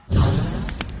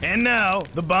And now,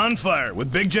 The Bonfire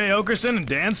with Big J. Okerson and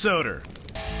Dan Soder.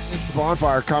 It's The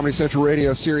Bonfire, Comedy Central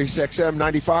Radio, Sirius XM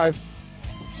 95.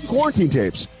 Quarantine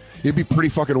tapes. It'd be pretty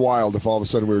fucking wild if all of a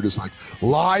sudden we were just like,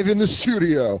 live in the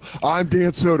studio. I'm Dan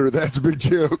Soder. That's Big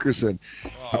J. Okerson.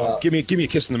 Give me a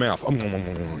kiss in the mouth.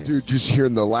 Dude, just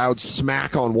hearing the loud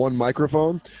smack on one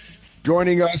microphone.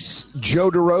 Joining us,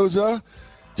 Joe DeRosa,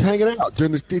 hanging out.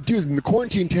 Dude, in the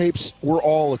quarantine tapes, we're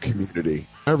all a community.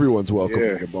 Everyone's welcome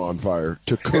to The Bonfire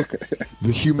to cook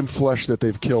the human flesh that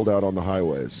they've killed out on the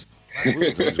highways.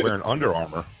 He's wearing Under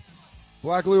Armour.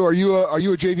 Black Lou, are you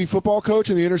a JV football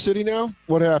coach in the inner city now?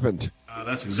 What happened?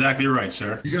 That's exactly right,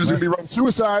 sir. You guys are going to be running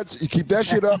suicides. You keep that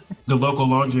shit up. The local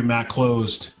laundromat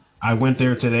closed. I went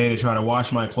there today to try to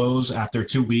wash my clothes after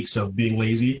 2 weeks of being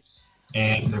lazy,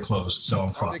 and they're closed, so I'm Are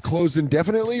they fucked. closed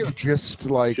indefinitely or just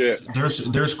like...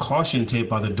 There's caution tape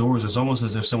by the doors. It's almost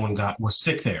as if someone was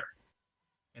sick there,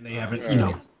 and they haven't,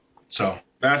 So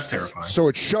that's terrifying. So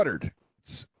it's shuttered.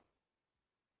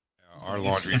 Our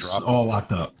laundry It's drop all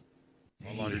locked up.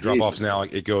 offs now.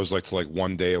 It goes to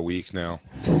 1 day a week now.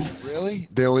 Really?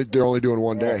 They're only doing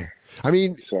 1 day. I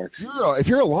mean, if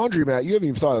you're a laundromat, you haven't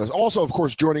even thought of this. Also, of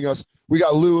course, joining us, we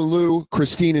got Lou and Lou,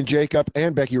 Christine and Jacob,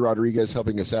 and Becky Rodriguez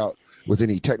helping us out with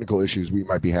any technical issues we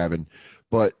might be having.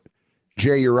 But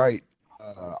Jay, you're right.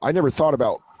 I never thought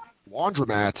about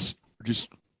laundromats, just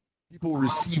people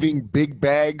receiving big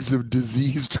bags of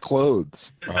diseased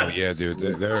clothes. Oh yeah, dude,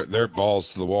 they're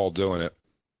balls to the wall doing it.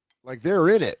 Like they're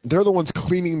in it. They're the ones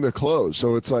cleaning the clothes.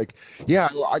 So it's like, yeah,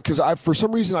 because for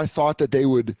some reason I thought that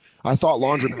I thought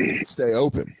laundromats would stay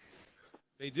open.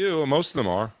 They do. Most of them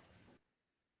are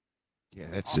Yeah,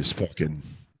 that's just fucking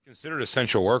considered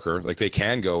essential worker. Like they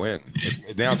can go in.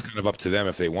 Now it's kind of up to them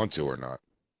if they want to or not.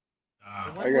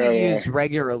 The one we used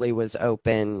regularly was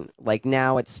open. Like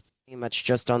now it's pretty much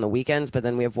just on the weekends, but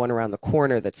then we have one around the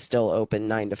corner that's still open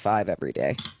 9 to 5 every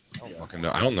day. I don't fucking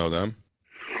know. I don't know them.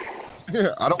 yeah.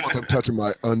 I don't want them touching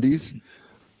my undies.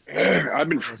 I've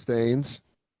been Stains.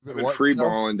 free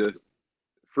balling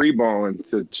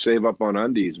to save up on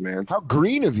undies, man. How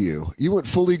green of you! You went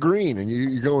fully green, and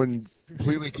you're going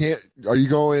completely can't. Are you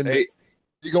going? Hey,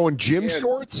 you going gym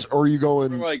shorts, or are you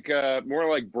going more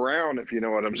like brown, if you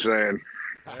know what I'm saying?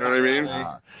 You know what I mean?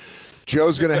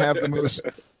 Joe's gonna have the most.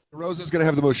 Rosa's gonna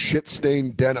have the most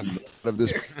shit-stained denim of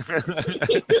this.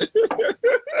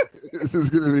 This is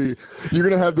gonna be. You're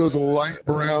gonna have those light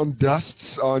brown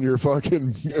dusts on your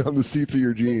fucking on the seats of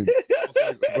your jeans.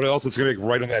 What else? It's gonna be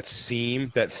right on that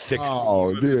seam, that thick.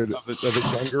 Oh, dude. Of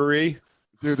the dungaree.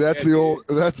 Dude, that's the old.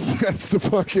 That's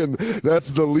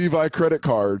the Levi credit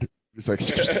card. It's like.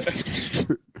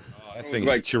 I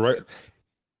think you're right.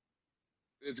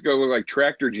 It's gonna look like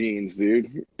tractor jeans,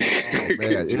 dude. Oh,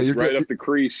 man. You're right up the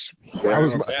crease.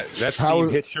 That seam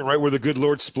hits you right where the good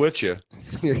Lord split you.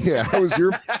 Yeah. How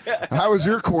was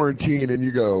your quarantine? And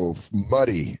you go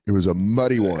muddy. It was a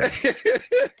muddy one.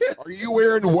 Are you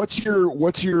wearing what's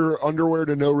your underwear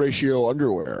to no ratio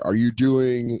underwear? Are you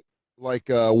doing like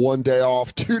 1 day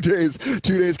off, 2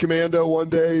 days commando, 1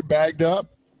 day bagged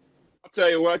up? I'll tell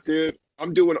you what, dude.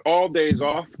 I'm doing all days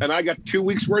off, and I got 2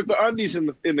 weeks worth of undies in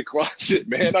the closet,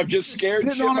 man. I'm just scared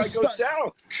shit might go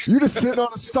south. You're just sitting on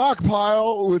a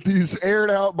stockpile with these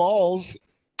aired out balls.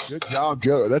 Good job,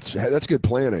 Joe. That's good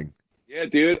planning. Yeah,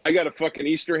 dude. I got a fucking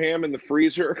Easter ham in the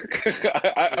freezer.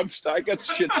 I got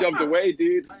shit shoved away,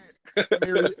 dude.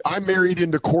 I'm married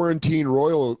into quarantine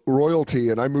royalty,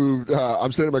 and I moved.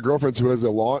 I'm staying at my girlfriend's who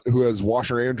has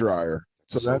washer and dryer.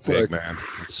 So that's big, like, man.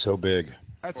 It's so big.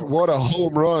 That's what a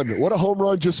home run. What a home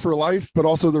run just for life, but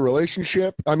also the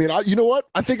relationship. I mean, you know what?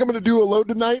 I think I'm going to do a load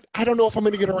tonight. I don't know if I'm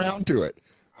going to get around to it.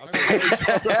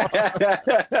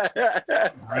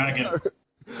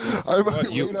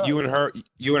 You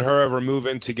and her ever move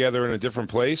in together in a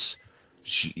different place?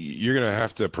 You're going to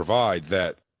have to provide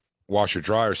that washer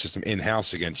dryer system in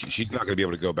house again. She's not going to be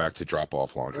able to go back to drop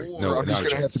off laundry. No, I'm just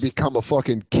going to have to become a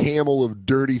fucking camel of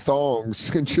dirty thongs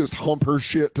and just hump her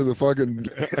shit to the fucking.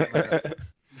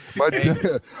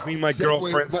 My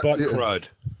girlfriend's butt crud.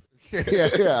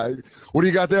 Yeah. What do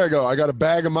you got there? I got a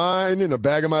bag of mine and a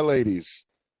bag of my ladies.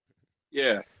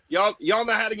 Yeah. Y'all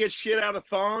know how to get shit out of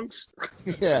thongs?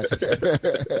 Yeah.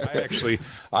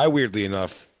 I weirdly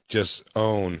enough just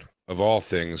own, of all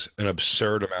things, an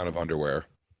absurd amount of underwear.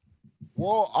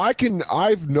 Well,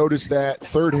 I've noticed that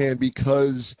third hand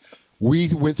because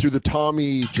we went through the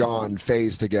Tommy John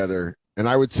phase together, and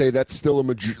I would say that's still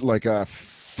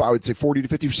I would say 40 to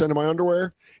 50% of my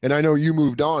underwear. And I know you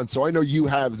moved on, so I know you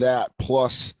have that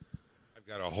plus. I've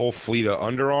got a whole fleet of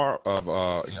Under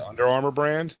Armour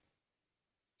brand.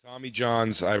 Tommy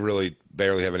John's, I really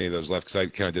barely have any of those left because I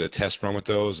kind of did a test run with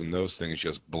those, and those things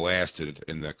just blasted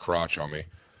in the crotch on me.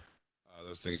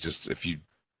 Those things just, if you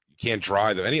can't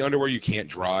dry them, any underwear you can't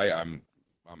dry, I'm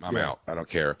out. I don't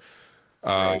care.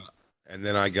 Right. And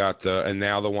then I got, and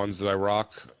now the ones that I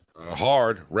rock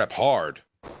hard, rep hard,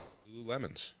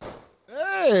 Lululemons.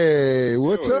 Hey,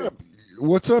 what's up?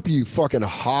 What's up, you fucking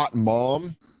hot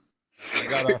mom? I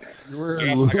got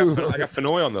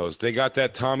Fenoi on those. They got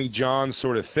that Tommy John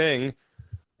sort of thing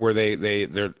where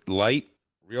they're light,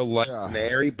 real light and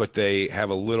airy, but they have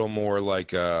a little more like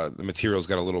the material's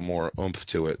got a little more oomph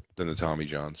to it than the Tommy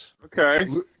Johns. Okay.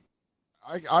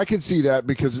 I can see that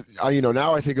because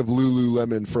now I think of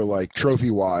Lululemon for like trophy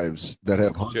wives that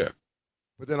have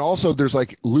But then also there's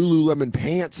like Lululemon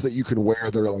pants that you can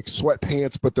wear. They're like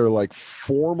sweatpants, but they're like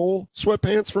formal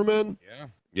sweatpants for men.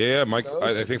 Yeah, Mike.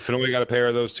 I think Fenoi got a pair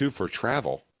of those too for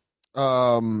travel.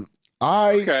 Call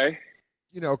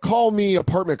me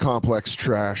apartment complex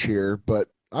trash here, but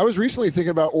I was recently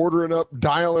thinking about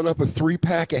dialing up a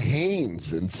 3-pack of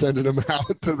Hanes and sending them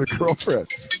out to the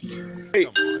girlfriends. Hey,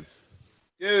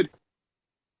 dude,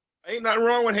 ain't nothing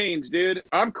wrong with Hanes, dude.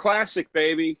 I'm classic,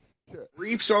 baby.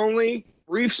 Briefs only.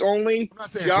 I'm not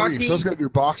saying briefs. I was going to do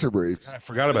boxer briefs. I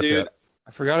forgot about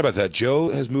that. Joe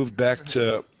has moved back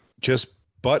to just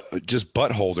butt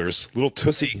holders, little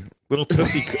tussie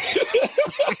pussy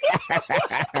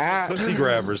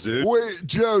grabbers, dude. Wait,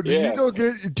 Joe, do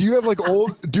you have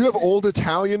old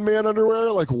Italian man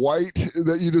underwear, like white,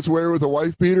 that you just wear with a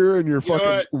wife beater and your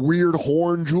fucking weird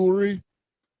horn jewelry?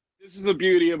 This is the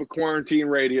beauty of a quarantine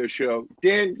radio show.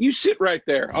 Dan, you sit right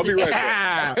there. I'll be right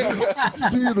back.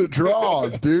 See the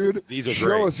draws, dude. These are Show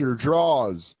great. us your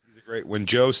draws. These are great. When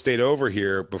Joe stayed over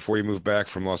here before he moved back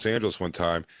from Los Angeles one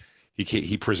time,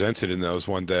 he presented in those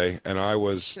one day, and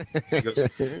he goes,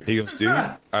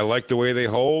 dude, I like the way they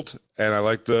hold, and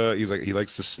he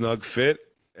likes the snug fit,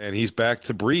 and he's back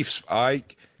to briefs. I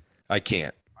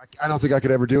can't. I don't think I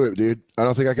could ever do it, dude. I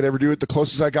don't think I could ever do it. The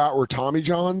closest I got were Tommy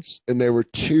Johns, and they were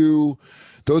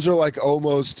those are like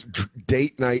almost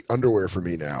date night underwear for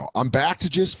me now. I'm back to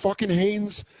just fucking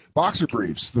Hanes boxer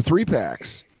briefs, the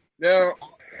 3-packs. No.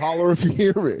 Holler if you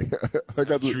hear me. I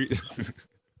got you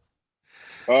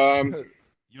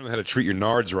don't know how to treat your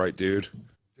nards right, dude.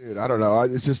 Dude, I don't know.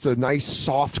 It's just a nice,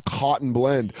 soft cotton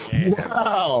blend.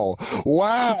 Yeah.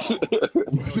 Wow.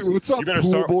 What's up,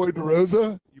 Pool Boy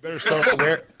DeRosa? You better start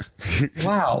wearing.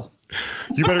 Wow.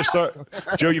 You better start,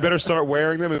 Joe. You better start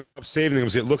wearing them and saving them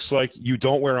because it looks like you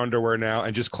don't wear underwear now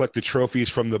and just collect the trophies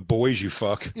from the boys you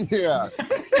fuck. Yeah.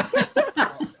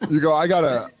 You go. I got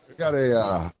a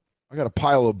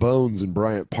pile of bones in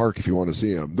Bryant Park if you want to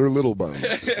see them. They're little bones,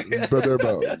 but they're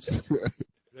bones.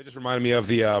 That just reminded me of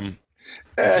the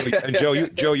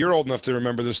and Joe, you're old enough to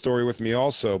remember this story with me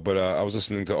also. But I was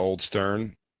listening to old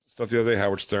Stern stuff the other day,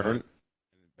 Howard Stern,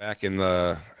 back in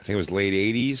I think it was late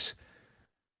 '80s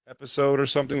episode or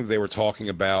something. They were talking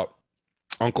about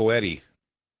Uncle Eddie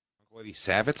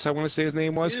Savitz, I want to say his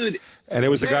name was. Dude, and it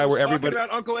was the guy where everybody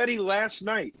about Uncle Eddie last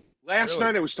night. Last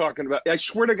night I was talking about. I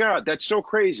swear to God, that's so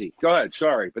crazy. Go ahead,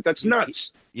 sorry, but that's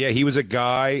nuts. Yeah, he was a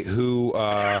guy who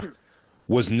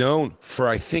was known for,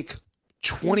 I think,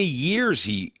 20 years.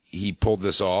 He pulled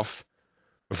this off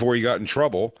before he got in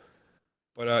trouble.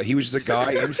 But he was just a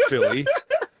guy in Philly.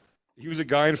 He was a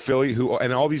guy in Philly who,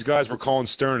 and all these guys were calling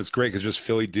Stern. It's great because just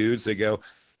Philly dudes. They go,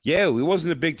 yeah, it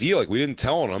wasn't a big deal. Like, we didn't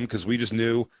tell them because we just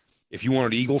knew if you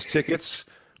wanted Eagles tickets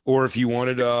or if you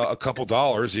wanted a couple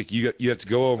dollars, you had to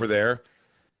go over there,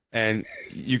 and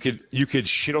you could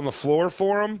shit on the floor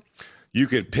for him, you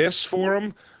could piss for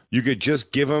him, you could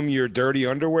just give him your dirty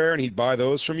underwear, and he'd buy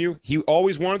those from you. He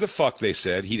always wanted to fuck. They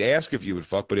said he'd ask if you would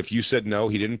fuck, but if you said no,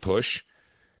 he didn't push,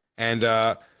 and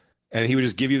he would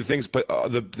just give you the things. But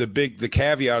the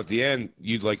caveat at the end,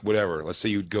 you'd like whatever. Let's say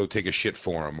you'd go take a shit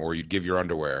for him, or you'd give your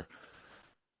underwear.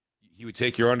 He would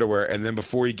take your underwear, and then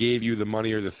before he gave you the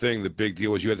money or the thing, the big deal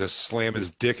was you had to slam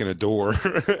his dick in a door.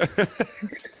 That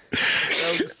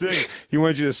was his thing. He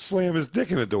wanted you to slam his dick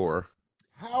in a door.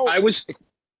 I just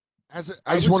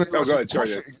want to know,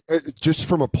 just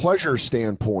from a pleasure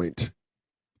standpoint,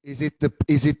 is it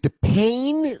the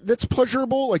pain that's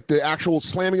pleasurable, like the actual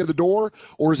slamming of the door,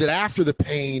 or is it after the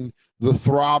pain, the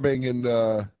throbbing and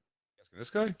the? This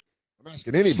guy. I'm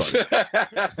asking anybody.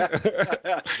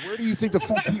 Where do you think how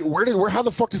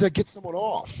the fuck does that get someone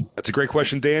off? That's a great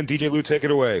question, Dan. DJ Lou, take it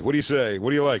away. What do you say?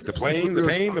 What do you like? The pain,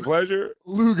 the pleasure?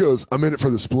 Lou goes, I'm in it for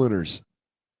the splinters.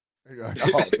 Oh, no.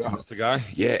 That's the guy?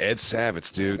 Yeah, Ed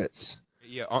Savitz, dude.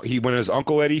 Yeah, he went as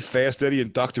Uncle Eddie, Fast Eddie,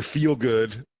 and Dr.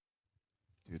 Feelgood.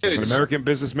 An American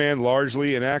businessman,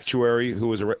 largely an actuary, who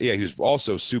was he was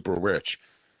also super rich.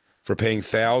 for paying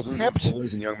thousands of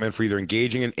boys and young men for either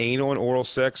engaging in anal and oral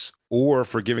sex or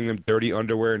for giving them dirty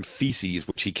underwear and feces,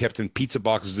 which he kept in pizza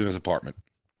boxes in his apartment.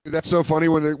 That's so funny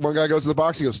when one guy goes to the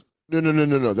box, he goes, no,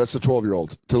 that's the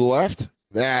 12-year-old. To the left,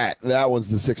 that one's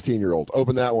the 16-year-old.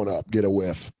 Open that one up, get a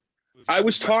whiff. I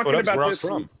was talking about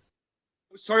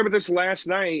this last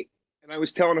night, and I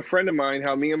was telling a friend of mine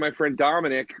how me and my friend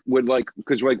Dominic would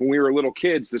because when we were little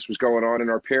kids, this was going on, and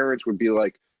our parents would be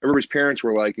like, everybody's parents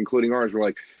were like, including ours, were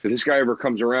like, if this guy ever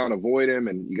comes around, avoid him,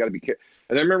 and you got to be careful.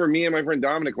 And I remember me and my friend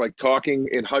Dominic talking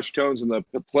in hushed tones in the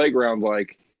playground,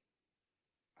 like,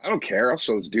 I don't care. I'll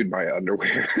show this dude my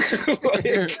underwear.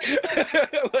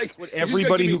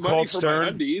 Everybody who called Stern,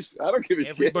 I don't give a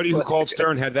shit. Everybody who called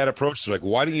Stern had that approach. They're like,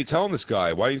 why didn't you tell him this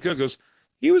guy? Why didn't you go? He goes,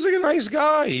 he was like a nice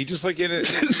guy. He just like he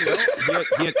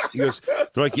goes, they're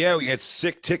like, yeah, he had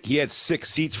sick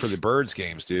seats for the Birds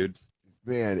games, dude.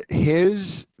 Man,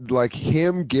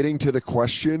 him getting to the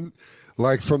question,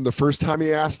 from the first time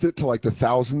he asked it to the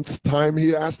 1,000th time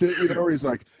he asked it, he's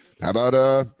like, How about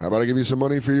I give you some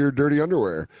money for your dirty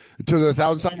underwear? To the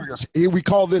 1,000th time, he goes, hey, we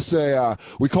call this a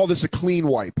clean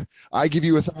wipe. I give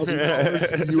you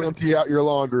 $1,000 and you empty out your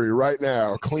laundry right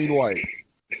now. Clean wipe.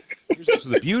 Here's also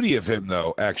the beauty of him,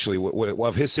 though. Actually,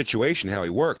 of his situation, how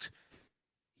he worked.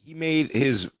 He made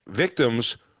his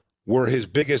victims were his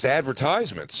biggest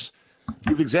advertisements.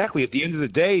 Because exactly at the end of the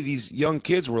day, these young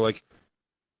kids were like,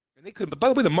 and they could. By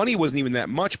the way, the money wasn't even that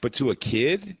much, but to a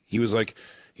kid, he's like,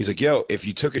 yo, if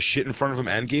you took a shit in front of him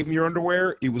and gave him your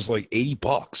underwear, it was like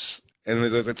 $80, and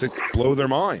that's to blow their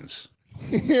minds.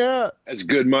 Yeah, that's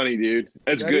good money, dude.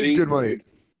 That's good money.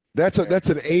 That's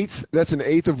an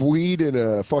eighth of weed and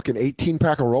a fucking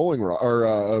 18-pack of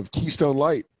of Keystone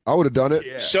Light. I would have done it.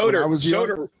 Yeah. Soda.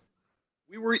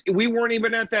 We weren't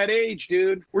even at that age,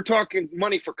 dude. We're talking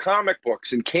money for comic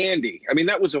books and candy. I mean,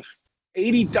 that was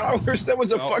 $80. That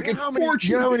was a fucking fortune.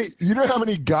 You know how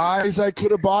many guys I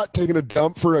could have bought taking a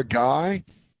dump for a guy?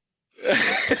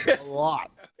 A lot.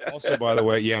 Also, by the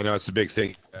way, it's a big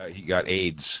thing. He got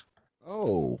AIDS.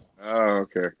 Oh,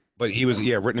 okay. But he was,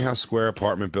 Rittenhouse Square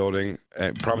apartment building,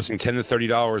 promising $10 to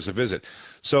 $30 a visit.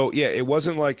 So, it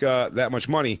wasn't like that much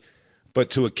money, but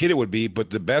to a kid it would be. But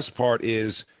the best part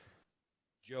is,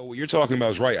 Joe, what you're talking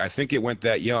about is right. I think it went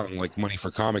that young, like money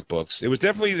for comic books. It was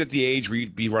definitely at the age where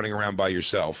you'd be running around by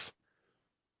yourself,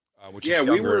 which is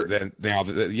younger than now,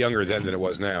 younger then than it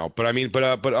was now. But I mean,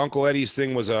 but Uncle Eddie's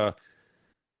thing was like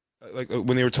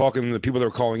when they were talking, the people that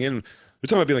were calling in, they're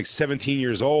talking about being like 17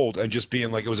 years old and just being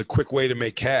like, it was a quick way to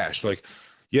make cash. Like,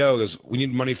 we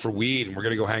need money for weed and we're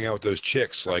gonna go hang out with those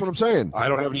chicks. Like, that's what I'm saying. I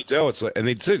don't have any dough. It's like, and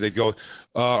they'd go,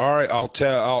 all right, I'll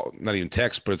not even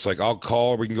text, but it's like, I'll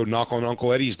call. We can go knock on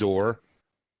Uncle Eddie's door.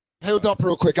 Hold up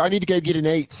real quick. I need to go get an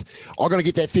eighth. I'm gonna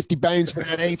get that 50 bones for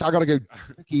that eighth. I gotta go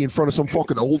in front of some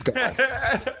fucking old guy.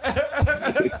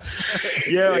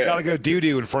 I gotta go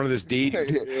doo in front of this deed.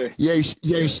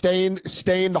 Stay in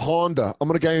the Honda. I'm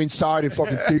gonna go inside and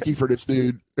fucking dookie for this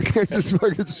dude. Just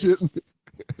fucking shitting.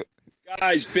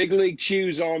 Guys, big league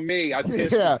chews on me. I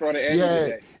pissed in front of Eddie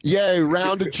today. Yeah,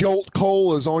 round of Jolt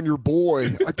Cola's on your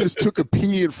boy. I just took a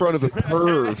pee in front of a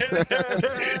perv.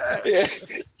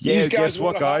 Guess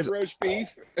what, guys? Roast beef?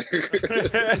 Guys,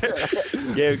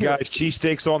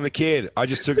 cheesesteaks on the kid. I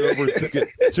just took over and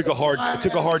took a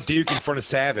hard duke in front of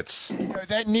Savitz.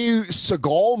 That new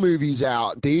Seagal movie's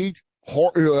out, dude.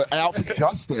 Out for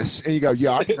justice, and you go,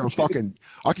 I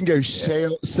can go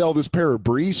sell this pair of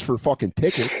briefs for fucking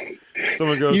ticket.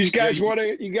 Someone goes, you guys want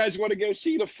to go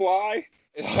see The Fly?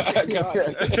 He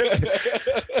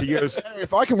goes, hey,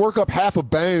 if I can work up half a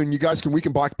bone, we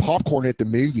can buy popcorn at the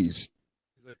movies.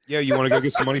 Yeah, you want to go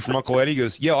get some money from Uncle Eddie? He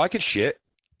goes, I could shit.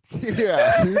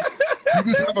 Yeah, dude. You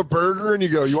just have a burger and you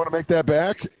go, you want to make that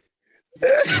back?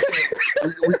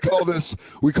 we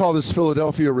call this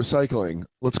Philadelphia recycling.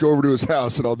 Let's go over to his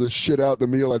house and I'll just shit out the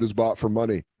meal I just bought for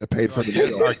money. I paid for the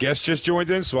meal. Our guest just joined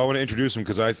in, so I want to introduce him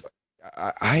because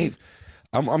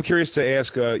I'm curious to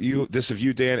ask you this of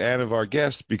you, Dan, and of our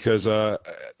guest, because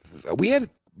we had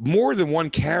more than one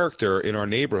character in our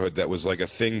neighborhood that was like a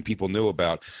thing people knew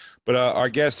about. But our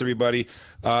guest, everybody,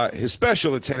 his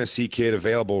special, The Tennessee Kid,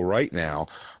 available right now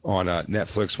on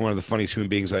Netflix. One of the funniest human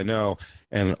beings I know,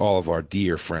 and all of our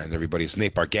dear friend, everybody's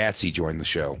Nate Bargatze joined the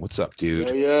show. What's up,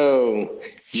 dude? Yo,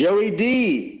 Joey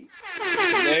D.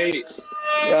 Nate.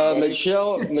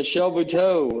 Michelle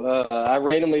Buteau. I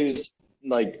randomly was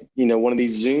like, one of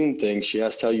these Zoom things. She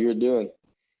asked how you were doing.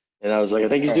 And I was like, I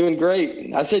think he's doing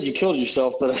great. I said you killed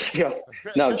yourself, but I said,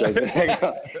 no, I'm joking.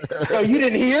 Oh, you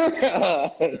didn't hear?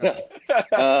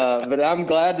 But I'm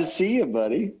glad to see you,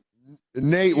 buddy.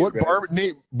 Nate, what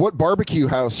barbecue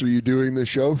house are you doing the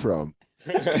show from?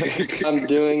 I'm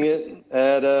doing it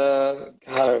at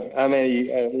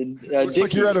Looks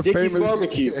like you're at a Dickie's famous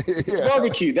barbecue. Yeah.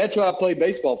 Barbecue. That's what I played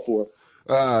baseball for.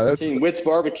 That's Team Witt's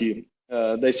Barbecue.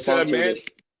 They sponsor this.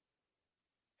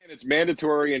 And it's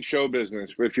mandatory in show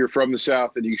business. If you're from the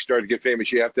South and you start to get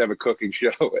famous, you have to have a cooking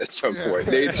show at some point.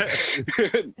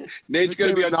 Nate's going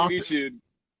to be on TV soon.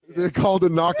 They called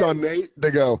and knocked on Nate.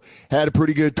 They go, had a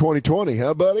pretty good 2020,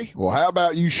 huh, buddy? Well, how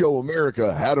about you show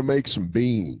America how to make some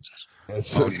beans?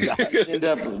 So, I end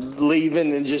up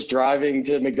leaving and just driving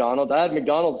to McDonald's. I had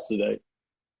McDonald's today.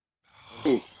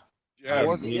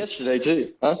 Yeah, yesterday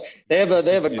too. Huh? They have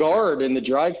a guard in the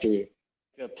drive-thru.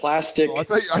 A plastic. I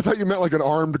thought you meant like an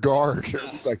armed guard.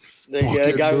 It's like, they got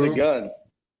a guy with a gun.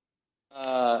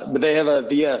 But they have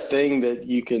a thing that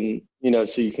you can,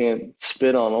 so you can't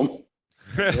spit on them.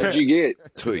 What'd you get?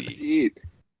 What'd you eat?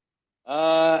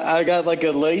 I got like a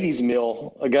ladies'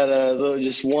 meal. I got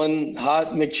just one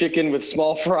hot McChicken with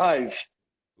small fries.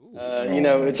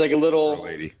 It's like a little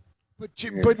lady.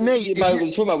 But Nate,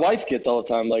 it's what my wife gets all the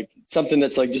time. Like something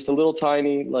that's like just a little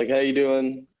tiny. Like, how you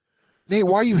doing? Nate,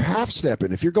 why are you half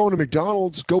stepping? If you're going to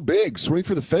McDonald's, go big. Swing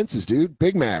for the fences, dude.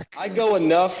 Big Mac. I go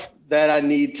enough that I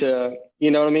need to.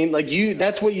 You know what I mean? Like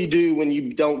that's what you do when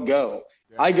you don't go.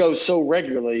 Yeah. I go so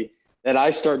regularly that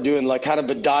I start doing like kind of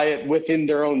a diet within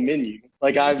their own menu.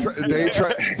 Like they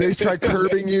try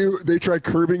curbing you. They try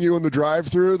curbing you in the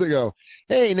drive-thru. They go,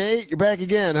 "Hey Nate, you're back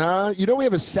again, huh? You know we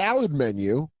have a salad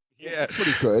menu. Yeah,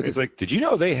 pretty good." It's like, did you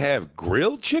know they have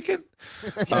grilled chicken?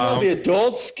 The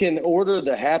adults can order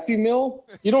the Happy Meal.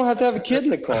 You don't have to have a kid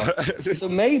in the car. So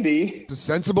maybe it's a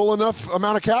sensible enough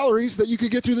amount of calories that you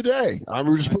could get through the day.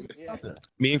 We're just putting it out there.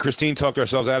 Me and Christine talked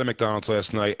ourselves out of McDonald's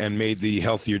last night and made the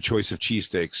healthier choice of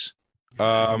cheesesteaks.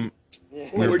 Where'd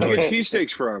you get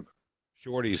cheesesteaks from?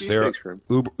 Shorties. There.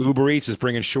 Uber Eats is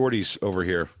bringing Shorties over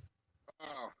here.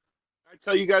 Oh, I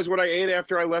tell you guys what I ate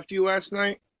after I left you last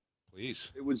night.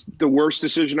 Please. It was the worst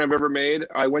decision I've ever made.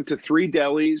 I went to 3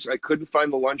 delis. I couldn't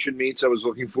find the luncheon meats I was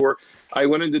looking for. I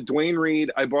went into Dwayne Reed.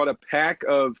 I bought a pack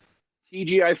of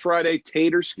TGI Friday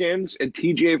tater skins and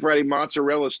TGI Friday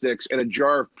mozzarella sticks and a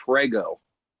jar of Prego,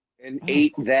 and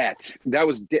ate that.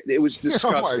 It was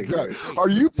disgusting. Oh my God! Are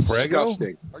you Prego?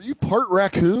 Are you part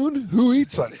raccoon? Who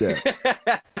eats like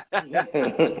that?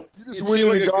 You just went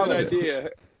like a good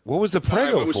idea. What was the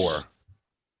Prego for?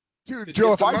 Dude,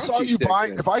 Joe, if I saw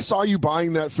you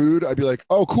buying that food, I'd be like,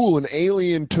 "Oh, cool! An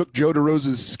alien took Joe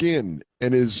DeRosa's skin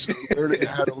and is learning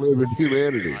how to live in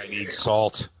humanity." I need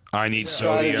salt. I need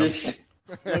sodium. Just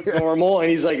look normal, and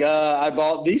he's like, "I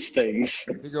bought these things."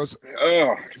 He goes,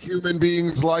 "Oh, human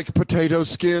beings like potato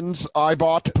skins. I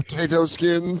bought potato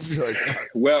skins."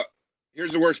 Well,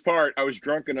 here's the worst part. I was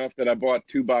drunk enough that I bought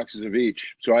 2 boxes of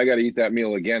each, so I got to eat that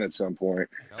meal again at some point,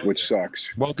 which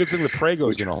sucks. Well, good thing the Prego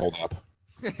is going to hold up.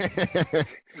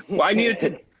 Well, I needed to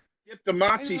dip the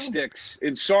mozzie sticks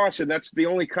in sauce, and that's the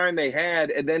only kind they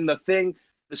had. And then the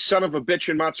son of a bitch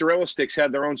and mozzarella sticks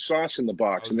had their own sauce in the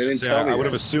box, and they didn't tell me. I would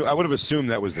have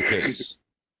assumed that was the case.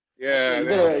 Yeah,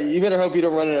 you better hope you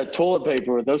don't run out of toilet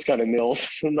paper with those kind of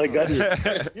meals. Like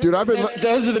that, dude.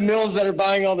 Those are the mills that are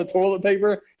buying all the toilet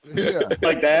paper. Yeah.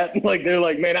 Like that. Like they're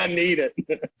like, man, I need it.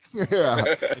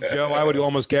 Yeah. Joe, I would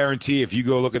almost guarantee if you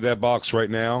go look at that box right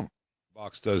now, the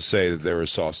box does say that there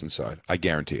is sauce inside. I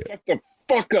guarantee it. Shut the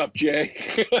fuck up, Jay.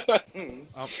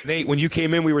 Nate, when you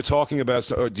came in, we were talking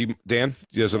about. Dan, do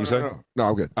you have something to say? No,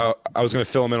 I'm good. I was going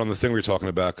to fill him in on the thing we were talking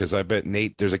about because I bet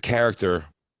Nate, there's a character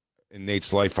in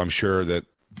Nate's life, I'm sure, that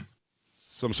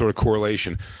some sort of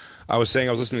correlation. I was saying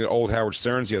I was listening to old Howard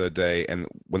Stearns the other day, and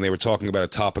when they were talking about a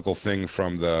topical thing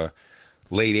from the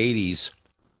late 80s,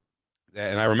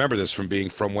 and I remember this from being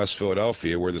from West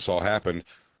Philadelphia where this all happened,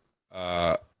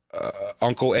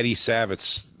 Uncle Eddie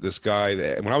Savitz, this guy,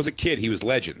 when I was a kid, he was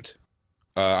legend.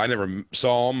 I never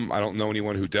saw him. I don't know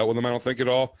anyone who dealt with him, I don't think at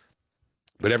all.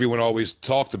 But everyone always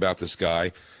talked about this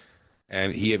guy,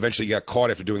 and he eventually got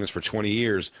caught after doing this for 20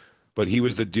 years. But he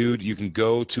was the dude you can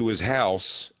go to his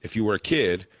house if you were a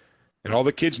kid, and all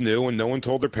the kids knew and no one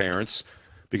told their parents,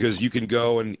 because you can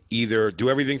go and either do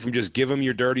everything from just give him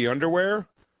your dirty underwear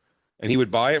and he would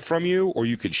buy it from you, or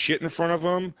you could shit in front of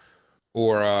him,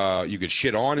 or you could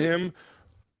shit on him.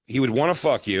 He would want to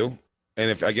fuck you,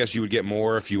 and I guess you would get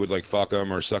more if you would like fuck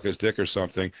him or suck his dick or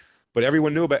something. But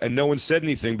everyone knew about it, and no one said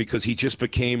anything because he just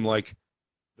became like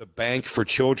the bank for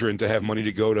children to have money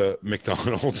to go to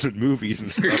McDonald's and movies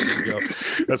and stuff.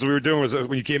 That's what we were doing. Was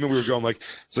when you came in, we were going like,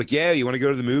 it's like, yeah, you want to go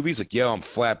to the movies? Like, yeah, I'm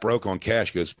flat broke on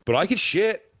cash. He goes, but I could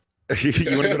shit.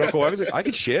 You want to go to Uncle Evan's? Like, I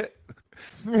could shit.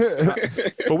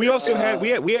 But we also had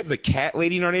the cat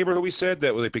lady in our neighborhood. We said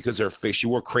that because she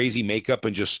wore crazy makeup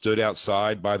and just stood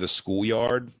outside by the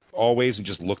schoolyard always and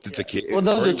just looked at the kid. Well,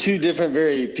 those are two different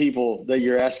very people that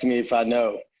you're asking me if I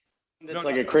know. It's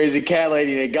like a crazy cat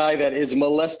lady and a guy that is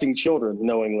molesting children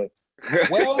knowingly.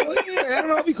 Well, I don't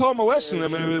know if you call him molesting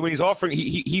them. I mean, when he's offering,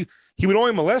 he would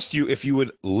only molest you if you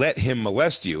would let him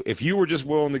molest you. If you were just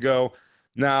willing to go,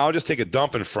 nah, I'll just take a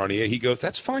dump in front of you. He goes,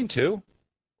 that's fine too.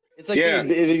 It's like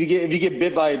if you get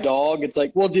bit by a dog, it's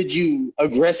like, well, did you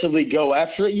aggressively go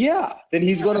after it? Yeah. Then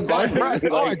he's going to bite me.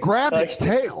 I grabbed its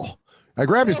tail. I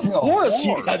grabbed his tail. Of course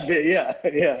you got bit. Yeah.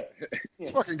 This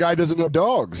fucking guy doesn't know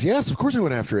dogs. Yes, of course I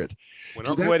went after it. When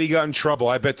Uncle Eddie got in trouble,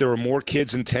 I bet there were more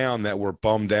kids in town that were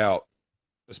bummed out.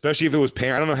 Especially if it was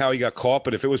parents. I don't know how he got caught,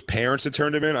 but if it was parents that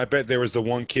turned him in, I bet there was the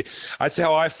one kid. I'd say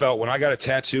how I felt when I got a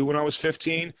tattoo when I was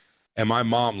 15 and my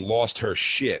mom lost her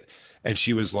shit. And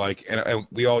she was like, and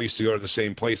we all used to go to the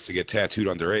same place to get tattooed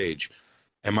underage.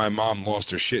 And my mom lost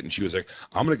her shit. And she was like,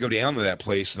 I'm going to go down to that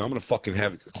place and I'm going to fucking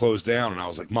have it closed down. And I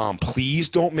was like, Mom, please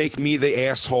don't make me the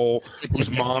asshole whose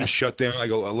mom shut down. I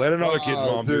go, let another kid's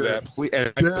mom do that. Please.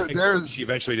 And she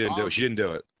eventually didn't do it. She didn't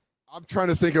do it. I'm trying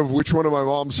to think of which one of my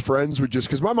mom's friends would just,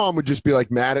 because my mom would just be like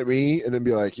mad at me and then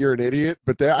be like, you're an idiot.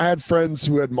 But I had friends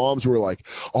who had moms who were like,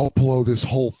 I'll blow this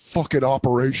whole fucking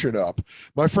operation up.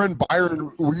 My friend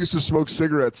Byron, we used to smoke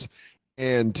cigarettes.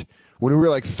 And when we were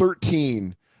like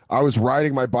 13, I was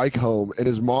riding my bike home and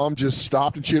his mom just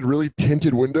stopped and she had really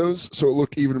tinted windows. So it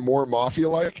looked even more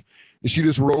mafia-like. And she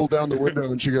just rolled down the window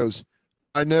and she goes,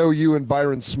 I know you and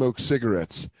Byron smoke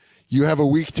cigarettes. You have a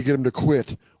week to get him to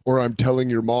quit, or I'm telling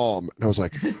your mom. And I was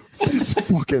like, this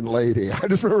fucking lady. I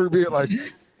just remember being like,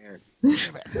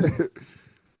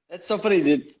 that's so funny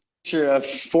to picture a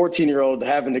 14-year-old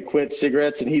having to quit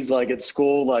cigarettes and he's like at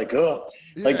school, like, oh,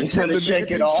 like he's trying to shake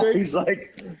it off. Shake. He's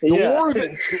like,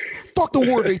 fuck the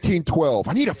War of 1812.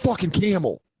 I need a fucking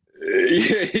Camel.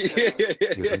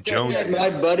 My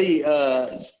buddy,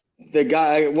 the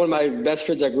guy, one of my best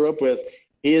friends I grew up with,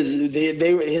 his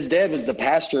dad was the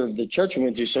pastor of the church we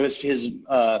went to. So his his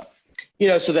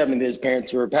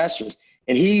parents were pastors,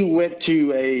 and he went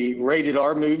to a rated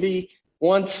R movie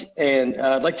once, and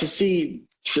I'd like to see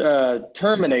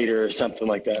Terminator or something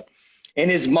like that. And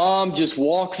his mom just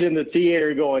walks in the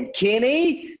theater going,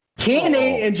 Kenny,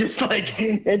 and just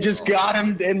got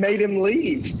him and made him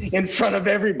leave in front of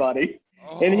everybody.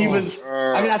 And he was,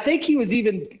 I think he was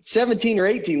even 17 or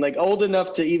 18, like old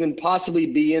enough to even possibly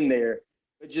be in there.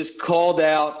 But just called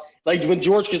out, like when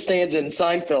George Costanza in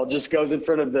Seinfeld just goes in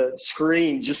front of the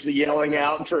screen, just yelling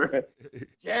out for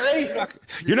Jerry.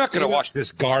 You're not going to watch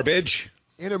this garbage.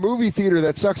 In a movie theater,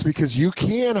 that sucks because you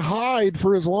can hide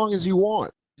for as long as you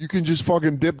want. You can just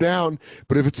fucking dip down.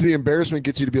 But if it's the embarrassment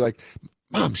gets you to be like,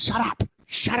 Mom, shut up,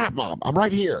 Mom. I'm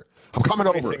right here. I'm coming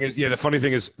over. The funny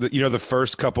thing is that, the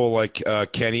first couple like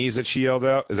Kennys that she yelled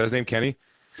out. Is that his name, Kenny?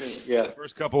 Yeah. The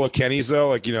first couple of Kennys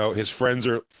though, his friends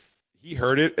he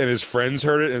heard it and his friends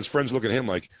heard it and his friends look at him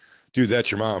like, dude, that's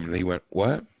your mom. And he went,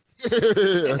 what? No,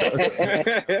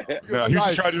 he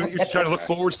was trying to look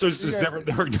forward, so just never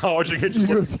acknowledging it. Just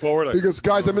looking forward. He goes,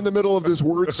 guys, I'm in the middle of this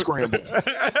word scramble.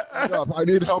 I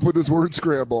need help with this word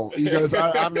scramble. He goes,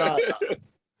 I'm not.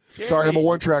 Sorry, I'm a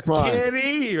one-track mind.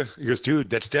 Kenny. He goes,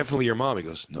 dude, that's definitely your mom. He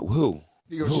goes, no, who?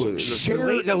 He goes,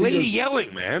 the lady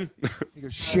yelling, man. He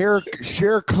goes, Cher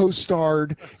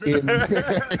co-starred in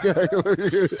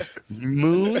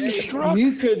Moonstruck.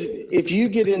 You could, if you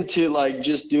get into like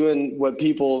just doing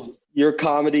your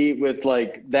comedy with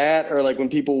like that, or like when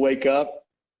people wake up.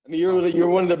 I mean, you're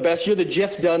one of the best. You're the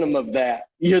Jeff Dunham of that.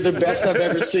 You're the best I've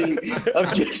ever seen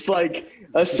of just like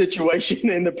a situation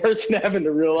and the person having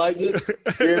to realize it.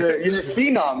 You're a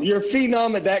phenom. You're a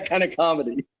phenom at that kind of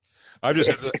comedy. I've been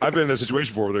in that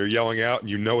situation before where they're yelling out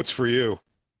and it's for you.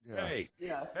 Yeah. Hey,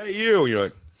 you. And you're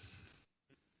like,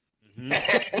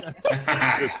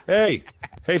 mm-hmm. Goes, hey,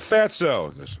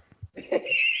 Fatso. He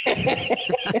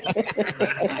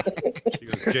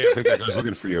goes, Jay, I think that guy's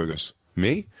looking for you. He goes,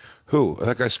 me? Who?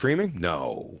 That guy screaming?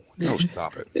 No,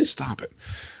 stop it. It's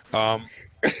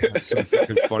so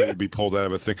fucking funny to be pulled out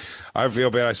of a thing. I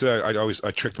feel bad. I said I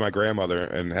tricked my grandmother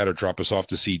and had her drop us off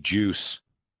to see Juice.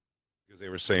 They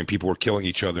were saying people were killing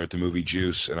each other at the movie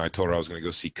Juice, and I told her I was going to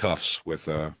go see Cuffs with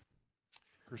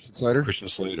Christian Slater.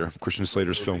 Christian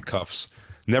Slater's film Cuffs.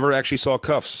 Never actually saw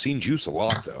Cuffs. Seen Juice a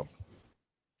lot though.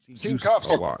 Seen Cuffs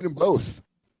a lot. Both.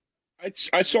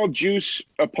 I saw Juice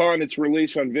upon its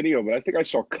release on video, but I think I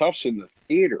saw Cuffs in the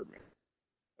theater, man.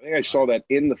 I think I saw that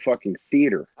in the fucking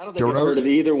theater. I don't think I've heard of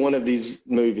either one of these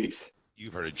movies.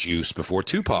 You've heard of Juice before,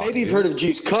 Tupac. Maybe you've heard of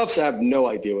Juice. Cuffs, I have no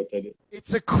idea what that is.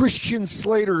 It's a Christian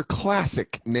Slater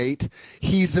classic, Nate.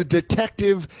 He's a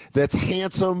detective that's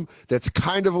handsome, that's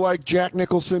kind of like Jack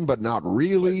Nicholson, but not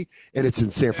really. And it's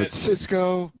in San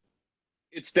Francisco.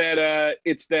 It's that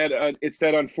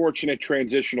unfortunate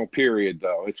transitional period,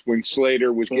 though. It's when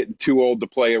Slater was getting too old to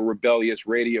play a rebellious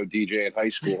radio DJ at high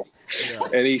school,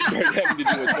 and he started having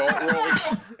to do adult roles,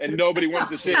 and nobody wanted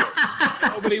to see it.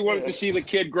 Nobody wanted to see the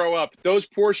kid grow up. Those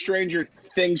poor Stranger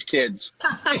Things kids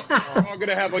are all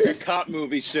gonna have like a cop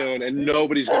movie soon, and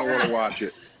nobody's gonna want to watch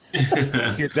it.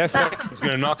 That fact is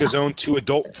going to knock his own 2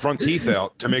 adult front teeth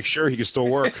out to make sure he can still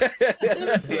work. He's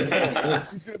going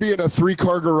to be in a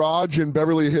 3-car garage in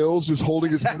Beverly Hills, just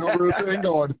holding his hand over a thing,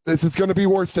 going, "It's going to be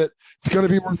worth it. It's going to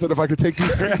be worth it if I could take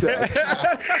these teeth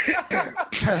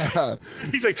out."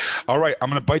 He's like, "All right, I'm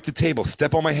going to bite the table.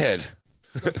 Step on my head."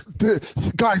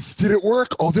 Guys, did it work?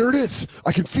 Oh, there it is.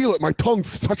 I can feel it. My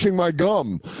tongue's touching my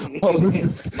gum. Oh, I'm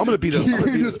going to be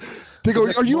the. They go,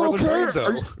 "Are you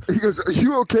okay?" He goes, "Are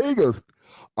you okay?" He goes,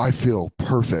 "I feel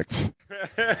perfect."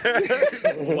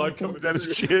 Blood coming down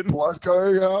his chin. Blood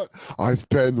coming out. I've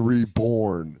been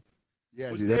reborn.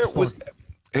 Yeah, dude,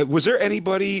 was there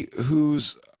anybody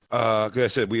who's like I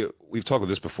said, we've talked about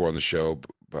this before on the show,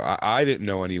 but I didn't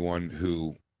know anyone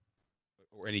who,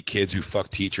 or any kids who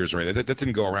fucked teachers or anything. That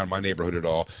didn't go around my neighborhood at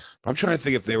all. But I'm trying to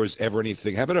think if there was ever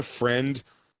anything. How about a friend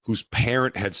whose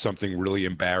parent had something really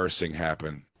embarrassing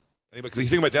happen? Because you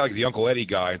think about that, like the Uncle Eddie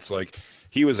guy, it's like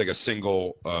he was like a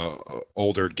single,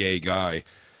 older gay guy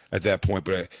at that point.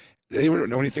 But did anyone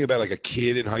know anything about like a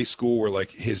kid in high school where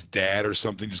like his dad or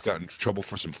something just got in trouble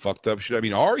for some fucked up shit? I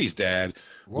mean, Ari's dad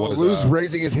was Lou's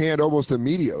raising his hand almost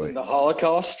immediately. The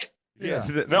Holocaust. Yeah.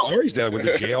 No, Ari's dad went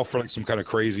to jail for like some kind of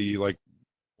crazy like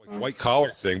white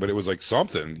collar thing, but it was like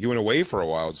something. He went away for a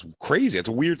while. It's crazy. It's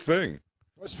a weird thing.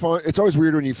 It's fun. It's always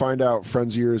weird when you find out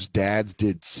friends of yours' dads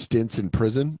did stints in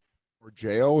prison or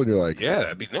jail, and you're like, yeah,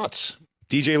 that'd be nuts.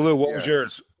 DJ Lou, what was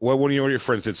yours? What one of your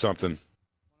friends did something?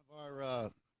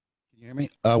 Can you hear me?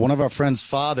 One of our friends'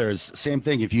 fathers, same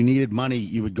thing. If you needed money,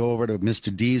 you would go over to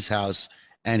Mr. D's house,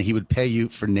 and he would pay you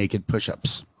for naked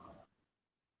push-ups.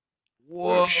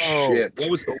 Whoa! Shit.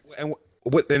 And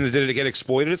did it get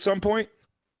exploited at some point?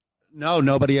 No,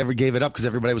 nobody ever gave it up because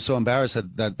everybody was so embarrassed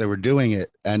that they were doing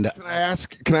it. And Can I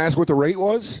ask what the rate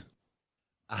was?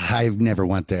 I never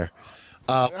went there.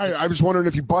 I was wondering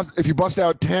if you bust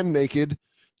out 10 naked,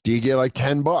 do you get like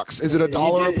 $10? Is it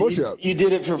 $1 a push-up? You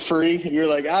did it for free. You're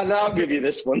like, no, I'll give you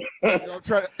this one.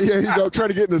 Try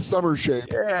to get into summer shape.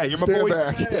 Yeah, you're my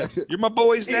boy's dad. You're my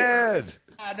boy's dad.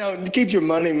 I know. Keep your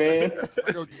money, man.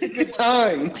 Good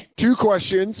time. 2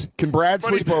 questions. Can Brad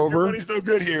sleep over? Money's no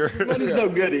good here. Money's no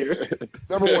good here.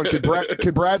 Number 1,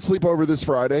 can Brad sleep over this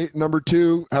Friday? Number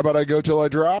 2, how about I go till I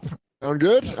drop? Sound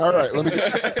good? All right, let me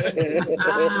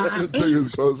take his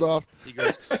clothes off. He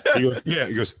goes,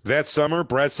 that summer,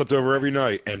 Brad slept over every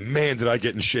night, and man, did I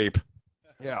get in shape.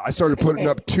 Yeah, I started putting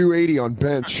up 280 on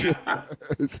bench.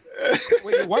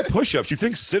 Wait, why push-ups? You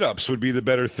think sit-ups would be the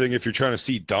better thing if you're trying to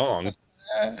see dong?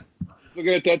 Look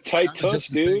at that tight tuss,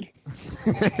 dude.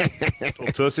 Little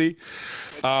tussy.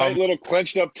 Tight little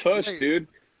clenched up tuss, dude.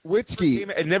 Whiskey.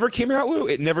 It never came out, Lou?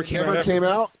 It never came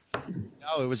out?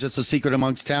 No, it was just a secret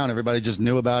amongst town. Everybody just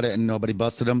knew about it, and nobody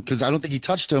busted him because I don't think he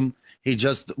touched him. He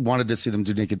just wanted to see them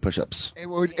do naked push-ups.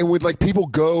 And would like people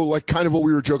go like kind of what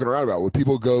we were joking around about? Would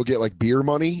people go get like beer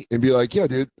money and be like, "Yeah,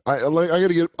 dude, I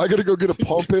gotta go get a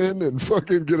pump in and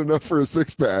fucking get enough for a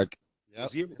 6-pack."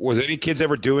 Yep. Was any kids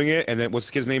ever doing it? And then what's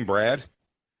the kid's name? Brad?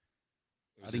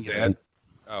 I think dad.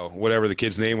 Oh, whatever the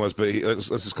kid's name was, but let's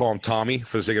just call him Tommy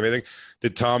for the sake of anything.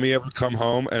 Did Tommy ever come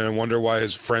home and wonder why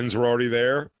his friends were already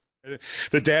there?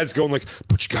 The dad's going like,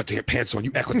 "Put your goddamn pants on.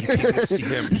 You act like you can't see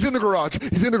him." He's in the garage.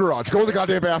 Go in the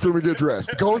goddamn bathroom and get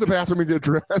dressed. Go in the bathroom and get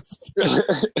dressed.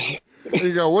 And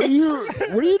you go, what are you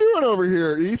doing over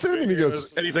here, Ethan? And he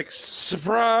goes, and he's like,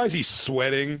 surprise. He's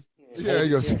sweating. He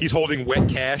goes, he's holding wet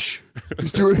cash.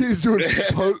 He's doing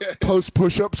post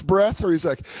push-ups breath, or he's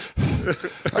like,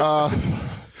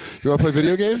 you want to play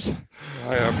video games?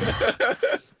 I am.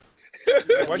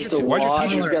 He's got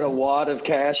a wad of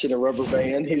cash and a rubber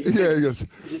band. He goes.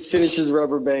 He just finished his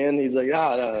rubber band. He's like,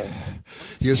 no.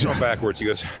 He goes backwards. He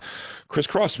goes,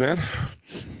 crisscross, man.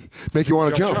 Make you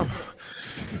want to jump.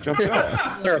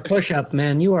 You're a push-up,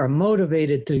 man. You are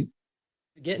motivated to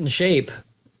get in shape.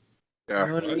 Yeah. You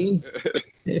know what I mean?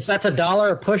 If that's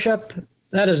 $1 a push-up,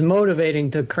 that is motivating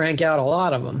to crank out a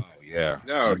lot of them. Yeah.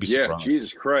 No, yeah,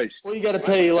 Jesus Christ. Well, you got to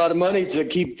pay a lot of money to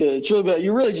keep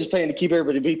you're really just paying to keep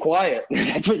everybody be quiet.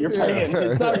 That's what you're paying.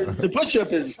 It's not, the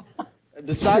push-up is,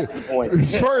 Decisive point.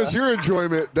 As far as your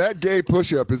enjoyment, that gay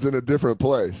push-up is in a different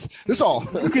place. This all.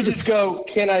 You could just go,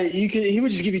 he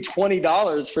would just give you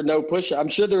 $20 for no push-up. I'm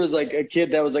sure there was like a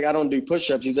kid that was like, I don't do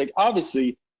push-ups. He's like, obviously,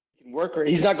 you can work.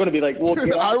 He's not going to be like, well,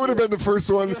 I would have been the first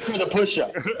one for the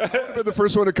push-up. I would have been the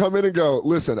first one to come in and go,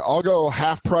 listen, I'll go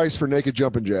half price for naked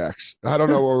jumping jacks. I don't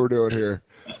know what we're doing here,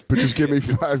 but just give me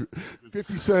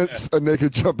 50 cents a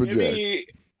naked jumping jack.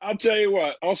 I'll tell you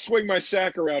what. I'll swing my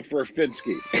sack around for a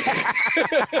Finsky.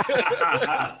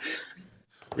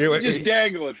 Just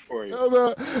dangle it for you. How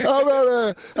about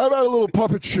a little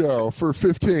puppet show for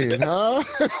 15? Huh?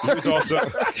 He was also.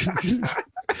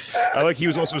 He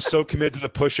was also so committed to the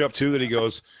push-up too that he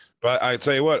goes. But I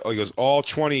tell you what, he goes all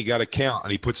 20. You got to count,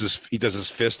 and he does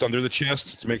his fist under the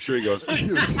chest to make sure he goes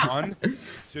 1,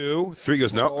 2, 3. He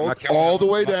goes no, I'm not counting all the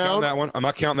way down. That one. I'm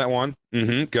not counting that one.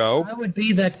 Go. I would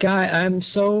be that guy. I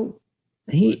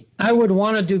would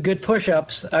want to do good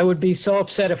push-ups. I would be so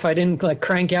upset if I didn't like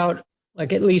crank out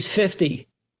like at least 50.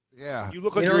 Yeah. You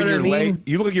look like you're in your layer.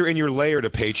 You look like you're in your layer to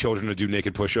pay children to do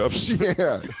naked push-ups.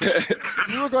 Yeah.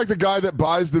 You look like the guy that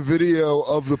buys the video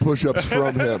of the push-ups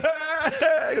from him.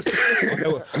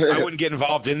 I wouldn't get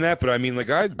involved in that, but I mean, like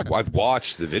I'd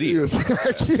watch the video.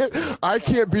 I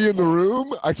can't be in the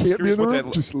room. I can't be in the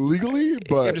room just legally.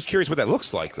 But I'm just curious what that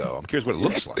looks like, though. I'm curious what it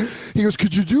looks like. He goes,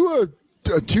 "Could you do a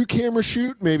 2-camera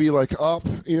shoot, maybe like up,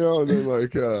 and then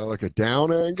like a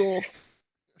down angle?"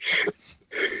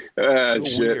 So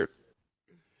shit.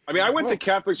 I mean, I went to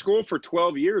Catholic school for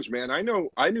 12 years, man. I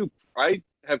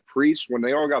have priests when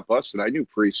they all got busted. I knew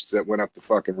priests that went up the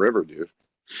fucking river, dude.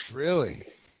 Really?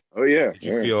 Oh yeah.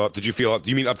 Did you feel up? Do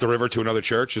you mean up the river to another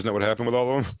church? Isn't that what happened with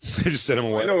all of them? They just sent them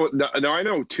away. I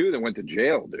know 2 that went to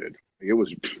jail, dude. It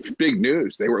was big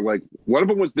news. They were like, one of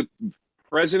them was the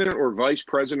president or vice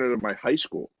president of my high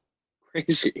school.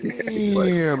 Crazy.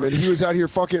 Damn, and he was out here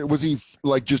fucking. Was he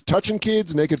like just touching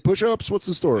kids, naked push-ups? What's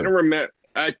the story? I don't remember.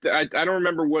 I don't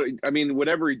remember what. I mean,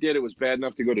 whatever he did, it was bad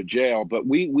enough to go to jail. But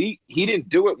he didn't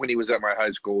do it when he was at my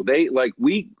high school.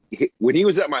 When he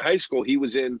was at my high school, he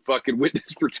was in fucking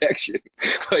witness protection.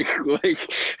 like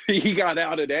he got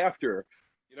outed after.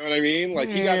 You know what I mean? Like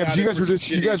he got outed.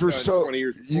 You guys were so 20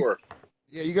 years before.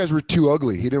 Yeah, you guys were too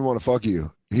ugly. He didn't want to fuck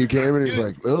you. He came and he's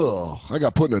like, "Ugh, I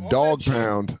got put in a dog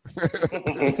pound."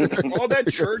 All that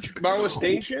church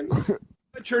molestation.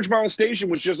 That church molestation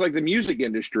was just like the music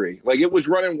industry. Like it was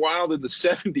running wild in the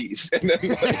 70s.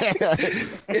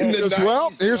 And then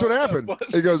well, here's what happened.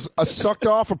 He goes, I sucked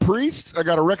off a priest. I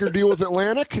got a record deal with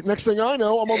Atlantic. Next thing I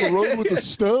know, I'm on the road with the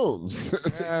Stones.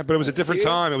 Yeah, but it was a different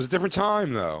time. It was a different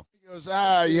time, though. He goes,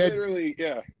 literally,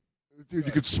 yeah. Dude,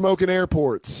 you could smoke in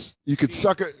airports. You could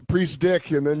suck a priest's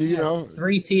dick, and then,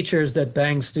 3 teachers that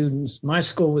banged students. My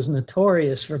school was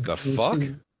notorious for the fuck?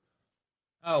 Students.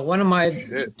 Oh, one of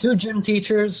my 2 gym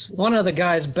teachers, one of the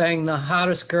guys banged the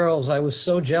hottest girls. I was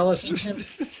so jealous of him.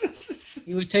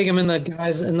 He would take him in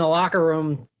the locker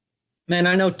room. Man,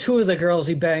 I know 2 of the girls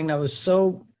he banged. I was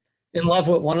so in love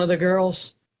with one of the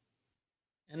girls.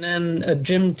 And then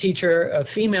a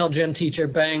female gym teacher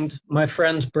banged my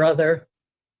friend's brother.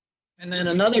 And then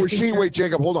another teacher. Wait,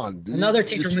 Jacob, hold on. Another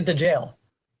teacher went to jail.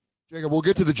 Jacob, we'll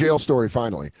get to the jail story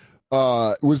finally.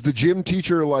 Was the gym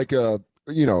teacher like are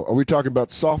we talking about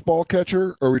softball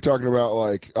catcher or are we talking about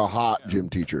like a hot gym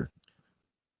teacher?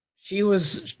 She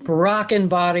was rockin'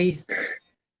 body,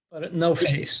 but no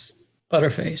face.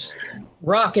 Butterface.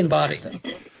 Rockin' body thing.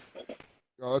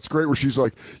 Oh, that's great where she's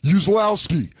like,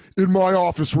 Yuzlowski in my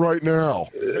office right now.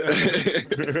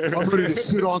 I'm ready to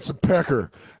sit on some pecker,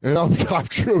 and I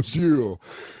chose you.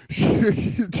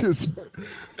 Just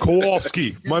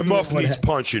Kowalski, my muff needs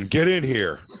punching. Get in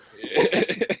here.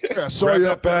 Yeah, sorry,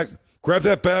 grab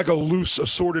that bag of loose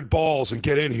assorted balls and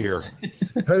get in here.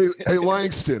 Hey,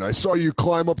 Langston, I saw you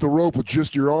climb up the rope with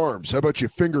just your arms. How about you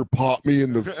finger pop me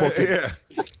in the fucking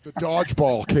the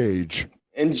dodgeball cage?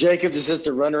 And Jacob just has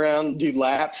to run around and do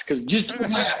laps because just do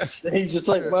laps. And he's just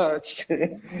like, much.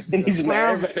 And he's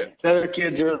mad. The other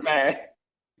kids are mad.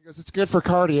 Because it's good for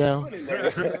cardio.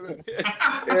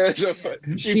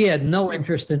 She had no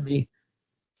interest in me.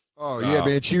 Oh, yeah,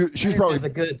 man. She's probably the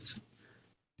goods.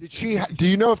 Do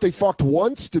you know if they fucked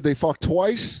once? Did they fuck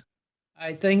twice?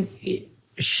 I think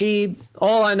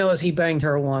all I know is he banged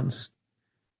her once.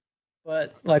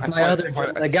 But like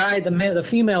the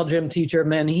female gym teacher,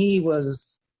 man,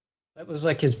 that was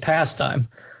like his pastime.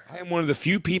 I am one of the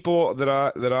few people that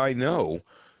I know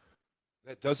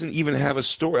that doesn't even have a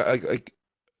story. Like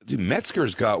dude,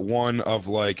 Metzger's got one of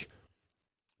like,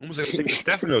 almost like I think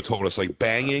Stefano told us, like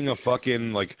banging a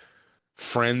fucking like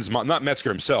friend's mom, not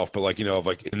Metzger himself, but like, of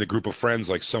like in the group of friends,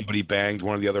 like somebody banged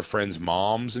one of the other friends'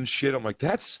 moms and shit. I'm like,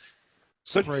 that's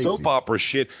Such soap opera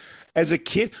shit. As a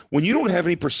kid, when you don't have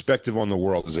any perspective on the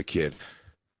world as a kid,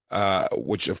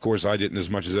 which of course I didn't as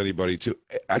much as anybody too.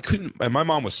 I couldn't, and my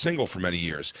mom was single for many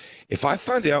years. If I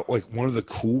found out like one of the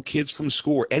cool kids from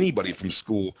school or anybody from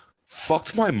school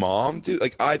fucked my mom, dude,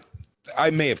 like I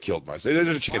may have killed myself. There's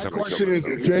a chance. My question is,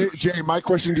 Jay, my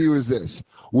question to you is this: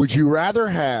 would you rather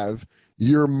have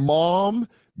your mom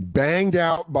banged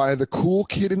out by the cool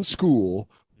kid in school,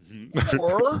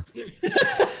 or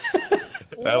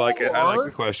I like it. I like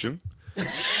the question.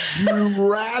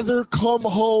 You rather come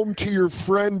home to your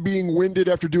friend being winded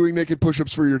after doing naked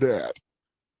push-ups for your dad?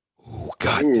 Oh,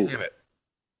 God damn it.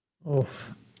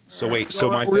 Oof. So wait, so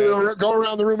my we're dad... gonna go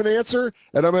around the room and answer,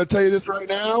 and I'm going to tell you this right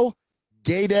now: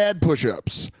 gay dad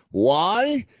push-ups.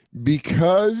 Why?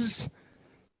 Because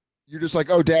you're just like,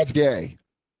 oh, dad's gay.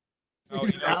 Oh,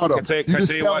 you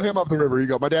just sell him up the river. You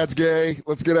go, my dad's gay.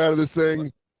 Let's get out of this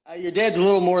thing. Your dad's a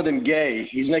little more than gay.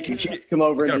 He's making kids come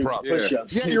over and do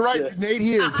push-ups. Yeah, you're right, Nate.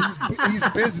 He is. He's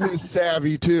business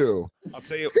savvy too. I'll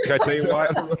tell you. Can I tell you why?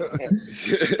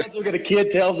 Look at a kid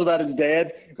tells about his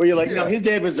dad. Where you're like, no, his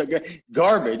dad was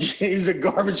garbage. He was a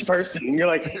garbage person. And you're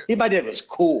like, my dad was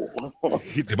cool.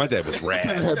 My dad was rad.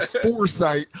 My dad had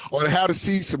foresight on how to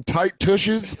see some tight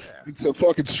tushes and some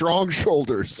fucking strong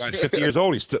shoulders. Guy's 50 years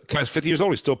old. He's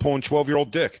still pulling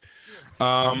 12-year-old dick.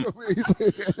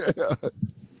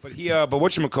 But but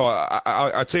whatchamacallit,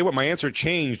 I'll tell you what, my answer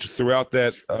changed throughout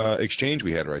that exchange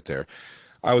we had right there.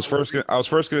 I was first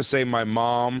gonna say my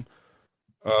mom,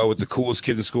 with the coolest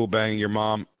kid in school banging your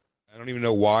mom. I don't even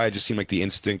know why. It just seemed like the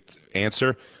instinct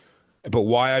answer. But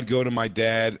why I'd go to my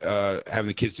dad having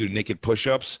the kids do naked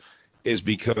push-ups is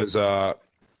because I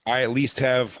at least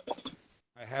have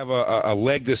a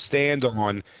leg to stand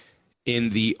on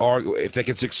in the if that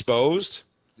gets exposed.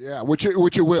 Yeah, which it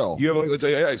will. You have so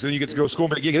then you get to go to school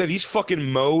and be like, yeah, these fucking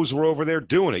moes were over there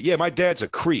doing it. Yeah, my dad's a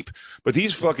creep, but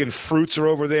these fucking fruits are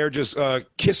over there just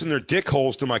kissing their dick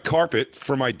holes to my carpet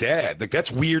for my dad. Like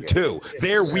that's weird too.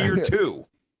 They're weird too.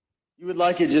 You would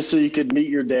like it just so you could meet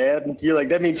your dad. You're like,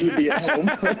 that means he'd be at home.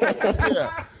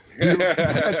 Yeah.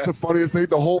 That's the funniest thing.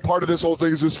 The whole part of this whole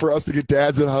thing is just for us to get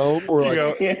dads at home. We're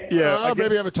like,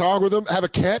 maybe have a talk with him, have a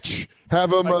catch,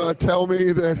 have him tell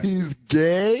me that he's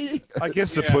gay. I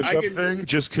guess the push-up thing,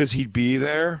 just because he'd be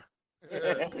there.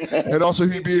 And also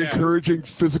he'd be encouraging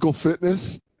physical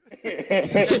fitness.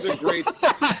 That's a great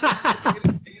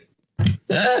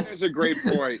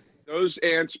point.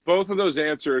 Both of those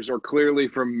answers are clearly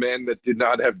from men that did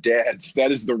not have dads.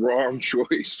 That is the wrong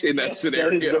choice in that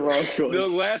scenario. That is the wrong choice. The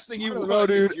last thing you want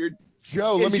is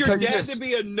Joe, let me tell you this. Is your dad to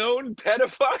be a known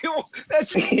pedophile?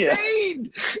 That's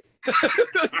insane.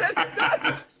 That's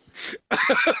nuts.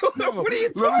 What are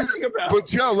you talking about? But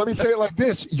Joe, let me say it like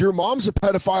this: your mom's a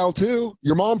pedophile too.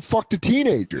 Your mom fucked a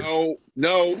teenager.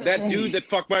 No, that dude that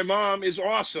fucked my mom is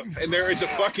awesome, and there is a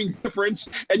fucking difference,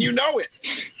 and you know it.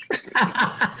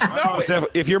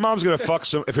 If your mom's gonna fuck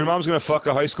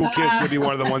a high school kid, it's gonna be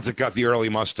one of the ones that got the early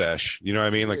mustache. You know what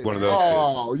I mean? Like one of those.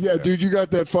 Oh kids. Yeah, dude, you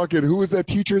got that fucking. Who was that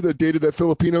teacher that dated that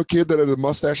Filipino kid that had a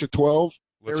mustache at 12?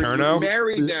 Laterno?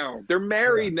 They're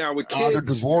married now with kids. They're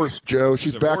divorced, Joe.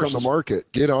 She's back on the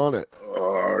market. Get on it.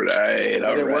 All right.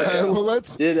 Well,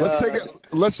 let's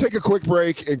take a quick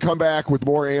break and come back with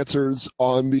more answers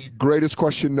on the greatest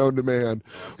question known to man.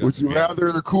 Would you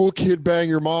rather the cool kid bang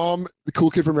your mom, the cool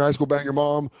kid from your high school bang your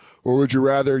mom, or would you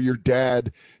rather your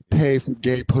dad pay for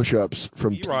gay push-ups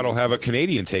from? Erod will have a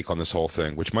Canadian take on this whole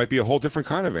thing, which might be a whole different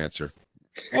kind of answer.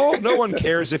 Oh, no one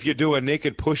cares if you do a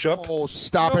naked push-up. Oh,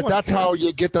 stop it. That's how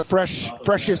you get the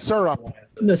freshest syrup.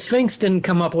 The Sphinx didn't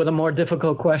come up with a more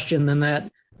difficult question than that.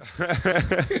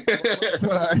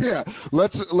 Yeah,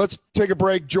 let's take a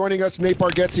break. Joining us, Nate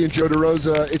Bargatze and Joe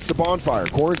DeRosa. It's the Bonfire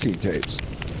Quarantine Tapes.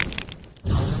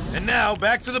 And now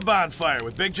back to the Bonfire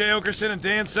with Big J Okerson and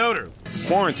Dan Soder.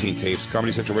 Quarantine Tapes,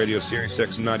 Comedy Central Radio, Sirius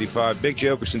XM95. Big J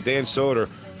Okerson, Dan Soder.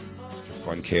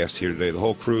 Fun cast here today. The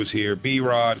whole crew's here.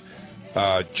 B-Rod,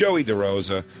 Joey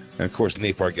DeRosa, and of course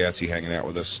Nate Bargatze hanging out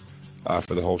with us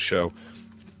for the whole show.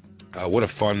 What a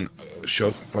fun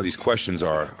show these questions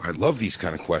are. I love these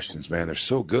kind of questions, man. They're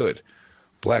so good.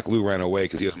 Black Lou ran away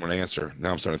because he doesn't want to answer.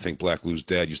 Now I'm starting to think Black Lou's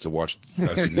dad used to watch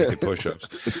naked push-ups.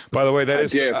 By the way, that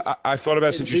is I thought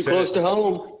about it since you said too close to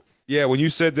home. Yeah, when you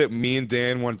said that me and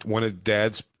Dan wanted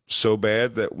dads so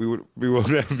bad that we will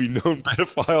never be known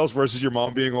pedophiles versus your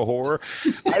mom being a whore.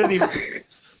 I didn't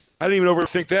even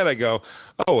overthink that. I go,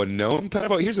 oh, a known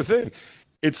pedophile. Here's the thing.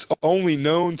 It's only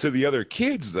known to the other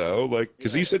kids, though, like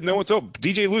because you said no one told.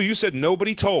 DJ Lou, you said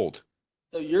nobody told.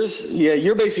 So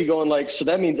you're basically going like, so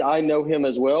that means I know him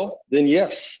as well. Then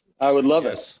yes, I would love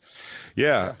it.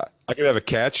 Yeah, I could have a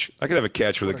catch. I could have a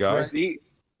catch with a guy.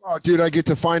 Oh, dude, I get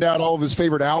to find out all of his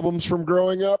favorite albums from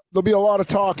growing up. There'll be a lot of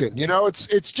talking. You know, it's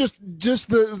just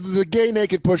the gay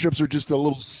naked push-ups are just a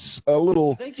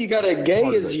little. I think you got a gay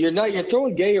is you're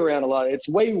throwing gay around a lot. It's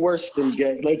way worse than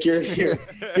gay. Like you're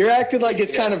acting like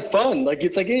it's kind of fun. Like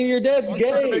it's like, hey, your dad's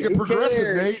gay. Trying to make it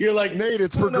progressive, Nate. You're like, Nate,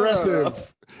 it's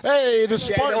progressive. Hey, the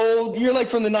Spartan. You're like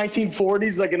from the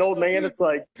 1940s, like an old man. It's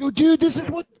like, dude, this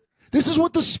is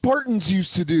what the Spartans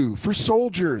used to do for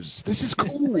soldiers. This is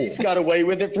cool. He's got away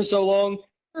with it for so long.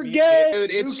 We're gay.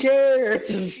 Dude, who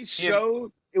cares?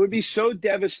 It would be so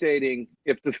devastating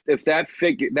if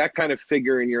that kind of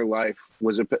figure in your life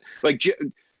was like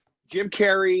Jim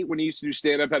Carrey when he used to do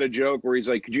stand up had a joke where he's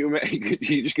like,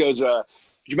 he just goes,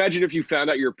 could you imagine if you found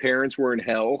out your parents were in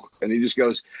hell? And he just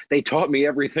goes, they taught me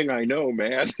everything I know,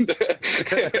 man.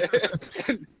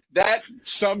 That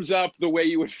sums up the way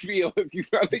you would feel if you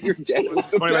found that your dad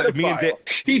was a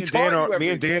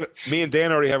pedophile. Me and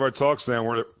Dan already have our talks now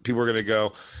where people are going to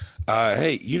go,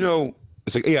 hey, you know,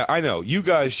 it's like, yeah, I know. You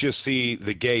guys just see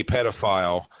the gay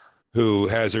pedophile who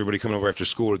has everybody coming over after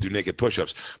school to do naked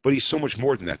push-ups. But he's so much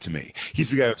more than that to me.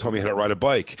 He's the guy who told me how to ride a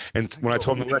bike. And when I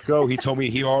told him to let go, he told me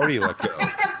he already let go.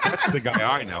 That's the guy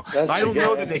I know. I don't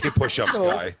know the naked push-ups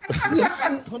guy.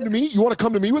 Come to me? You want to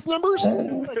come to me with numbers?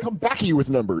 I'm going to come back at you with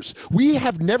numbers. We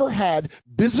have never had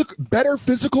better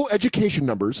physical education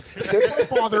numbers. My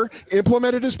father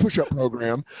implemented his push-up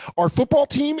program. Our football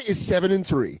team is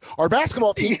 7-3. Our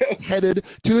basketball team is headed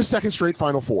to the second straight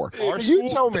Final Four. You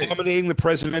tell me. Dominating the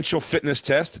presidential fitness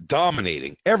test,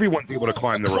 dominating. Everyone be able to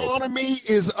climb the rope. Economy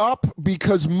is up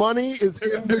because money is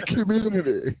in the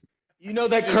community. You know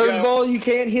that curveball you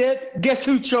can't hit? Guess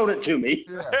who showed it to me?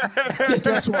 Yeah.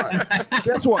 Guess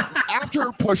what?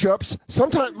 After push-ups,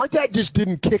 sometimes my dad just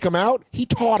didn't kick him out. He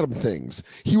taught him things.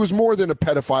 He was more than a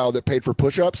pedophile that paid for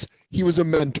push-ups. He was a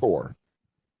mentor.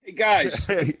 Hey, guys,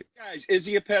 is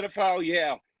he a pedophile?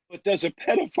 Yeah. But does a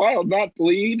pedophile not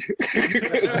bleed?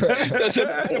 Does a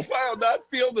pedophile not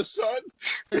feel the sun?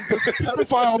 Does a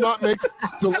pedophile not make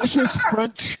delicious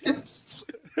French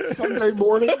Sunday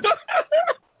morning?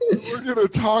 We're going to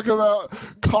talk about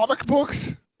comic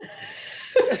books.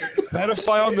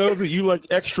 Pedophile know that you like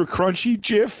extra crunchy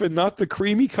Jif and not the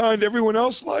creamy kind everyone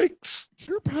else likes.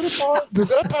 Sure, pedophile.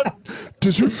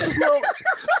 Does your girl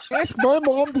ask my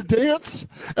mom to dance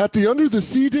at the Under the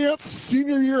Sea dance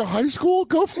senior year of high school?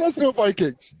 Go Fresno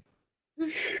Vikings.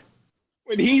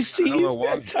 When he sees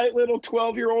that tight little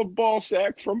 12-year-old ball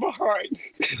sack from behind,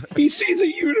 he sees a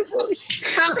universe.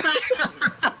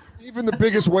 Even the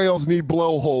biggest whales need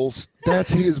blowholes.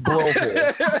 That's his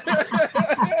blowhole.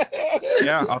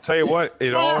 Yeah, I'll tell you what.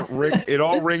 It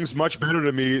all rings much better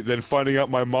to me than finding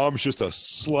out my mom's just a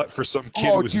slut for some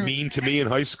kid who was mean to me in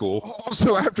high school.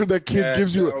 Also, after that kid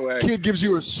gives you a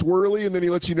swirly, and then he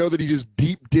lets you know that he just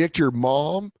deep dicked your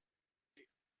mom.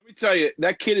 Let me tell you,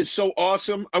 that kid is so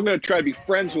awesome. I'm gonna try to be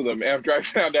friends with him after I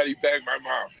found out he banged my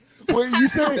mom. Wait, you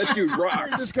say that dude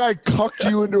rocks? This guy cucked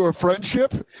you into a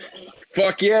friendship?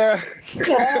 Fuck yeah.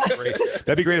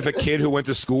 That'd be great if a kid who went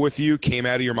to school with you came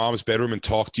out of your mom's bedroom and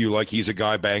talked to you like he's a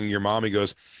guy banging your mom. He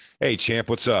goes, hey, champ,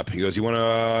 what's up? He goes, you want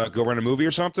to go run a movie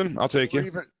or something? I'll take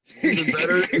you. Even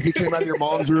better if he came out of your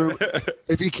mom's room.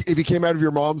 If he came out of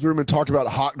your mom's room and talked about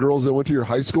hot girls that went to your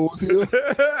high school with you.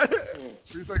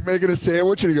 He's like making a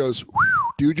sandwich and he goes,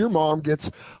 dude, your mom gets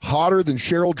hotter than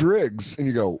Cheryl Driggs. And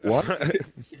you go, what?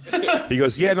 He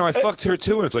goes, yeah, no, I fucked her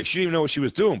too. And it's like, she didn't even know what she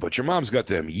was doing, but your mom's got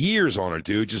them years on her,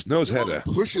 dude. Just knows how to.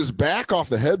 Pushes back off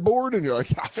the headboard and you're like,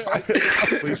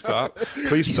 please stop.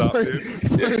 Please stop, dude.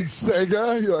 Playing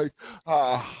Sega. You're like,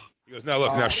 He goes, now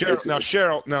look, now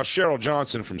Cheryl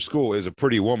Johnson from school is a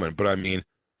pretty woman, but I mean,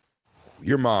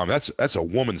 your mom, that's a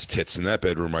woman's tits in that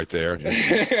bedroom right there.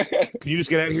 Can you just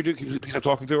get out of here, dude? Can you stop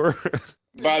talking to her?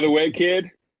 By the way,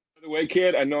 kid,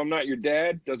 I know I'm not your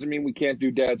dad. Doesn't mean we can't do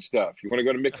dad stuff. You want to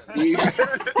go to Mickey D's?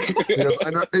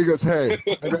 He goes, hey,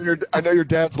 I know your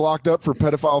dad's locked up for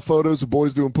pedophile photos of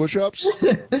boys doing push-ups.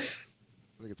 I think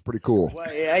it's pretty cool. Well,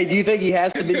 hey, do you think he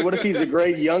has to be? What if he's a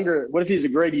grade younger? What if he's a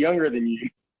grade younger than you?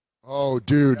 Oh,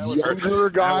 dude,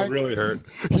 younger guy. That would really hurt.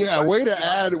 Yeah, way to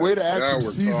add some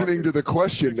seasoning to the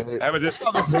question, Nate. This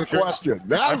is a question.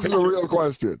 That's a real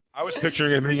question. I was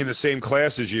picturing him being in the same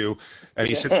class as you, and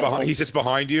he sits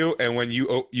behind you, and when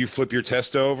you flip your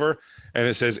test over and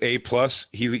it says A+,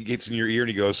 he gets in your ear and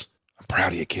he goes, "I'm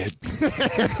proud of you, kid." he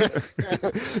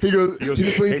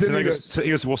just leans in and he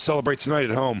goes, "We'll celebrate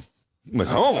tonight at home." I'm like,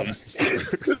 home?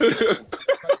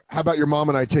 How about your mom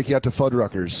and I take you out to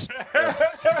Fuddruckers?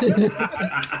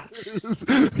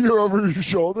 You're over your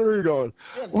shoulder. You're going,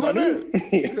 what?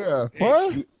 Yeah.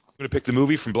 What? You gonna pick the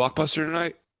movie from Blockbuster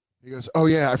tonight? He goes, "Oh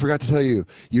yeah, I forgot to tell you.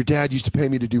 Your dad used to pay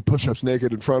me to do push-ups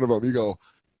naked in front of him." You go,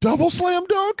 "Double slam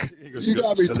dunk? You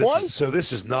got me twice." So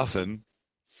this is nothing.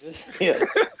 Yeah.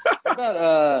 How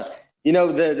about you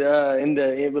know that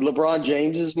with LeBron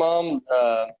James's mom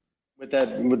with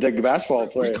the basketball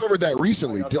player? We covered that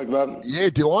recently. Yeah,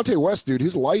 Delonte West, dude,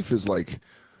 his life is like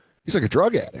he's like a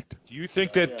drug addict. Do you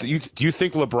think that do you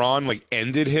think LeBron like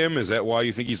ended him? Is that why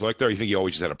you think he's like that? Or you think he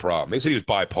always just had a problem? They said he was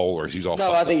bipolar. He was all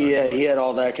no. I think he had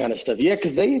all that kind of stuff. Yeah,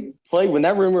 because they played when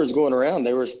that rumor was going around.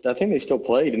 I think they still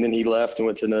played, and then he left and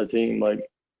went to another team. Like,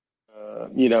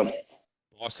 you know,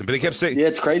 Boston. But they kept saying, yeah,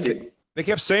 it's crazy. They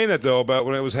kept saying that though about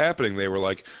when it was happening. They were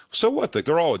like, "So what? Like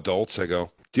they're all adults." I go,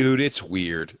 "Dude, it's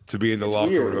weird to be in the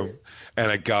locker room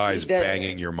and a guy's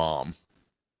banging your mom."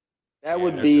 That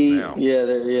would be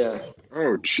yeah.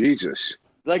 Oh Jesus!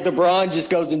 Like LeBron just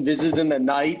goes and visits him at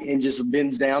night and just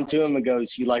bends down to him and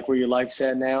goes, "You like where your life's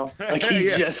at now?" Like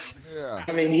he's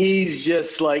I mean, he's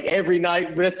just like every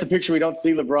night. That's the picture we don't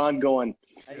see LeBron going.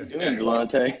 How you doing,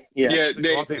 Delonte? Yeah.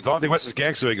 Delonte West is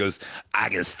gangster. He goes, "I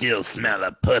can still smell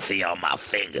a pussy on my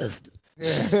fingers."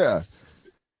 Yeah.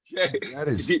 That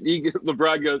is.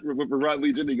 LeBron goes. LeBron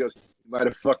leads in. He goes, "You might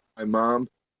have fucked my mom,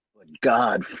 but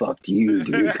God fucked you,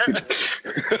 dude."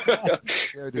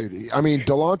 Yeah, dude. I mean,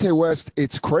 Delonte West.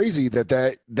 It's crazy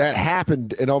that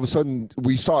happened, and all of a sudden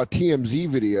we saw a TMZ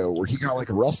video where he got like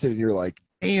arrested, and you're like,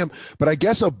 damn. But I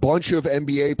guess a bunch of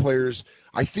NBA players,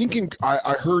 I think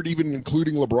I heard even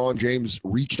including LeBron James,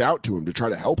 reached out to him to try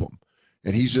to help him.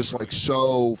 And he's just like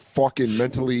so fucking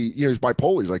mentally, you know, he's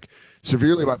bipolar. He's like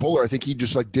severely bipolar. I think he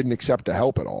just like didn't accept the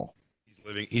help at all.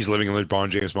 He's living in LeBron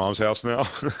James' mom's house now.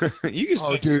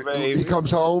 Dude, he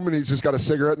comes home and he's just got a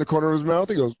cigarette in the corner of his mouth.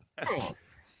 He goes, "Oh,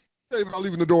 I'm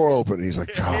leaving the door open." And he's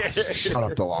like, "Oh, shut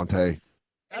up, Delonte."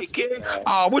 Hey, King.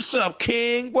 Oh, what's up,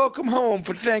 King? Welcome home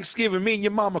for Thanksgiving. Me and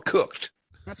your mama cooked.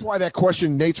 That's why that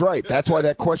question, Nate's right. That's why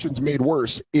that question's made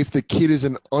worse if the kid is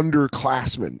an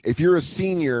underclassman. If you're a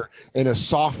senior and a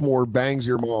sophomore bangs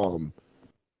your mom.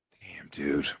 Damn,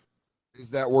 dude. Is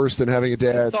that worse than having a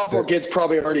dad? Sophomore kid's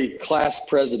probably already class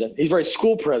president. He's already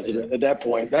school president at that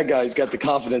point. That guy's got the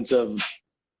confidence of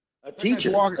a teacher.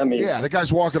 The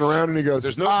guy's walking around and he goes,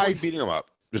 "There's no point beating him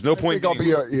up. There's no point."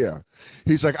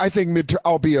 He's like, "I think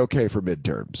I'll be okay for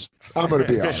midterms. I'm going to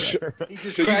be all right." He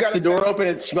just cracks the door open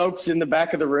and smokes in the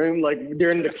back of the room, like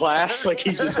during the class. Like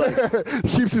he's just like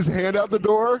keeps his hand out the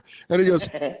door, and he goes,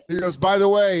 "By the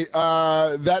way,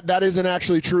 that isn't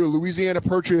actually true. Louisiana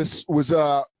Purchase was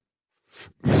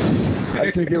I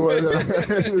think it was.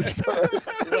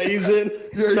 Leaves in.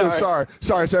 Yeah. Sorry.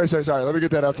 Let me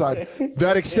get that outside.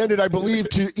 That extended, I believe,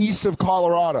 to east of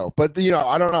Colorado. But you know,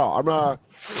 I don't know. I'm not.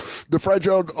 The French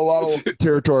owned a lot of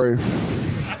territory.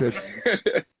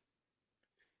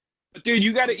 Dude,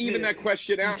 you got to even that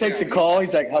question out. He takes a call.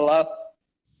 He's like, "Hello."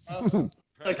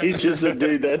 Like he's just a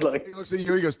dude that like. He looks at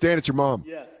you. He goes, "Dan, it's your mom."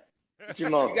 Yeah, it's your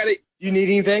mom. You need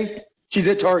anything? She's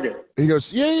at Target. He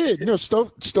goes, yeah. No,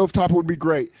 stovetop would be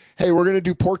great. Hey, we're gonna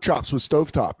do pork chops with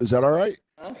stovetop. Is that all right?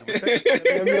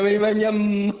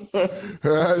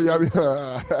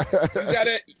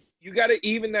 You gotta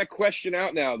even that question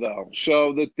out now, though.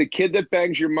 So the kid that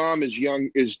bangs your mom is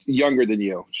younger than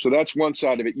you. So that's one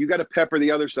side of it. You got to pepper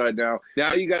the other side now.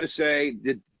 Now you got to say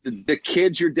the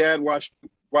kids your dad watched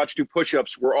do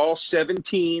push-ups were all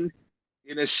 17.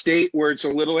 In a state where it's a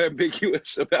little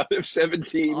ambiguous about if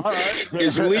 17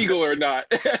 is legal or not.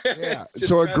 Yeah.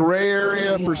 So a gray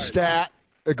area for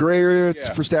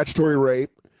for statutory rape.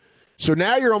 So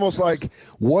now you're almost like,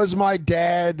 was my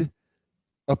dad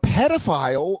a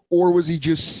pedophile or was he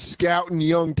just scouting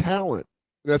young talent?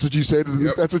 That's what you say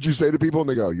to that's what you say to people, and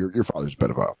they go, your father's a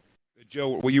pedophile.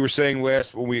 Joe, what you were saying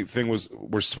last we're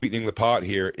sweetening the pot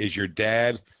here. Is your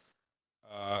dad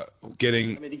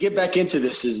getting? I mean, to get back into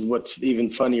this is what's even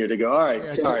funnier. To go, all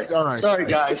right, sorry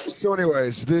guys. So,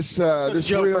 anyways, this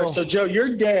Joe real. First. So, Joe,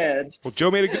 your dad. Well, Joe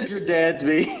made a good. Your dad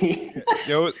be.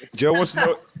 Joe wants to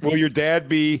know: will your dad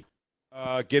be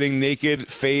getting naked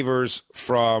favors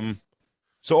from?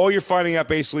 So, all you're finding out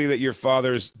basically that your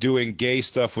father's doing gay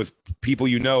stuff with people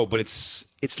you know, but it's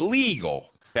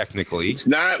legal technically. It's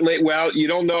not. Well, you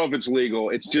don't know if it's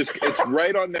legal. It's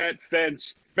right on that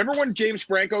fence. Remember when James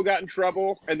Franco got in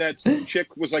trouble and that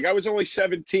chick was like, "I was only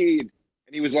 17," and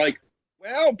he was like,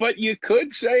 "Well, but you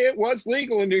could say it was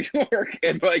legal in New York,"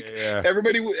 and like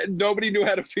nobody knew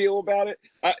how to feel about it.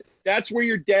 That's where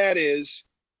your dad is.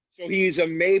 So he's a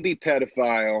maybe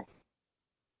pedophile,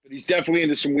 but he's definitely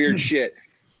into some weird shit.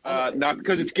 Not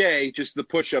because it's gay, just the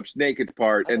push-ups naked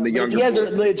part and the younger.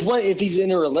 If he's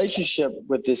in a relationship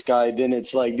with this guy, then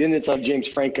it's like James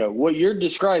Franco. What you're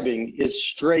describing is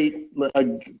straight a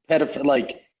pedophile.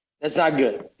 Like That's not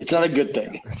good. It's not a good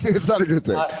thing. It's not a good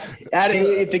thing.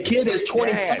 If the kid is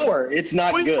 24, it's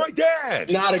not good. My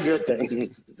dad. Not a good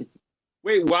thing.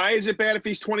 Wait, why is it bad if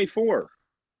he's 24?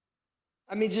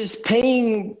 I mean, just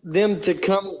paying them to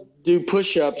come do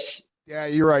push-ups. Yeah,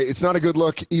 you're right. It's not a good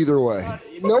look either way.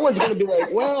 No one's going to be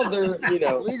like, well, they're,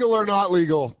 legal or not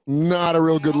legal, not a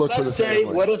real good look for the family.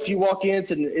 What if you walk in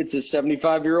and it's a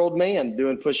 75-year-old man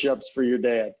doing push-ups for your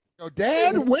dad?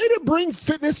 Dad, way to bring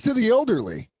fitness to the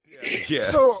elderly. Yeah.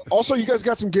 So, also, you guys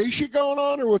got some gay shit going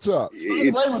on, or what's up?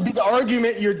 What would be the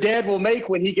argument your dad will make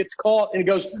when he gets caught and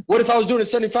goes, what if I was doing a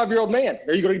 75-year-old man?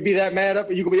 Are you going to be that mad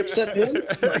up? Are you going to be upset at him?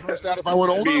 If I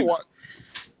went older, what?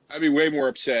 I'd be way more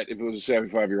upset if it was a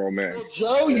 75-year-old man. Well,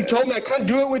 Joe, you told me I couldn't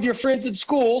do it with your friends at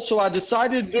school, so I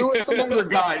decided to do it with some other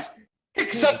guys.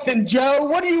 Pick something, Joe.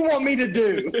 What do you want me to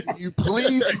do? Can you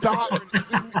please stop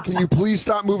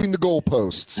moving the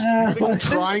goalposts? I'm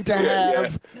trying to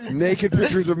have naked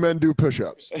pictures of men do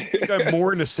push-ups. You think I'm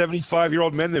more into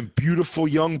 75-year-old men than beautiful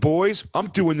young boys? I'm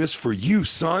doing this for you,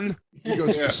 son. He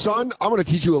goes, son, I'm going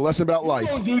to teach you a lesson about life.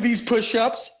 Don't do these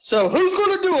push-ups. So who's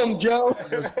going to do them, Joe?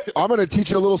 I'm going to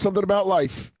teach you a little something about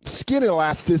life. Skin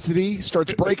elasticity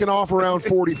starts breaking off around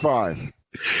 45.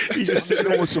 He's just sitting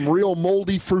there with some real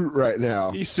moldy fruit right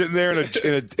now. He's sitting there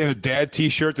in a dad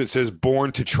T-shirt that says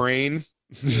 "Born to Train,"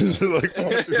 like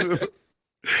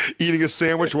eating a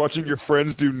sandwich, watching your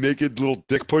friends do naked little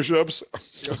dick push-ups.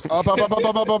 Up,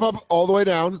 all the way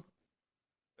down.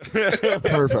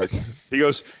 Perfect. He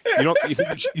goes, you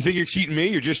think you're cheating me?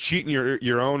 You're just cheating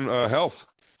your own health.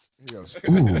 He goes,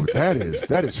 ooh, that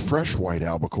is fresh white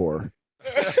albacore.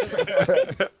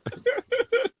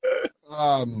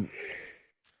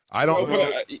 I don't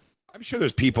know. I'm sure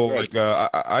there's people like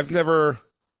I've never.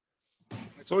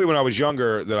 It's only when I was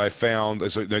younger that I found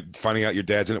finding out your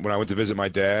dad's in it. When I went to visit my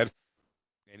dad,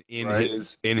 and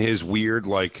in his weird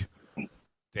like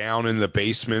down in the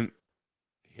basement,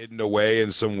 hidden away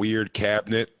in some weird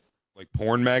cabinet, like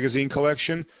porn magazine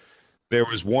collection, there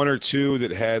was one or two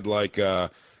that had like they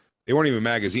weren't even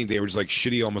magazines. They were just like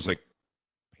shitty, almost like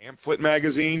pamphlet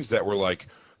magazines that were like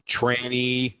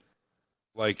tranny.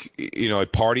 Like a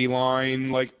party line,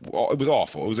 like it was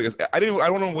awful. It was like I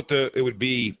don't know what it would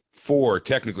be for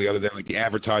technically, other than like the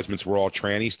advertisements were all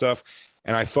tranny stuff.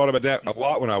 And I thought about that a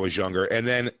lot when I was younger. And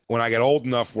then when I got old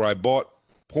enough where I bought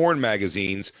porn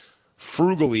magazines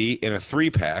frugally in a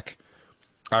 3-pack,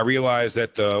 I realized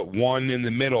that the one in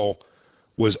the middle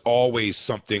was always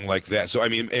something like that. So I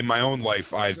mean, in my own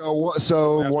life,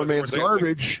 so one man's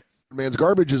garbage. Man's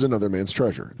garbage is another man's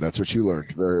treasure. That's what you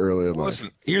learned very early in life. Listen,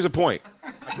 here's a point.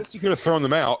 I guess you could have thrown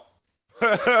them out.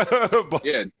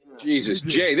 Yeah, Jesus,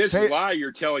 Jay, this is why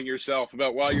you're telling yourself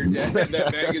about why your dad had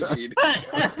that magazine.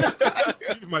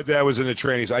 My dad was in the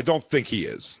trannies. I don't think he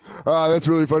is. That's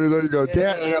really funny. There you go,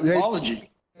 Dad. An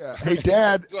apology. Yeah. Hey,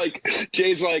 Dad.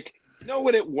 Jay's like, you know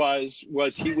what it was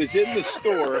he was in the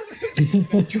store.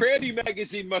 Tranny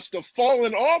magazine must have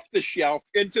fallen off the shelf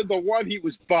into the one he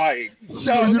was buying.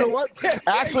 So you know what?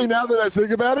 Actually, now that I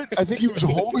think about it, I think he was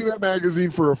holding that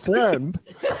magazine for a friend.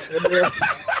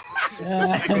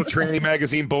 Single tranny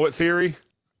magazine bullet theory.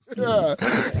 Yeah,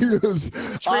 he was.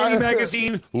 Tranny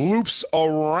magazine loops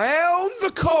around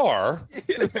the car,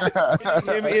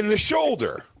 him in the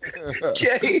shoulder.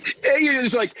 Jay, you're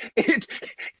just like it's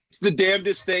the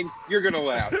damnedest thing. You're gonna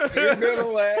laugh. You're gonna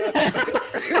laugh.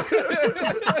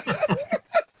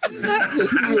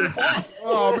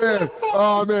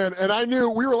 Oh man! And I knew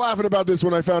we were laughing about this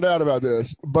when I found out about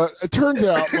this, but it turns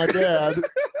out my dad.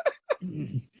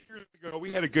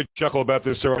 We had a good chuckle about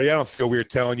this already. I don't feel weird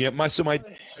telling you. And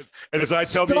as I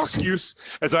tell the excuse,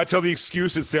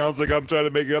 it sounds like I'm trying to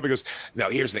make it up. He goes, "No,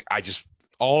 here's the thing.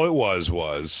 All it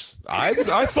was I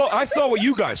thought what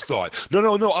you guys thought.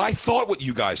 No. I thought what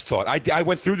you guys thought. I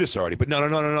went through this already, but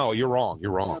no. You're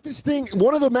wrong. This thing,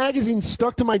 one of the magazines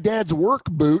stuck to my dad's work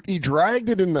boot. He dragged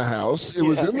it in the house. It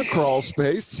was in the crawl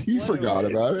space. He forgot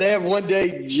about it. They have one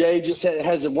day Jay just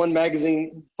has one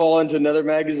magazine fall into another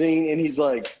magazine, and he's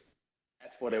like,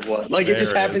 "That's what it was." Like it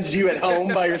just happens to you at home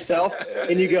by yourself,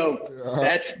 and you go,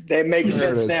 "That makes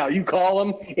sense now." You call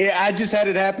them. Yeah, I just had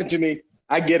it happen to me.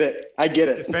 I get it.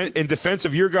 In defense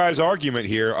of your guys' argument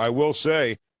here, I will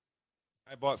say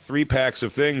I bought 3 packs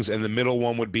of things, and the middle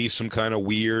one would be some kind of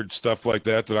weird stuff like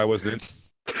that I wasn't into.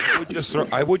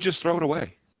 I would just throw it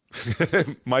away.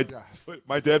 My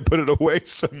dad put it away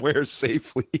somewhere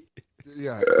safely.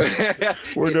 Yeah.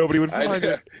 Where nobody would find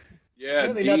it. Yeah.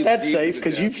 Really not that safe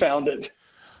because you found it.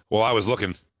 Well, I was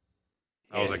looking.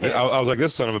 I was like,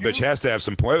 this son of a bitch has to have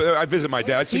some point. I visit my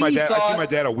dad. I see my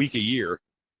dad a week a year.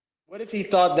 What if he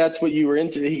thought that's what you were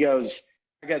into? He goes,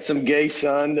 I got some gay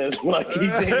son that like he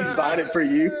thinks he's buying it for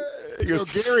you. He goes,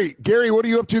 Gary, what are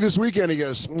you up to this weekend? He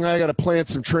goes, I got to plant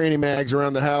some tranny mags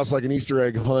around the house like an Easter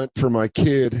egg hunt for my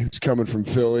kid who's coming from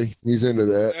Philly. He's into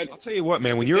that. I'll tell you what,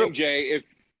 man, when you're Jay, if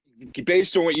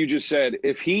based on what you just said,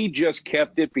 if he just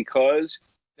kept it because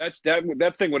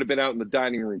that thing would have been out on the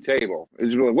dining room table.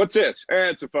 It's really, what's this?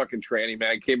 It's a fucking tranny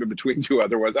mag. Came in between two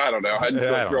other ones. I don't know. I'd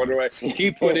throw it away. He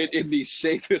put it in the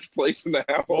safest place in the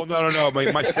house. Oh no!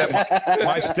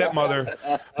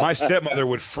 My stepmother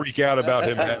would freak out about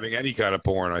him having any kind of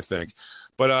porn. I think,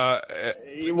 but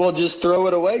well, just throw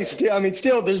it away.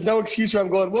 Still, there's no excuse where I'm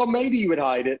going. Well, maybe you would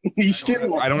hide it. You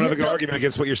still. I don't have an argument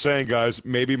against what you're saying, guys.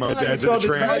 Maybe my dad's in the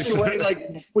trash away,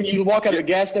 like when you walk out of the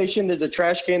gas station, there's a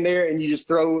trash can there, and you just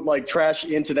throw like trash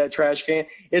into that trash can.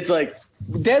 It's like,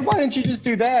 Dad, why didn't you just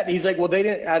do that? And he's like, well, I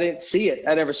didn't see it.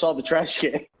 I never saw the trash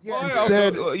can. Yeah,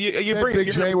 instead,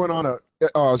 Big J went on I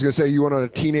was gonna say you went on a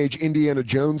teenage Indiana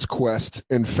Jones quest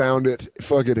and found it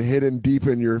fucking hidden deep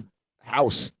in your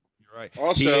house. Right.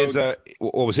 Also, he is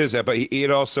what was his? But he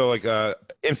had also like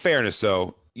in fairness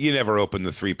though, you never opened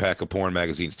the 3-pack of porn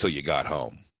magazines till you got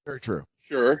home. Very true.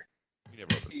 Sure.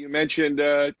 You mentioned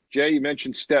Jay. You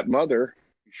mentioned stepmother.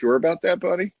 You sure about that,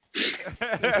 buddy?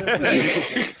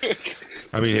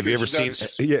 I mean, have you ever seen?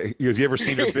 Yeah, you ever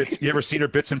seen her bits? You ever seen her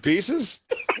bits and pieces?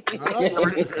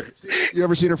 You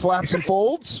ever seen her flaps and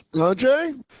folds, huh,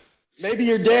 Jay? Maybe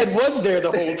your dad was there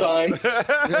the whole time.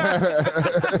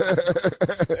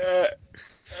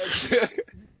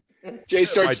 Jay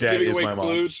starts giving away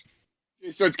clues.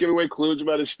 He starts giving away clues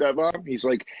about his stepmom. He's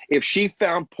like, if she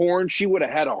found porn, she would have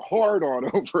had a hard-on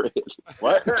over it.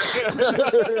 What?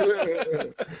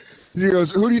 He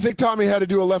goes, who do you think taught me how to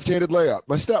do a left-handed layup?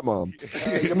 My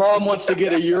stepmom. Your mom wants to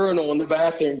get a urinal in the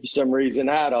bathroom for some reason.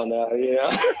 I don't know.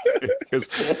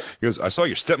 Because I saw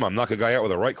your stepmom knock a guy out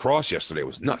with a right cross yesterday. It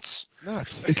was nuts.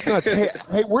 Nuts. It's nuts.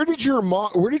 Hey, where did your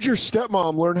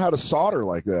stepmom learn how to solder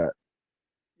like that?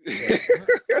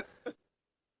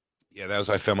 Yeah, that was.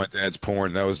 I found my dad's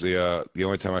porn. That was the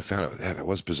only time I found it. That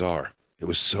was bizarre. It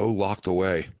was so locked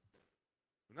away.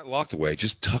 Not locked away,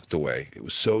 just tucked away. It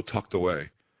was so tucked away.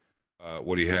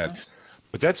 What he had.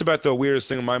 But that's about the weirdest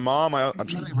thing. My mom, I'm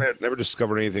trying to think, I never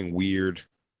discovered anything weird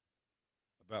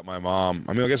about my mom.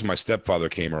 I mean, I guess when my stepfather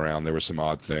came around, there were some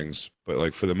odd things, but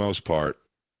like for the most part,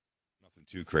 nothing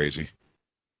too crazy.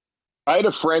 I had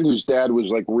a friend whose dad was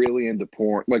like really into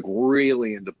porn, like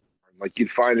really into porn. Like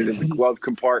you'd find it in the glove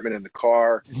compartment in the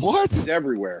car. What? It's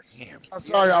everywhere. Damn. I'm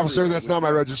sorry, officer. That's not my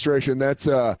registration. That's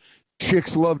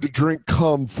Chicks Love to Drink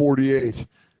Cum 48.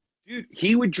 Dude,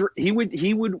 he would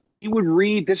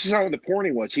read. This is how the porn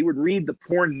he was. He would read the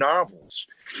porn novels.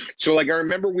 So like I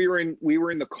remember we were in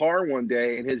the car one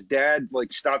day and his dad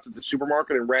like stopped at the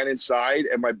supermarket and ran inside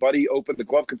and my buddy opened the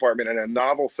glove compartment and a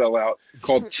novel fell out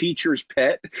called Teacher's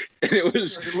Pet. And it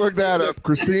was look that up,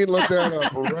 Christine. Look that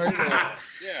up right now.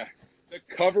 Yeah. The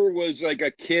cover was like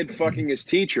a kid fucking his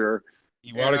teacher.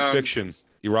 Erotic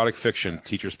fiction,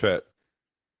 Teacher's Pet.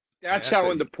 That's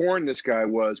how into porn this guy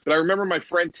was. But I remember my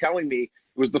friend telling me, it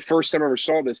was the first time I ever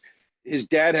saw this, his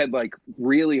dad had like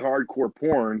really hardcore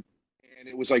porn, and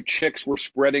it was like chicks were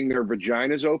spreading their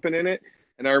vaginas open in it.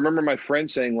 And I remember my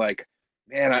friend saying like,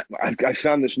 man, I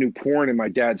found this new porn in my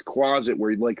dad's closet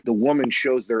where like the woman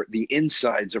shows the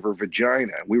insides of her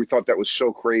vagina. We thought that was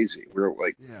so crazy. We were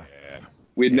like, yeah.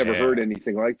 We'd never heard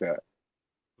anything like that.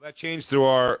 That changed in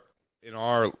our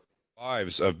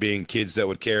lives of being kids that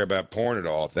would care about porn at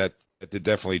all. That did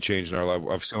definitely change in our life.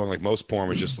 I've seen like most porn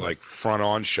was just like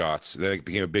front-on shots. Then it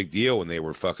became a big deal when they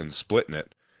were fucking splitting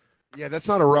it. Yeah, that's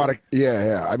not erotic.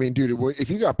 Yeah. I mean, dude, if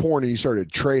you got porn and you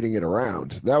started trading it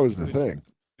around, that was the thing.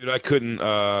 Dude, I couldn't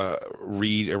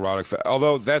read erotic.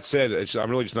 Although that said,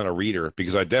 I'm really just not a reader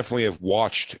because I definitely have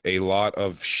watched a lot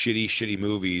of shitty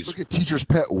movies. Look at Teacher's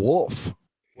Pet Wolf.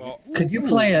 Well, could you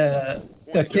play a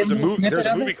kid movie? There's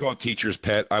a movie called Teacher's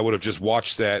Pet. I would have just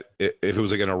watched that if it was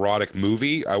like an erotic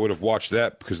movie. I would have watched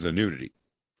that because of the nudity,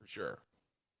 for sure.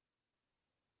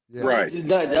 Yeah. Right.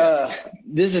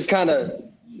 This is kind of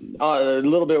a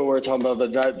little bit what we're talking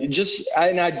about, but just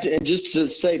to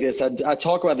say this, I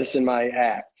talk about this in my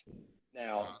act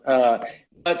now.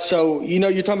 But so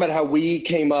you're talking about how we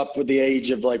came up with the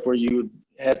age of like where you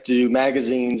have to do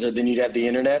magazines or then you'd have the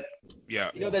internet. Yeah.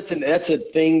 That's a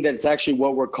thing that's actually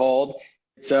what we're called.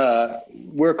 It's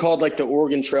we're called like the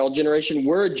Oregon Trail generation.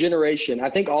 We're a generation. I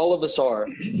think all of us are.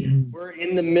 We're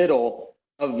in the middle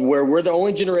of where we're the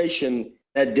only generation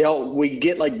that we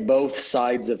get like both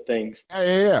sides of things.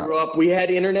 Yeah. We had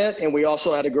internet and we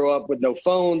also had to grow up with no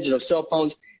phones, no cell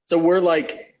phones. So we're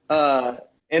like,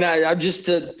 and I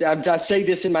say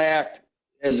this in my act,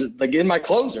 as like in my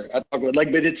closer. I talk about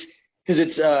like, but it's because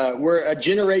it's we're a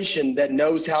generation that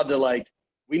knows how to like.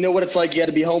 We know what it's like. You had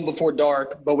to be home before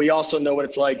dark, but we also know what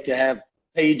it's like to have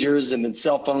pagers and then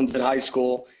cell phones in high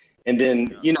school. And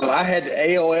then I had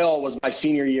AOL was my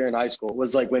senior year in high school. It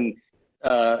was like when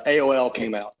AOL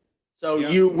came out. So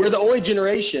we're the only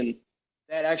generation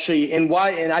that actually, and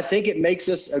I think it makes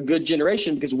us a good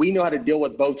generation because we know how to deal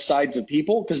with both sides of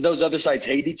people because those other sides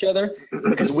hate each other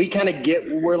because we kind of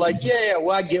we're like,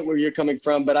 well, I get where you're coming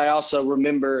from, but I also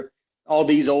remember all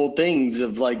these old things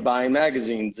of like buying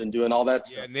magazines and doing all that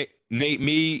stuff. Yeah, Nate,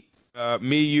 me,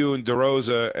 you, and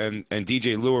DeRosa and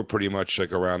DJ Lou are pretty much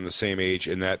like around the same age,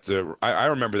 and that I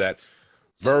remember that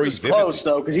very vividly. Close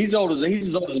though, because he's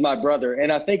as old as my brother,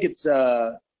 and I think it's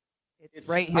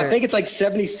right here. I think it's like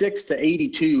 76 to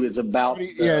 82 is about.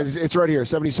 It's right here,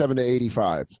 77 to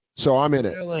 85. So I'm in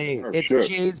it. Really, it's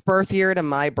Jay's birth year to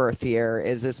my birth year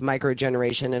is this micro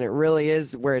generation, and it really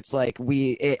is where it's like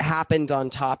it happened on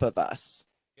top of us.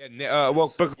 Yeah,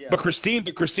 but Christine,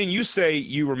 you say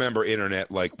you remember internet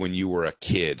like when you were a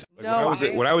kid. Like no,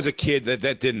 when I was a kid,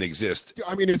 that didn't exist.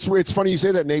 I mean, it's funny you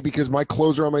say that, Nate, because my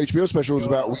closer on my HBO special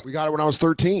was we got it when I was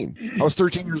 13. I was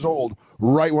 13 years old,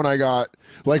 right when I got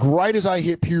right as I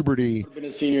hit puberty. I've been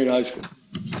a senior in high school.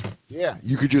 Yeah,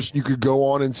 you could go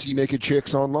on and see naked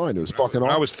chicks online. It was fucking awesome. When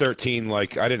I was 13,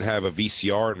 like I didn't have a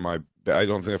VCR in my. I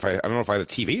don't know if I had a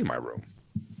TV in my room.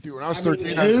 Dude, when I was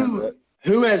 13,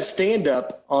 who has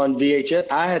stand-up on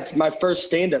VHS? I had my first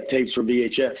stand-up tapes were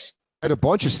VHS. I had a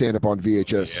bunch of stand-up on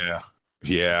VHS.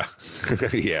 Yeah.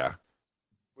 Yeah.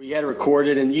 You had to record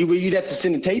it, and you'd have to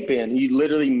send a tape in. You'd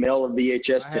literally mail a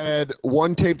VHS tape. I had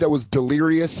one tape that was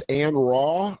delirious and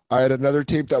raw. I had another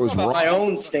tape that was raw. My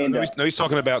own stand-up. No, he's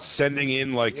talking about sending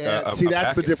in like. See,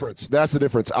 that's the difference. That's the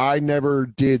difference. I never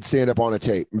did stand up on a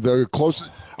tape. The closest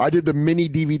I did the mini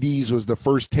DVDs was the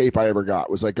first tape I ever got.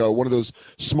 It was like one of those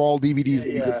small DVDs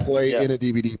that you could play in a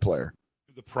DVD player.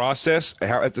 The process.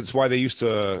 That's why they used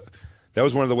to. That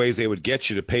was one of the ways they would get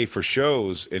you to pay for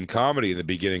shows in comedy in the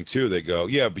beginning too. They go,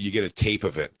 yeah, but you get a tape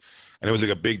of it, and it was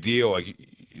like a big deal. Like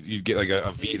you'd get like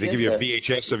they give you a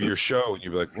VHS of your show, and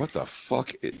you'd be like, what the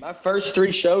fuck? My first 3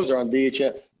 shows are on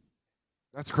VHS.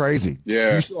 That's crazy. Yeah.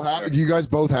 Do you still have? Do you guys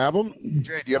both have them?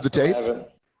 Jay, do you have the tapes?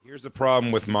 Here's the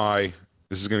problem with my.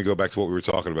 This is going to go back to what we were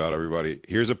talking about, everybody.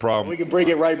 Here's a problem. We can bring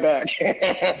it right back.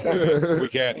 We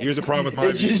can't. Here's a problem with my.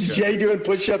 It's just Jay doing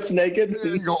push-ups naked.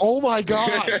 You go, oh my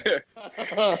god!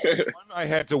 I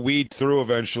had to weed through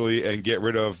eventually and get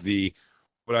rid of it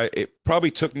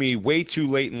probably took me way too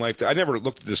late in life. I never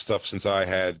looked at this stuff since I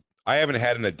haven't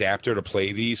had an adapter to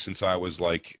play these since I was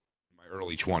like in my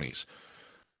early 20s.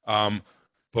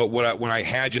 But when I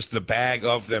had just the bag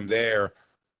of them there.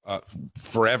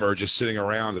 Forever just sitting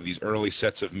around of these early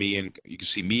sets of me, and you can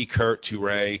see me, Kurt,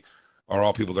 Touré are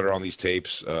all people that are on these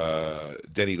tapes.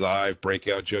 Denny Live,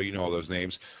 Breakout Joe, you know all those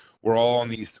names. We're all on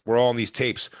these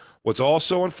tapes. What's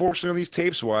also unfortunate on these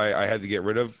tapes, why I had to get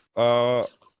rid of all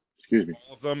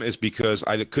of them, is because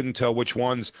I couldn't tell which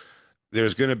ones.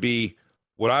 There's going to be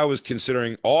what I was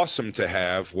considering awesome to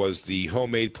have was the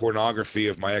homemade pornography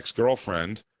of my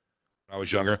ex-girlfriend when I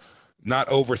was younger. Not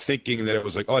overthinking that it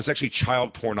was like, oh, it's actually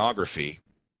child pornography.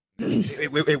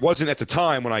 It wasn't at the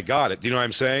time when I got it. Do you know what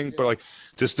I'm saying? But like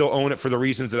to still own it for the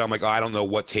reasons that I'm like, oh, I don't know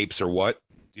what tapes are what.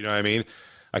 Do you know what I mean?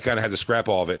 I kind of had to scrap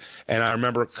all of it. And I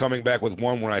remember coming back with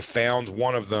one when I found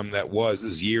one of them this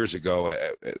is years ago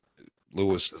at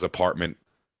Lewis's apartment.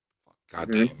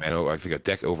 God damn, man. I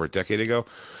think over a decade ago.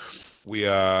 We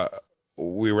were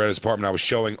at his apartment. I was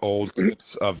showing old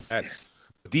clips of that.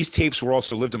 These tapes were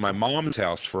also lived in my mom's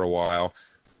house for a while.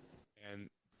 And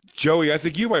Joey, I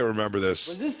think you might remember this.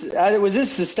 Was this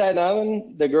the Staten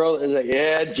Island? The girl is like,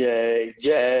 yeah, Jay.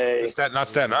 Not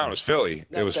Staten Island, it was Philly.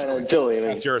 It was Philly,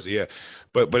 South Jersey, yeah.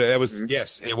 But it was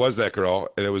yes, it was that girl,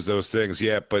 and it was those things,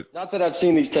 yeah. But not that I've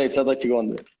seen these tapes. I'd like to go on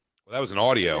them. Well, that was an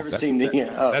audio. I've never seen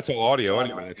that's all audio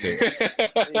anyway. That tape.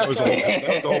 That was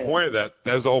the whole point of that.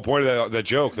 That was the whole point of that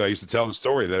joke that I used to tell the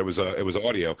story that it was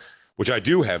audio. Which I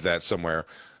do have that somewhere.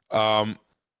 But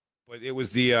it was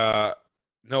the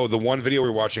one video we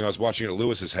were watching, I was watching it at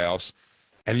Lewis's house,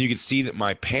 and you could see that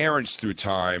my parents through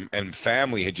time and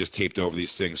family had just taped over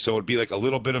these things. So it'd be like a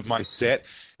little bit of my set,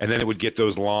 and then it would get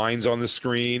those lines on the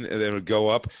screen, and then it would go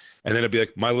up, and then it'd be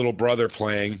like my little brother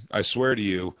playing, I swear to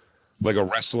you, like a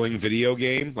wrestling video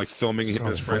game, like filming him and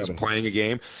his friends playing a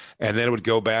game, and then it would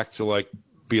go back to like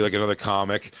be like another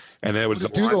comic, and then it would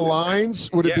do the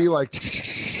lines. Would it be like,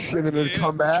 and then it'd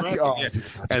come back? Oh, yeah.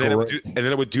 And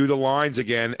then it would do the lines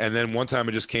again. And then one time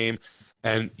it just came,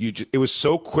 and it was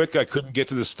so quick I couldn't get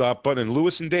to the stop button. And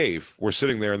Lewis and Dave were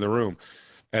sitting there in the room,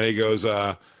 and he goes,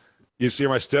 you see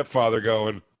my stepfather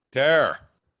going, Dare,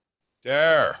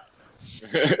 turn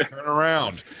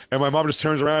around. And my mom just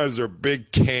turns around as their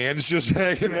big cans just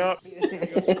hanging out.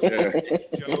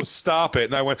 Joe, stop it.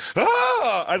 And I went,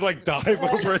 ah! I'd like dive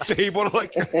over a table.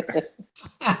 Like,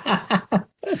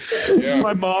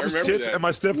 my mom's tits and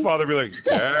my stepfather be like,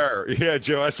 Dare. Yeah,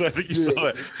 Joe, I think you saw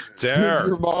that. Dare.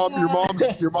 Dude,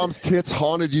 your mom's tits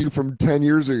haunted you from 10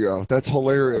 years ago. That's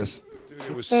hilarious. Dude,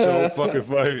 it was so fucking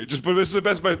funny. But this is the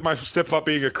best, my stepfather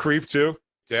being a creep too.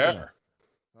 Dare.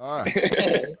 All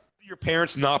right. Your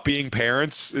parents not being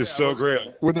parents is so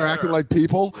great. When they're acting like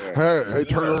people, hey,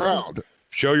 turn around.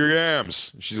 Show your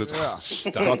yams. She's like,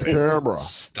 stop the camera.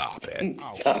 Stop it.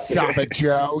 Stop it,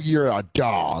 Joe. You're a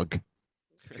dog.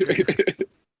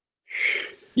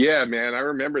 Yeah, man, I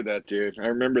remember that, dude. I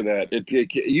remember that.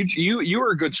 You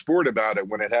were a good sport about it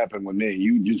when it happened with me.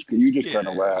 You just kind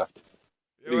of laughed.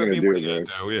 What are you gonna do?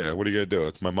 Yeah, what are you gonna do?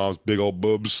 It's my mom's big old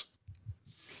boobs.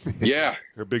 Yeah,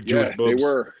 her big Jewish boobs. They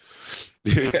were.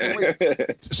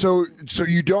 So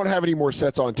you don't have any more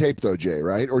sets on tape though, Jay,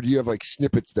 right? Or do you have like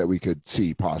snippets that we could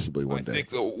see possibly one day? I think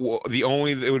the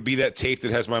only it would be that tape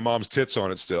that has my mom's tits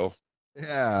on it still.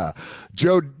 Yeah,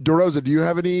 Joe DeRosa, do you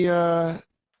have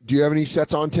any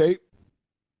sets on tape?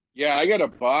 Yeah, I got a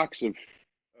box of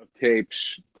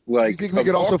tapes. Like, you think we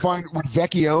could also find? Would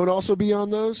Vecchione also be on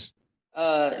those?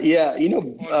 Yeah,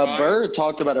 Burr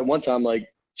talked about it one time,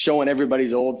 like showing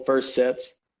everybody's old first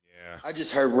sets. Yeah, I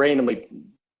just heard randomly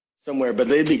somewhere, but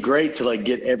it'd be great to like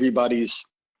get everybody's.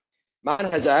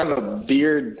 I have a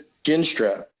beard chin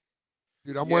strap.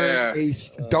 Dude, I'm wearing a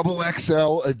double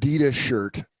XL Adidas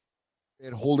shirt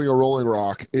and holding a Rolling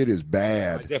Rock. It is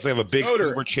bad. I definitely have a big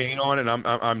silver chain on, and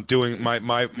I'm doing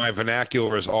my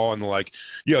vernacular is all in the like,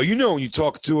 when you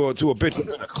talk to a bitch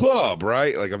in a club,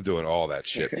 right? Like I'm doing all that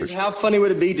shit. How funny would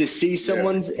it be to see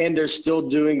someone's and they're still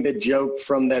doing the joke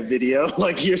from that video?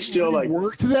 Like you're still like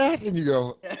worked that, and you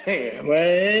go, hey, well,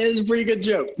 it's a pretty good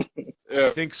joke.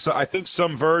 Yeah. I think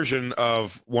some version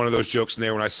of one of those jokes in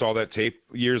there when I saw that tape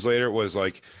years later was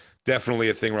like definitely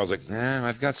a thing where I was like,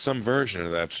 I've got some version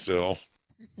of that still.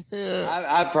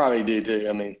 I probably do too.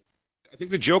 I mean, I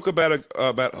think the joke about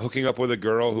hooking up with a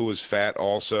girl who was fat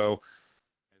also,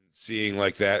 and seeing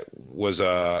like that was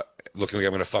looking like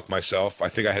I'm gonna fuck myself. I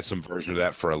think I had some version of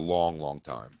that for a long, long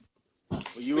time. Well,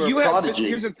 you were a prodigy.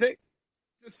 Here's the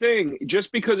thing.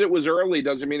 Just because it was early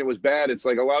doesn't mean it was bad. It's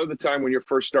like a lot of the time when you're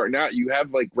first starting out, you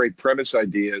have like great premise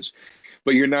ideas,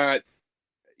 but you're not.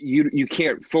 You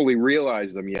can't fully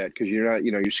realize them yet because you're not.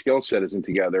 Your skill set isn't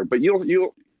together. But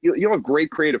you'll have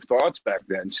great creative thoughts back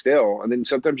then still. And then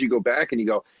sometimes you go back and you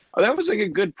go, oh, that was like a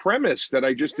good premise that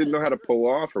I just didn't know how to pull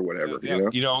off or whatever.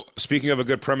 Yeah. Speaking of a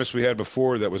good premise we had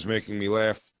before that was making me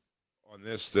laugh on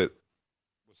this, that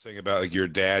was saying about like your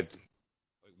dad,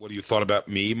 like what do you thought about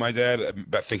me, my dad,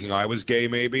 about thinking I was gay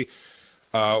maybe,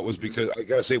 was because I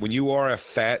gotta say, when you are a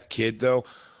fat kid though,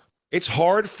 it's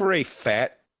hard for a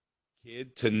fat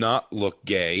kid to not look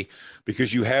gay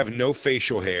because you have no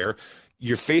facial hair.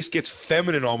 Your face gets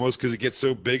feminine almost because it gets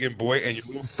so big and boy, and your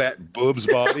little fat boobs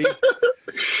body.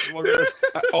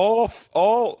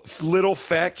 all little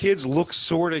fat kids look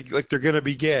sort of like they're gonna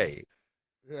be gay.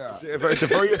 Yeah, it's a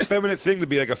very effeminate thing to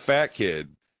be like a fat kid.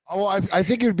 Oh, I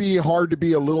think it'd be hard to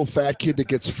be a little fat kid that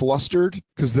gets flustered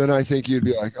because then I think you'd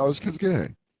be like, oh, this kid's gay.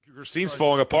 Christine's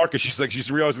falling apart because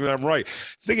she's realizing that I'm right.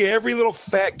 Think of every little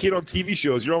fat kid on TV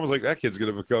shows. You're almost like that kid's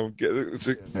gonna become gay.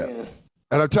 Yeah.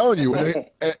 And I'm telling you,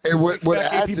 what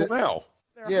adds people it, now?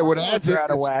 What adds it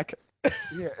out of whack.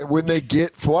 Yeah, when they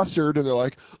get flustered and they're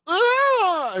like,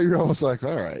 you're almost like,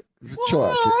 all right, chill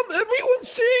out. Everyone's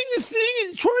saying the thing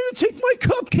and trying to take my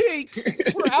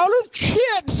cupcakes. We're out of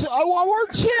chips. I want more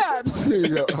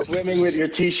chips. Swimming with your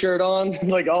T-shirt on,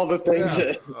 like all the things.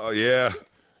 Yeah. Oh yeah.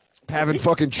 Having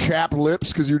fucking chapped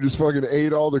lips because you just fucking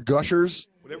ate all the gushers.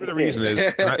 Whatever the reason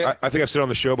is, I think I've said on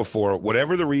the show before.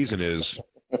 Whatever the reason is.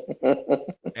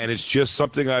 And it's just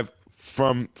something I've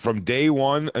from day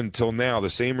one until now, the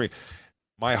same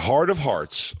my heart of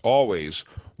hearts always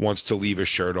wants to leave a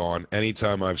shirt on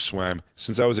anytime I've swam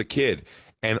since I was a kid,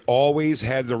 and always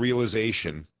had the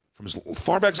realization from as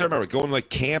far back as I remember going like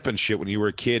camp and shit when you were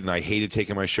a kid, and I hated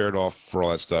taking my shirt off for all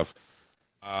that stuff,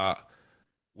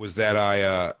 was that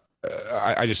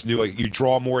I just knew like you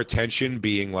draw more attention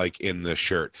being like in the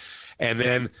shirt. And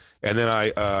then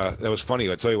I that was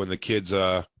funny. I tell you, when the kids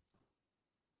I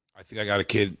think I got a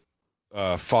kid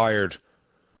fired,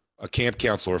 a camp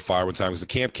counselor fired one time because the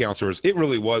camp counselors, it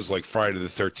really was like Friday the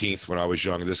 13th when I was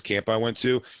young. This camp I went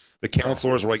to, the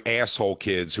counselors were like asshole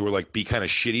kids who were like be kind of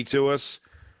shitty to us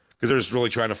because they're just really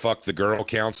trying to fuck the girl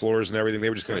counselors and everything. They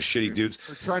were just kind of shitty dudes.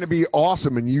 They're trying to be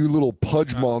awesome, and you little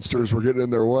pudge monsters were getting in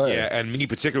their way. Yeah, and me,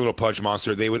 particular little pudge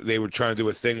monster, they were trying to do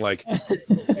a thing like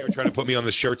they were trying to put me on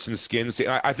the shirts and skins.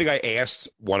 I think I asked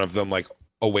one of them like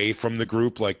away from the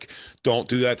group, like, don't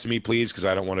do that to me, please, because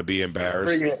I don't want to be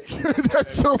embarrassed.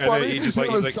 That's so funny. He just you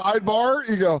like, have a he's like, sidebar.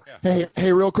 You go,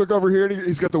 hey, real quick over here. And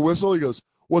he's got the whistle. He goes,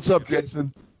 "What's up,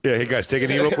 Jason?" Yeah, hey guys, take a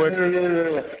knee real quick.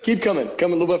 No. Keep coming.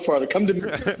 Come a little bit farther. Come to me. A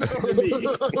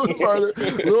little bit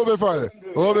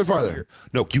farther.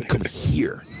 No, you come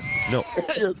here. No,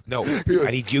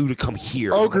 I need you to come here.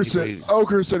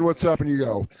 Okerson, what's up? And you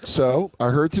go, so I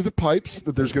heard through the pipes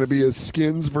that there's going to be a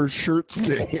skins versus shirts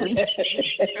game.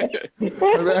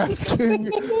 I'm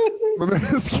asking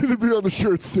to be on the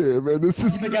shirts team, and this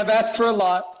is. I think I've asked for a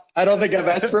lot. I don't think I've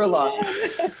asked for a lot.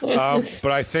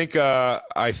 But I think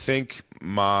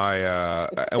my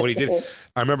what he did,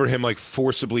 I remember him like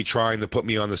forcibly trying to put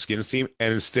me on the skins team,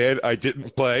 and instead I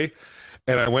didn't play,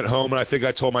 and I went home and I think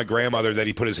I told my grandmother that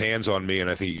he put his hands on me, and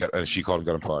I think she called him,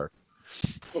 got him fired.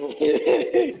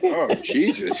 Oh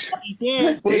Jesus!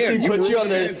 He put you on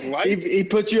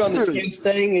the skins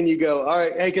thing, and you go, all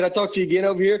right, hey, can I talk to you again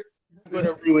over here? I'm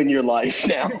gonna ruin your life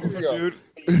now, dude.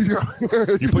 You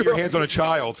put your hands on a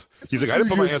child. He's like, I didn't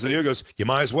put my hands on you. He goes, you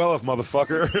might as well have,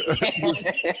 motherfucker.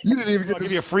 You didn't even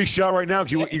give you a free shot right now.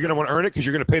 You're going to want to earn it because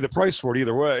you're going to pay the price for it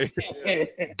either way.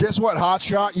 Guess what,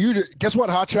 Hotshot?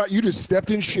 You just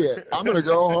stepped in shit. I'm going to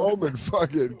go home and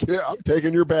I'm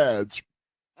taking your badge.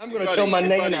 I'm going to tell my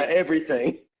Nana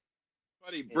everything.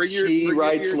 Buddy, she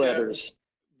writes letters.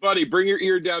 Buddy, bring your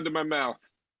ear down to my mouth.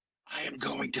 I am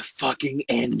going to fucking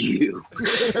end you.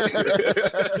 That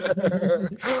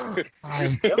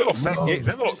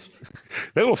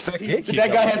little fat gay kid.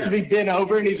 That guy has to be bent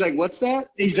over, and he's like, "What's that?"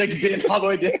 He's like bent all the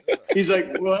way down. He's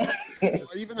like, "What?"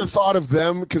 Even the thought of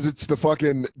them, because it's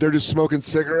they're just smoking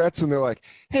cigarettes, and they're like,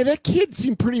 "Hey, that kid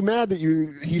seemed pretty mad that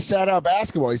he sat out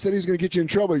basketball. He said he was going to get you in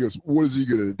trouble." He goes, "What is he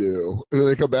going to do?" And then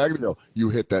they come back and they go, "You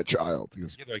hit that child." He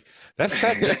goes, like,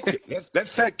 that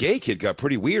fat gay kid got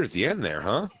pretty weird at the end there,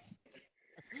 huh?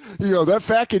 You know, that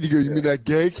fat kid, you go, you mean that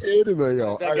gay kid? And they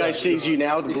go, that guy sees you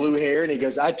now with blue hair, and he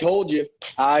goes, I told you.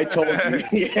 Yeah.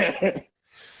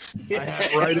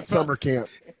 Right at summer camp.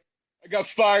 I got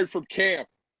fired from camp.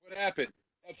 What happened?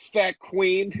 That fat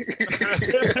queen.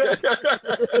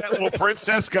 That little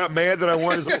princess got mad that I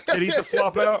wanted his little titties to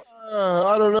flop out.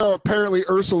 I don't know. Apparently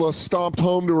Ursula stomped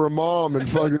home to her mom and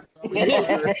fucking...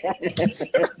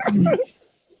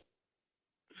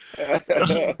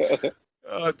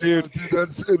 Dude,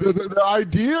 that's the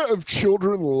idea of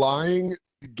children lying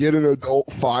to get an adult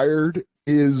fired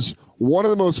is one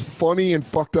of the most funny and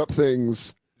fucked up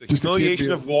things. The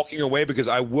humiliation of walking away, because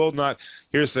I will not.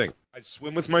 Here's the thing: I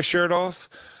swim with my shirt off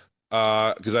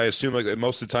because I assume like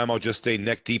most of the time I'll just stay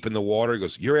neck deep in the water. He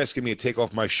goes, "You're asking me to take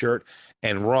off my shirt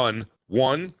and run."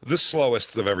 One, the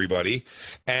slowest of everybody,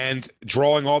 and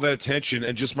drawing all that attention,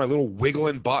 and just my little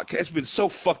wiggling butt. It's been so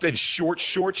fucked in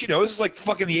shorts. You know, this is like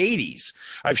fucking the 80s.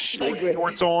 I have short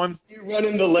shorts on. You run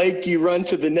in the lake, you run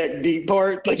to the neck deep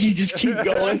part, like you just keep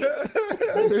going.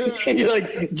 And you're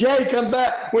like, Jay, come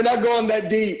back. We're not going that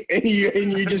deep. And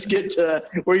you just get to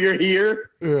where you're here.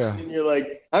 Yeah. And you're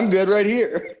like, I'm good right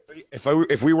here.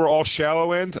 If we were all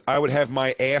shallow end, I would have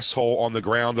my asshole on the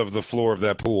ground of the floor of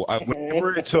that pool.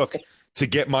 Whatever it took to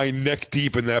get my neck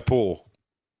deep in that pool.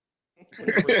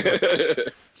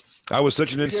 I was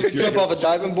such an insecure. Did you jump off a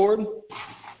diving board?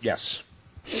 Yes.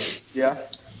 Yeah.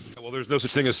 Well, there's no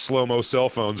such thing as slow-mo cell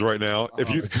phones right now. If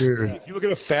you look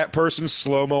at a fat person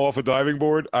slow-mo off a diving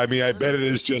board, I mean, I bet it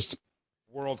is just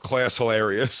world-class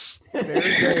hilarious.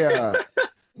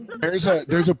 There's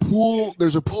a pool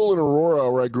in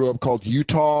Aurora where I grew up called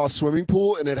Utah Swimming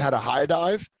Pool, and it had a high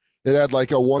dive. It had like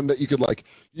a one that you could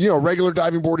regular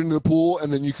diving board into the pool,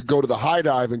 and then you could go to the high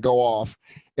dive and go off.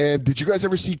 And did you guys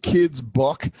ever see kids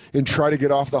buck and try to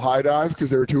get off the high dive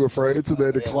because they were too afraid, so they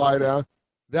had to climb down?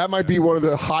 That might be one of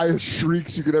the highest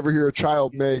shrieks you could ever hear a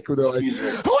child make, where they're like, "Who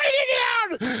are you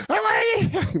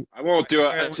down? I won't do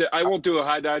it. I won't do a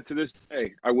high dive to this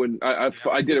day. I wouldn't. I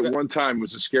did it one time. It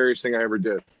was the scariest thing I ever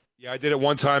did. Yeah, I did it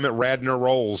one time at Radnor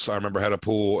Rolls. I remember had a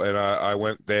pool, and I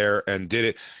went there and did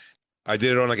it. I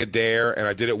did it on like a dare, and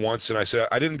I did it once, and I said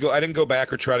I didn't go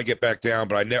back or try to get back down,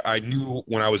 but I knew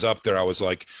when I was up there, I was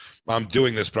like, I'm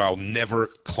doing this, but I'll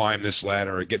never climb this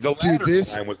ladder again. The ladder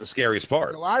climb was the scariest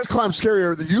part. The ladder climb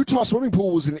scarier. The Utah swimming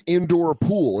pool was an indoor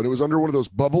pool, and it was under one of those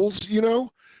bubbles, you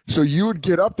know. So you would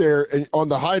get up there and on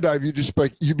the high dive,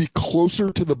 you'd be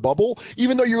closer to the bubble,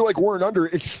 even though you're like weren't under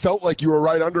it. It felt like you were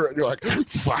right under it. And you're like,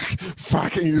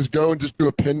 fuck, and you just go and just do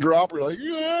a pin drop. You're like,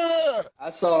 yeah.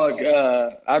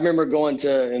 I remember going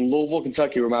in Louisville,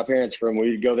 Kentucky, where my parents from.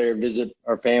 We'd go there and visit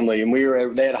our family, and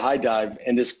they had a high dive,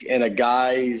 and a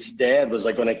guy's dad was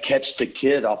like going to catch the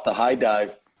kid off the high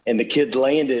dive, and the kid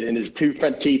landed, and his two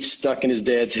front teeth stuck in his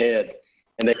dad's head,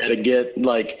 and they had to get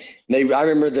I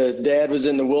remember the dad was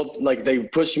in the they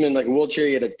pushed him in like a wheelchair.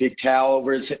 He had a big towel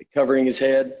over covering his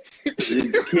head.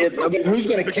 The kid, who's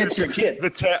going to catch your kid?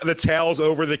 The towel's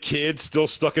over the kid, still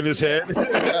stuck in his head.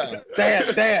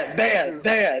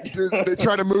 Dad. Dude, they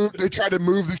try to move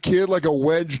the kid like a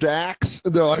wedged axe.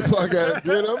 And they're like, fuck, get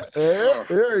him.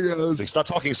 There he goes. Like, stop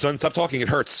talking, son. Stop talking. It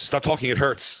hurts. Stop talking. It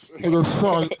hurts.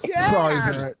 Sorry,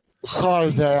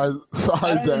 Dad.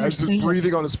 Sorry, Dad. Just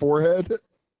breathing on his forehead.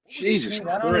 Jesus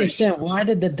I don't understand. Why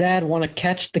did the dad want to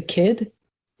catch the kid?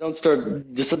 Don't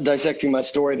start dissecting my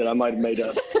story that I might have made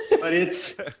up. But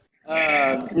it's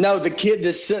no, the kid.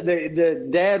 The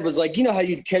dad was like, you know how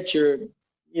you'd catch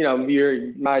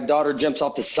my daughter jumps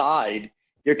off the side.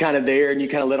 You're kind of there, and you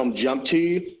kind of let them jump to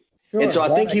you. Sure, and so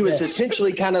I think he was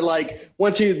essentially kind of like,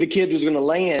 once the kid was going to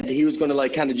land, he was going to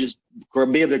like kind of just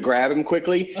be able to grab him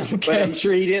quickly. Okay. But I'm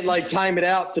sure he didn't like time it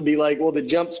out to be like, well, the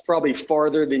jump's probably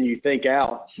farther than you think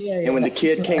out. Yeah, and when the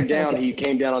kid came down, he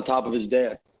came down on top of his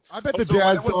dad. I bet the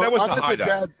dad that wasn't a high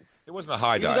dive. It wasn't a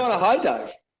high dive. He was on a high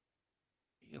dive.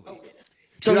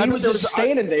 So he was just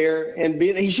standing there, and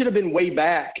he should have been way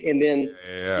back. And then,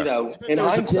 in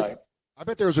hindsight. I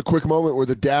bet there was a quick moment where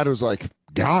the dad was like,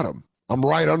 got him. I'm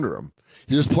right under him.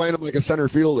 He's just playing him like a center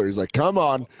fielder. He's like, come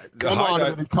on. And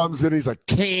then he comes in, he's like,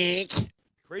 kink.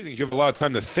 Crazy, you have a lot of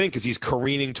time to think as he's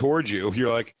careening towards you. You're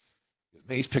like,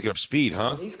 man, he's picking up speed,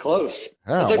 huh? He's close. It's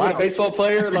like when a baseball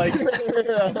player, like,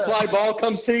 fly ball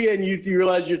comes to you and you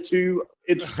realize it's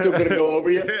still going to go over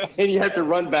you, and you have to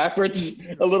run backwards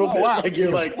a little bit. Wow. Like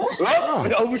you're like,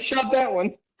 I overshot that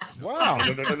one. Wow.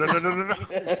 No.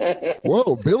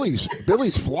 Whoa, Billy's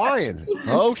flying.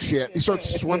 Oh, shit. He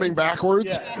starts swimming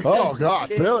backwards. Yeah. Oh, God.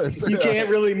 Billy. You can't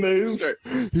really move.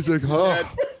 He's like, oh.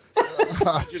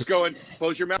 Just going,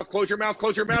 close your mouth, close your mouth,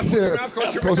 close your mouth, close your mouth,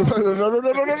 close your mouth.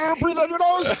 No, breathe out your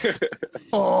nose.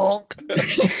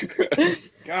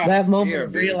 That moment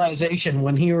of realization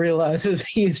when he realizes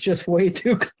he's just way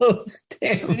too close.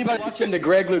 Is anybody watching the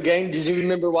Greg Louganis? Does you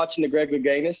remember watching the Greg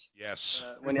Louganis? Yes.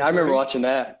 I remember watching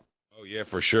that. Oh, yeah,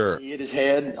 for sure. He hit his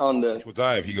head on the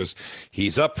dive. He goes,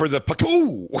 he's up for the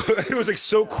patoo. It was like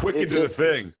so quick into the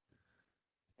thing.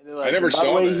 Like, I never saw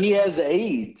that. By the way, he has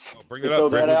AIDS. Oh, bring it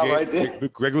up.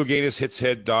 Greg Louganis hits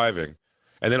head diving.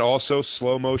 And then also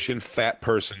slow motion fat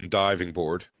person diving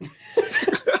board. Yeah,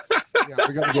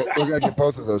 we gotta get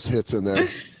both of those hits in there.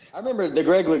 I remember the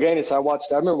Greg Louganis I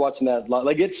remember watching that a lot.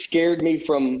 Like it scared me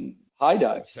from high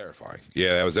dives. Terrifying.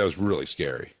 Yeah, that was really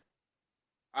scary.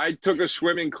 I took a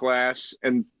swimming class,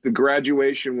 and the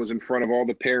graduation was in front of all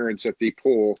the parents at the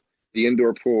pool, the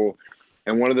indoor pool.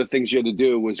 And one of the things you had to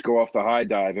do was go off the high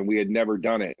dive, and we had never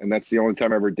done it. And that's the only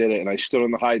time I ever did it. And I stood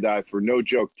on the high dive for no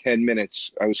joke, 10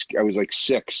 minutes. I was like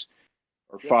 6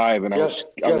 or 5, and it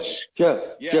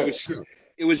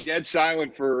was dead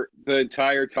silent for the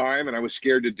entire time, and I was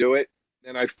scared to do it.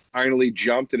 And I finally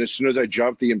jumped, and as soon as I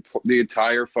jumped, the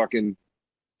entire fucking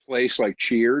place like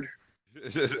cheered.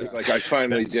 Like I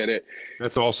finally did it.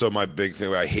 That's also my big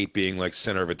thing. I hate being like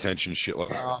center of attention shit like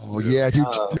that. Oh yeah, dude.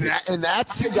 And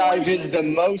that's dive is the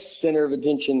most center of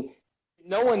attention.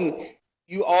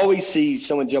 You always see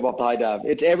someone jump off the high dive.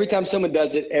 It's every time someone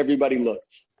does it, everybody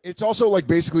looks. It's also like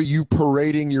basically you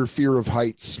parading your fear of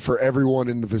heights for everyone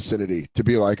in the vicinity to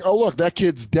be like, oh, look, that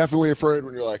kid's definitely afraid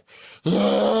when you're like,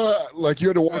 like you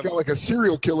had to walk out like a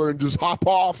serial killer and just hop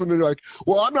off. And they're like,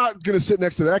 well, I'm not going to sit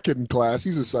next to that kid in class.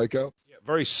 He's a psycho. Yeah,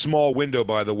 very small window,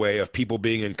 by the way, of people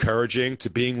being encouraging to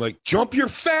being like, jump your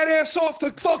fat ass off the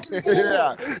fucking pool.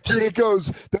 Yeah, dude, it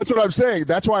goes, that's what I'm saying.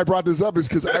 That's why I brought this up is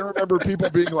because I remember people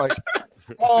being like,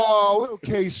 oh,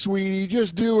 okay, sweetie,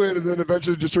 just do it. And then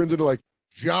eventually it just turns into like,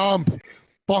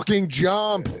 fucking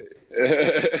jump.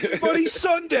 Buddy,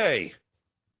 Sunday.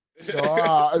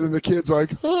 And then the kid's like,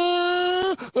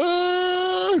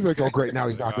 He's like, oh, great, now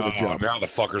he's not going to jump. Now the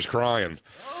fucker's crying.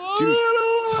 Dude,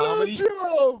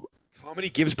 comedy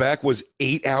Gives Back was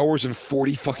 8 hours and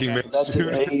 40 fucking minutes. That's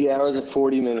 8 hours and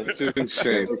 40 minutes. That's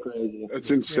insane. So crazy. That's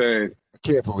insane. I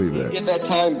can't believe that. Get that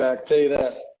time back, tell you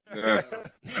that. Yeah.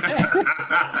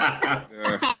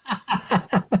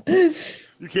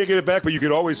 You can't get it back, but you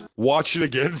can always watch it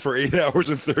again for 8 hours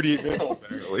and 38 minutes.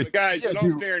 Apparently. Guys, in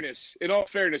all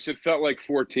fairness, it felt like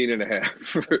 14 and a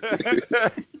half.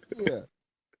 Yeah.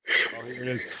 Oh, here it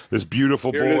is. This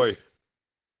beautiful Here it boy. is.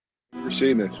 Never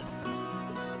seen this.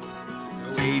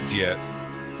 No AIDS yet.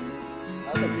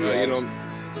 You know.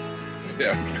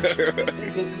 Yeah.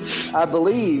 I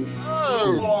believe.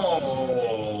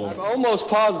 Oh. I'm almost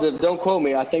positive. Don't quote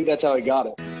me. I think that's how he got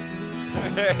it.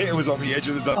 It was on the edge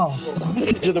of the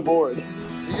Edge of the board.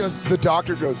 He goes. The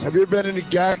doctor goes. Have you ever been in any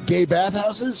gay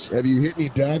bathhouses? Have you hit any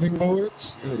diving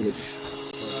boards?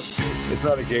 It's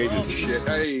not a gay disease. Shit.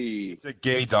 Hey. It's a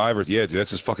gay diver. Yeah, dude,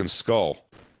 that's his fucking skull.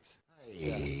 And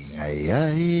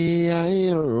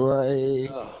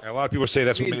a lot of people say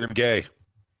that's what made him gay.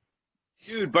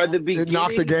 Dude, by the beginning. It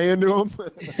knocked the gay into him.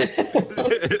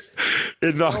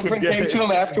 It knocked him Girlfriend came gay. to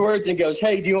him afterwards and goes,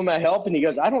 "Hey, do you want my help?" And he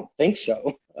goes, "I don't think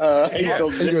so." He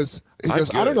goes.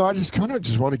 I don't know. I just kind of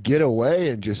just want to get away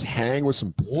and just hang with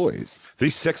some boys.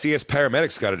 These sexy ass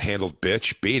paramedics got it handled,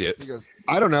 bitch. Beat it. He goes.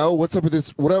 I don't know. What's up with this?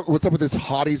 What's up with this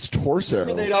hottie's torso?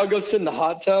 They'd all go sit in the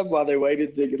hot tub while they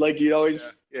waited. Like you'd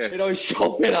always, they'd always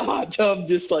show them in a hot tub,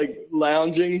 just like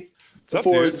lounging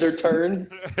before their turn.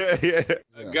 Yeah.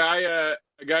 A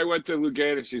guy went to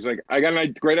Lugano and she's like, I got a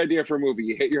great idea for a movie.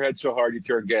 You hit your head so hard you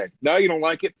turn gay. No, you don't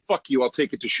like it? Fuck you. I'll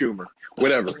take it to Schumer.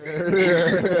 Whatever.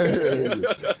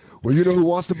 Well, you know who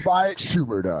wants to buy it?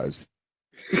 Schumer does.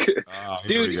 Oh,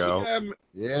 here we go.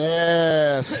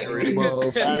 Yes.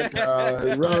 Fat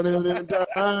guy running and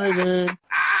diving.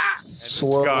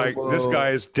 This guy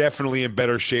is definitely in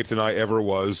better shape than I ever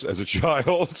was as a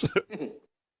child.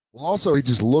 Well, also, he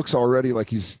just looks already like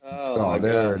he's. Oh,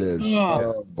 there it is.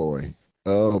 Oh boy.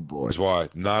 Oh boy. That's why.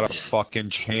 Not a fucking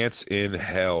chance in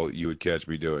hell you would catch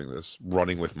me doing this,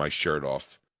 running with my shirt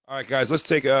off. All right, guys, let's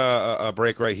take a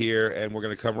break right here, and we're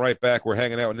going to come right back. We're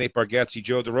hanging out with Nate Bargatze,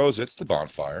 Joe DeRosa. It's the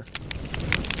bonfire.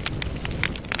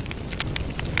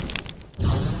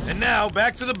 And now,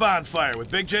 back to the bonfire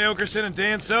with Big J. Okerson and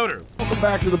Dan Soder. Welcome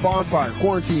back to the bonfire.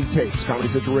 Quarantine Tapes, Comedy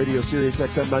Central Radio, Sirius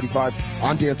XM 95.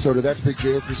 I'm Dan Soder. That's Big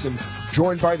J. Okerson,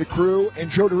 joined by the crew and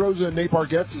Joe DeRosa and Nate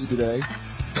Bargatze today.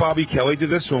 Bobby Kelly did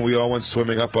this when we all went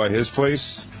swimming up by his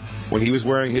place when he was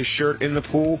wearing his shirt in the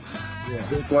pool. Yeah. I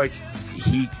think, like,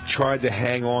 he tried to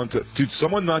hang on to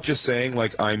someone not just saying,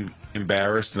 like, I'm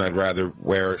embarrassed and I'd rather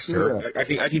wear a shirt.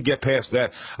 Yeah. I can get past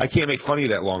that. I can't make fun of you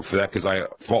that long for that because I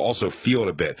also feel it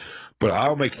a bit. But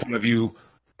I'll make fun of you.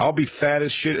 I'll be fat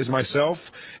as shit as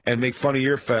myself and make fun of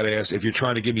your fat ass if you're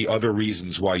trying to give me other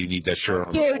reasons why you need that shirt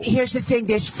on. Dude, here's the thing.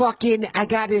 I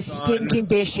got this skin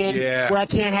condition where I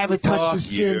can't have it touch the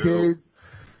skin, dude.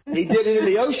 He did it in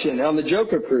the ocean on the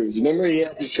Joker cruise. Remember, he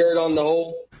had the shirt on the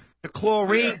whole. The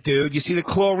chlorine, dude. You see, the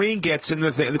chlorine gets in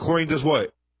the thing. The chlorine does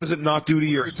what? What does it not do to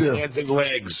your hands and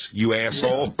legs, you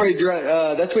asshole?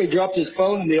 That's where he dropped his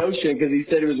phone in the ocean because he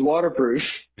said it was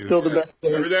waterproof. Dude. Still the best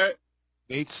thing. Remember that?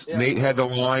 Nate had the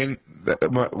line.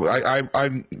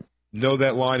 I know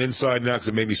that line inside now because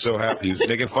it made me so happy. He was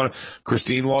making fun of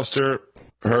Christine. Lost her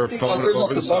phone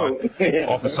over the side,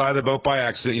 off the side of the boat by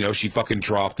accident. You know, she fucking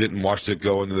dropped it and watched it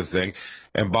go into the thing.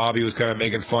 And Bobby was kind of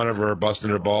making fun of her, busting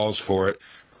her balls for it.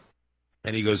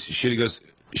 And he goes, you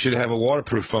should have a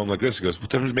waterproof phone like this. He goes,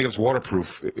 what difference make it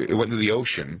waterproof? It went into the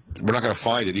ocean. We're not going to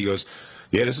find it. He goes,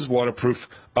 yeah, this is waterproof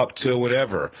up till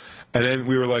whatever. And then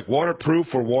we were like,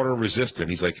 waterproof or water resistant?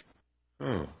 He's like,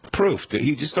 proof.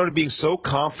 He just started being so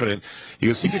confident. He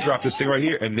goes, you could drop this thing right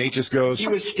here. And Nate just goes. He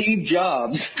was Steve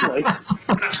Jobs.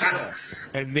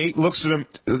 And Nate looks at him.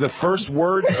 The first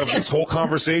words of this whole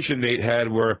conversation Nate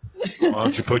had were, why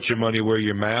don't you put your money where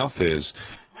your mouth is?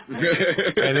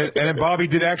 And then Bobby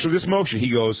did actually this motion. He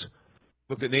goes,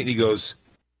 looked at Nate and he goes,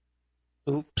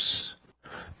 oops.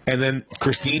 And then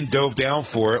Christine dove down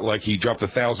for it like he dropped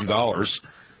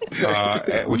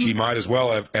 $1,000, which he might as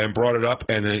well have, and brought it up,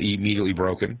 and then it immediately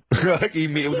broken. Like a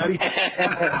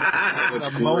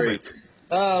moment.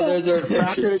 Oh, there's our The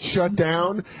fact that it shut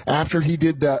down after he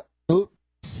did the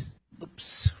oops.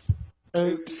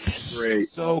 Great.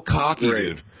 So cocky,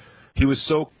 dude. He was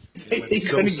so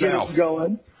south.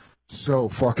 Going. So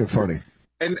fucking funny.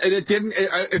 And it didn't.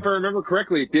 If I remember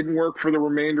correctly, it didn't work for the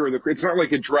remainder of the. It's not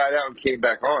like it dried out and came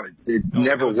back on. It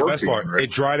never worked. The best part, right? it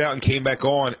dried out and came back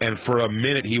on, and for a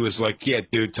minute he was like, "Yeah,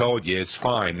 dude, told you, it's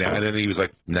fine now." And then he was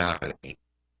like, "Nah, it ain't."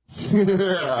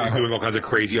 Doing all kinds of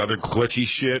crazy other glitchy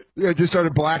shit. Yeah, just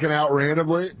started blacking out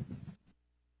randomly.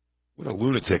 What a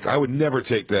lunatic! I would never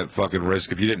take that fucking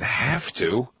risk if you didn't have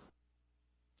to.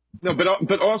 No,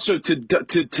 but also to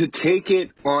take it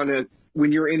on a.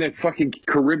 When you're in a fucking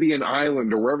Caribbean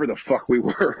island or wherever the fuck we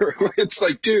were, it's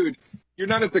like, dude, you're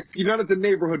not at the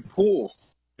neighborhood pool.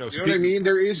 You know what I mean?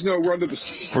 There is no run to the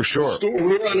for sure.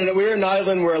 We're an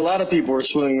island where a lot of people are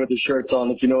swimming with their shirts on,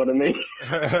 if you know what I mean.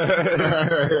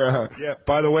 Yeah.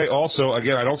 By the way, also,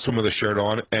 again, I don't swim with a shirt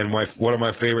on, and one of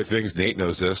my favorite things, Nate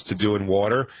knows this, to do in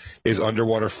water is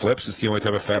underwater flips. It's the only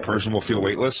time a fat person will feel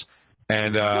weightless,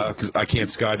 and because I can't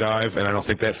skydive, and I don't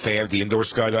think that fan, the indoor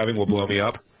skydiving, will blow me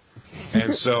up,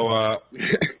 and so.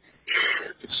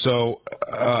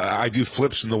 I do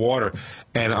flips in the water,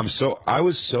 and I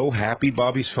was so happy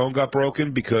Bobby's phone got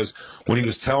broken, because when he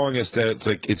was telling us that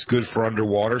it's good for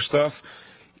underwater stuff,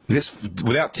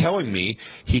 without telling me,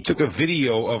 he took a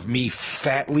video of me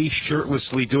fatly,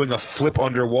 shirtlessly doing a flip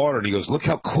underwater, and he goes, "Look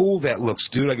how cool that looks,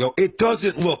 dude." I go, "It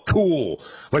doesn't look cool.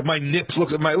 Like it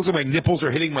looks like my nipples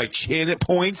are hitting my chin at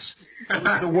points."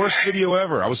 The worst video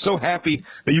ever. I was so happy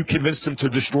that you convinced him to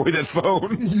destroy that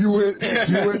phone. You went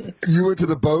to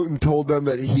the boat and told them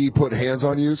that he put hands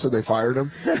on you, so they fired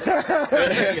him.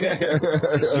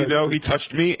 He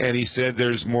touched me, and he said,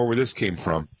 "There's more where this came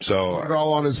from." So put it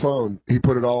all on his phone. He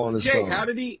put it all on his phone. How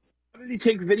did he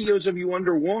take videos of you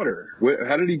underwater?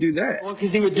 How did he do that? Well,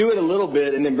 because he would do it a little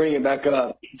bit and then bring it back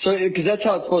up. So, because that's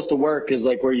how it's supposed to work, is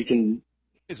like where you can.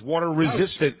 It's water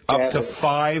resistant up to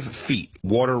 5 feet.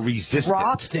 Water resistant.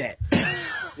 Dropped it.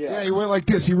 Yeah, he went like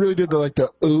this. He really did the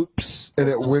oops, and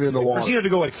it went in the water. He had to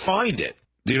go find it.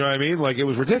 Do you know what I mean? It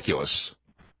was ridiculous.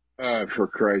 For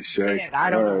Christ's sake! I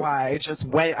don't know why.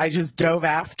 I just dove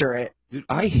after it. Dude,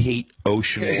 I hate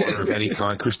ocean water of any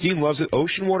kind. Christine loves it.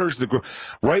 Ocean water is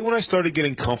right when I started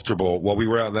getting comfortable while we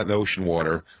were out in that ocean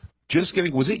water.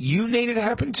 Was it you, Nate, it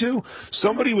happened to?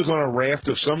 Somebody was on a raft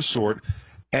of some sort,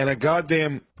 and a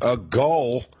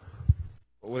gull,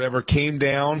 or whatever, came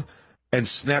down and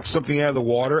snapped something out of the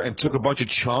water and took a bunch of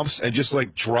chomps and just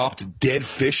dropped dead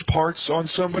fish parts on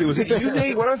somebody. Was it you,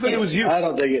 Nate? What I thought it was you. I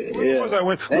don't think it. Yeah. I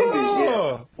went,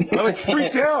 oh! I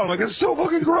freaked out. I'm like, it's so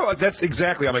fucking gross. That's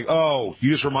exactly. I'm like, oh,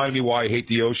 you just reminded me why I hate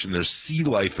the ocean. There's sea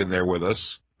life in there with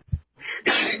us.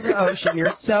 The ocean.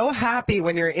 You're so happy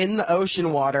when you're in the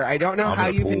ocean water. I don't know how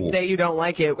you can say you don't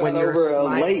like it when you're over a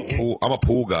lake. I'm a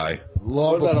pool guy.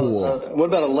 Love a pool. What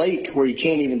about a lake where you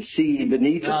can't even see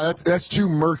beneath it? That's too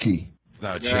murky.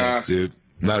 Not a chance, dude.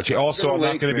 Not a chance. Also, I'm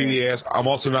not going to be the ass. I'm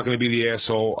also not going to be the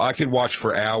asshole. I could watch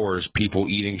for hours people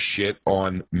eating shit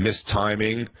on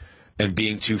mistiming and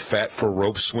being too fat for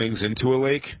rope swings into a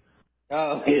lake.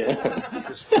 Oh, yeah.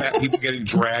 Just fat people getting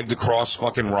dragged across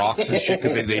fucking rocks and shit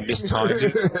because they mistimed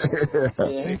it.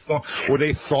 Yeah.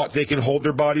 They thought they can hold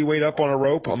their body weight up on a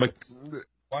rope. I'm like,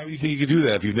 why do you think you could do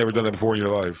that if you've never done that before in your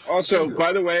life? Also,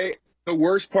 by the way, the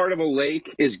worst part of a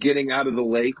lake is getting out of the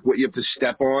lake, what you have to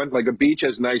step on. Like a beach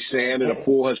has nice sand and a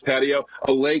pool has patio.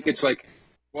 A lake, it's like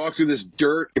walk through this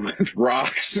dirt with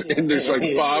rocks and there's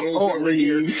bottles over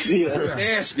here. Yeah.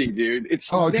 Nasty, dude. It's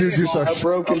dude, just a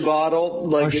broken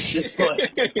bottle, it's just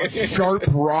a sharp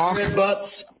rock,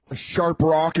 butts, a sharp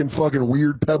rock and fucking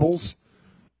weird pebbles.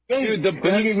 Dude,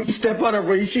 when you step on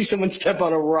where you see someone step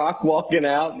on a rock walking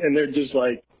out and they're just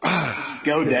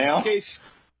go down.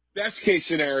 Best case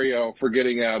scenario for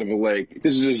getting out of a lake.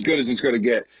 This is as good as it's going to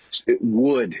get.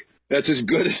 Wood. That's as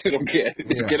good as it'll get.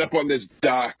 Yeah. Get up on this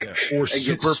dock. Yeah. Or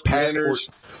super padded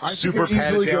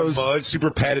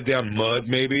down mud,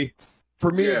 maybe.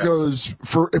 For me, it goes,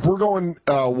 if we're going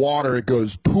water, it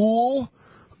goes pool,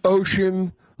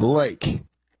 ocean, lake.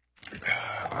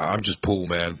 I'm just pool,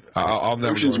 man. I'll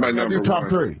never Ocean's my number one. Top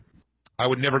 3. I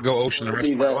would never go ocean the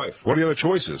rest of my life. What are the other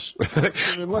choices?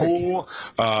 Pool,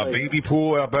 baby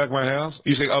pool out back of my house.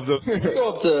 You say of the? You go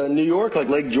up to New York, like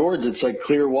Lake George. It's like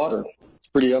clear water. It's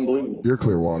pretty unbelievable. You're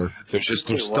clear water. There's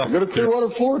stuff. Go to Clearwater,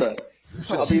 Florida.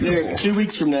 I'll be there 2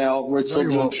 weeks from now. We're still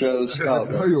doing shows.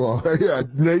 You are. Yeah,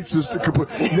 Nate's just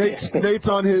Nate's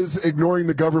on his ignoring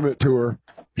the government tour.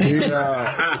 Three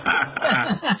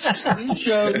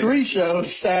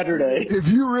shows Saturday. If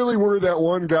you really were that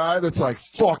one guy that's like,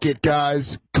 fuck it,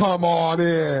 guys, come on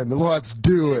in, let's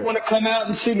do it. You want to come out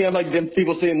and see me? I'm like, them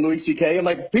people seeing Louis C.K. I'm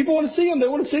like, people want to see him. They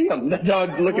want to see him. That's how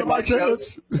I look at my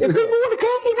shows. If people want to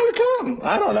come, they want to come.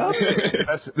 I don't know.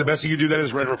 The best thing you do that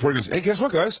is write a report. Hey, guess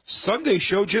what, guys? Sunday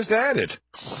show just added.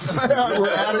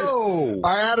 I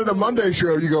added a Monday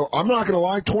show. You go, I'm not going to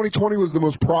lie, 2020 was the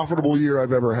most profitable year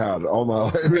I've ever had all my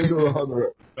life.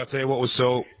 I'll tell you what was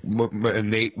and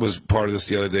Nate was part of this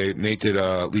the other day. Nate did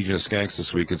Legion of Skanks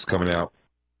this week. It's coming out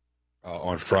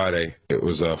on Friday. It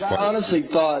was I honestly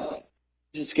thought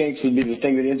Legion of Skanks would be the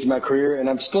thing that ends my career, and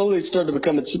I'm slowly starting to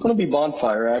become. It's going to be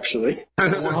Bonfire, actually.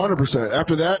 100%.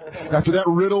 After that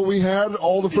riddle we had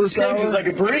all the first hour, it was like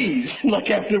a breeze. Like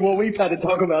after what we've had to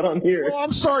talk about on here. Well,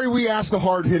 I'm sorry we asked the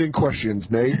hard hitting questions,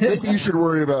 Nate. Maybe you should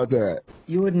worry about that.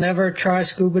 You would never try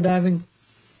scuba diving?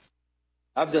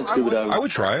 I've done scuba diving. I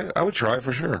would try it. I would try it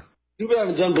for sure. Scuba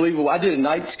diving's unbelievable. I did a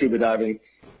night scuba diving,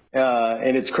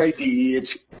 and it's crazy.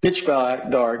 It's pitch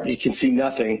dark. You can see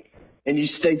nothing. And they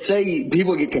say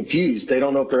people get confused. They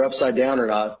don't know if they're upside down or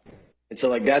not. And so,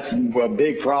 like, that's a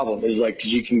big problem is, like,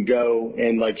 because you can go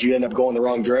and, like, you end up going the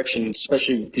wrong direction,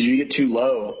 especially because you get too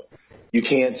low. You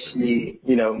can't see,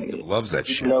 It loves that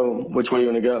shit. Know which way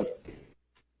you're going to go.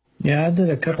 Yeah, I did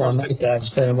a couple of night dives,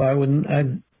 but I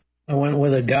went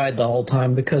with a guide the whole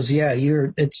time because,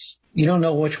 you don't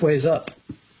know which way's up.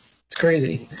 It's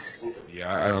crazy.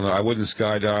 Yeah, I don't know. I wouldn't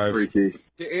skydive. Freaky.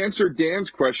 To answer Dan's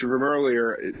question from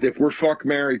earlier, if we're fuck,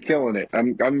 marry, killing it,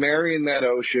 I'm marrying that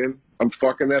ocean. I'm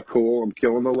fucking that pool. I'm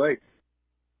killing the lake.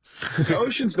 The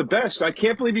ocean's the best. I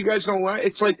can't believe you guys don't like.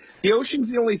 It's like the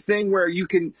ocean's the only thing where you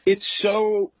can.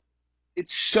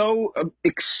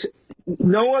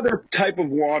 No other type of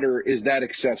water is that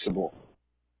accessible.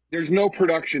 There's no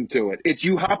production to it. It's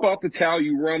you hop off the towel,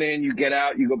 you run in, you get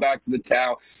out, you go back to the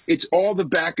towel. It's all the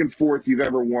back and forth you've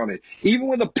ever wanted. Even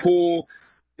with a pool,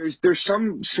 there's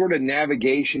some sort of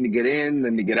navigation to get in,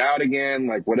 then to get out again,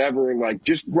 like whatever,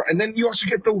 and then you also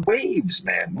get the waves,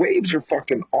 man. Waves are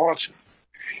fucking awesome.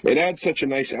 It adds such a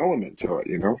nice element to it,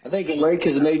 I think the lake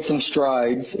has made some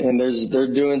strides, and they're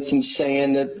doing some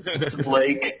sand at the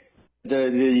lake.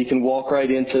 You can walk right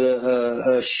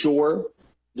into a shore.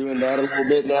 Doing that a little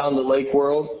bit now in the lake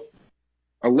world.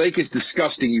 A lake is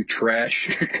disgusting, you trash.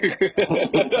 Get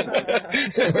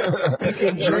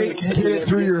it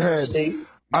through your head.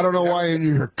 I don't know why in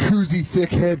your koozie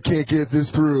thick head can't get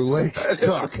this through. Lakes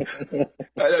suck.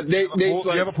 Nate's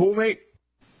you have a pool, Nate?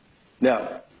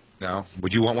 No. No.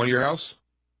 Would you want one at your house?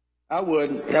 I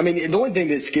would. I mean, the only thing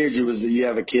that scared you was that you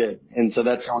have a kid, and so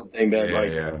that's the only thing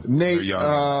that Nate,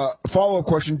 follow-up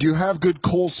question: do you have good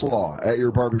coleslaw at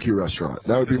your barbecue restaurant?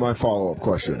 That would be my follow-up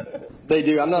question. They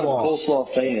do. I'm not a coleslaw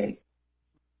fan.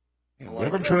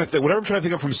 Whatever I'm trying to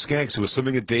think of from Skanks, it was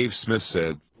something that Dave Smith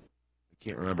said. I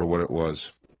can't remember what it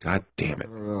was. God damn it! I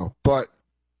don't know, but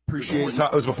appreciate.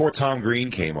 It was before Tom Green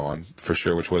came on for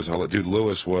sure, which was dude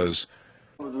Lewis was.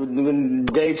 When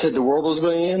Dave said the world was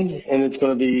going to end, and it's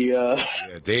going to be. Yeah,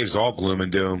 Dave's all gloom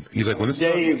and doom. He's like, when this.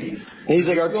 He's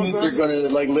like, our kids are going to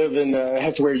live and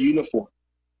have to wear a uniform.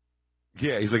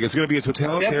 Yeah, he's like, it's going to be a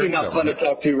totalitarian. Definitely not fun to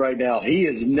talk to right now. He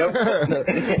is no.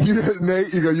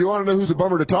 Nate, you want to know who's a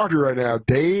bummer to talk to right now?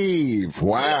 Dave.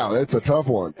 Wow, that's a tough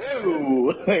one.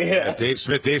 Ooh, yeah. Dave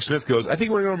Smith goes, I think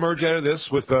we're going to emerge out of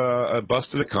this with a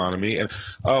busted economy. And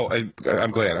I'm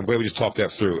glad we just talked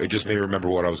that through. It just made me remember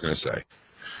what I was going to say.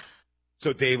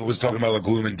 So Dave was talking about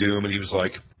gloom and doom, and he was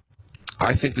like,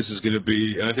 I think this is going to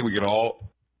be, and I think we can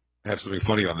all have something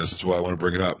funny on this. That's why I want to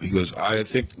bring it up. He goes, I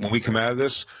think when we come out of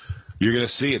this, you're going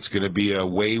to see it's going to be a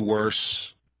way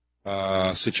worse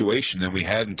situation than we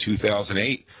had in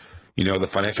 2008. The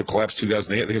financial collapse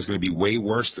 2008, I think it's going to be way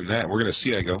worse than that. We're going to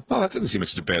see. I go, that doesn't seem like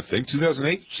such a bad thing.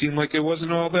 2008 seemed like it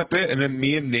wasn't all that bad. And then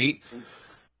me and Nate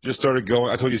just started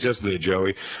going. I told you this yesterday,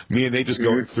 Joey. Me and Nate just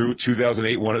going through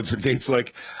 2008. One of the Nate's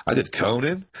like, I did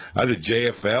Conan, I did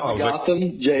JFL, I was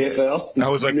Gotham, JFL. I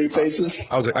was like, New Faces.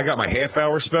 I was like, I got my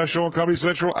half-hour special on Comedy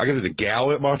Central. I got the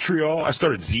Gala at Montreal. I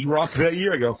started Z-Rock that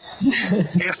year. I go,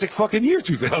 fantastic fucking year,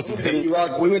 2008.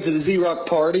 Z-Rock. We went to the Z-Rock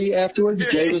party afterwards.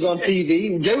 Jay was on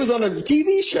TV. Jay was on a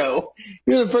TV show.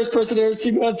 You're the first person to ever see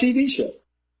me on a TV show.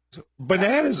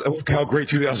 Bananas of how great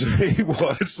 2008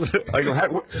 was.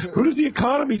 Who does the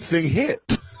economy thing hit?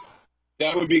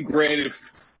 That would be great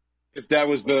if that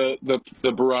was the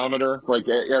barometer. Like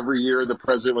every year, the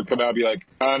president would come out and be like,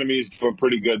 "Economy's doing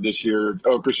pretty good this year."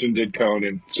 Okerson did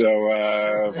Conan, so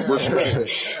we're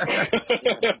straight.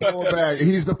 Going back,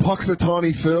 he's the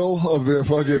Puxatawny Phil of the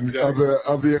fucking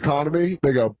of the economy.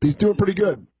 They go, he's doing pretty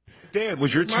good. Dan,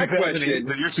 was your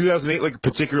 2008 like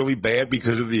particularly bad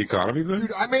because of the economy then?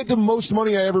 Dude, I made the most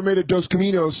money I ever made at Dos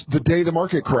Caminos the day the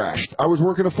market crashed. I was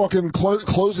working a fucking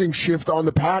closing shift on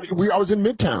the pad. I was in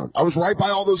Midtown. I was right by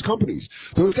all those companies.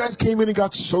 Those guys came in and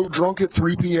got so drunk at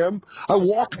 3 p.m. I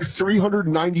walked with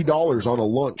 $390 on a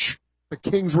lunch. The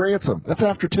King's ransom. That's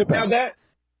after tip out.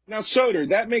 Now, Soder,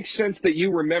 that makes sense that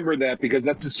you remember that because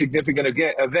that's a significant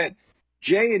event.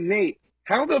 Jay and Nate,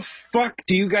 how the fuck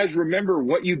do you guys remember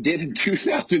what you did in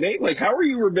 2008? Like, how are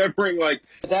you remembering? Like,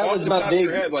 that was my big.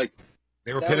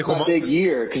 They were pinnacle my big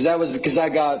year because I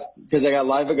got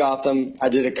Live at Gotham. I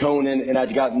did a Conan and I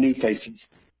got New Faces.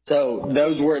 So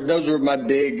those were my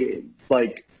big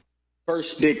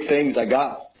first big things I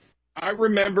got. I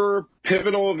remember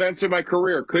pivotal events in my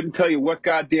career. Couldn't tell you what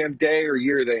goddamn day or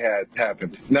year they had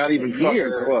happened. Not even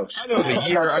fucking close. I know the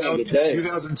year. I know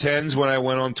 2010s when I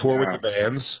went on tour with the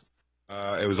bands.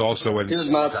 It was also when.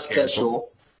 Here's my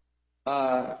special.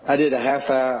 I did a half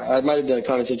hour. I might have done a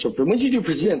Comedy Central. When did you do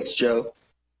Presents, Joe?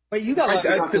 Wait, you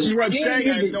got this is what I'm saying.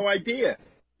 I have no idea.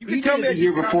 You can tell me the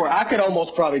year before. I could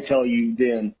almost probably tell you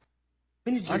then.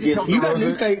 When did you get? You got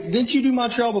New Face. Didn't you do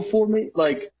Montreal before me?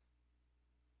 Like,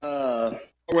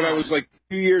 when I was like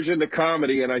 2 years into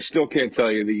comedy, and I still can't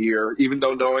tell you the year, even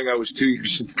though knowing I was 2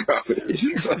 years into comedy.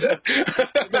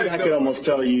 I could almost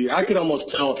tell you. I could almost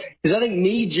tell because I think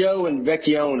me, Joe, and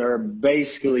Vecchione are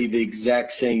basically the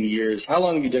exact same years. How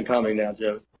long have you done comedy now,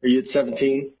 Joe? Are you at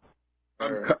 17?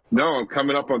 No, I'm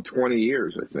coming up on 20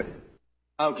 years, I think.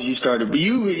 Oh, because you started. But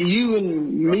you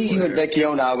and me, you and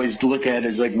Vecchione, I always look at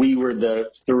as like we were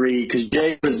the three. Because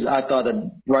Jay was, I thought,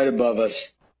 right above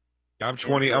us. I'm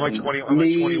 20. I'm like 20. I'm like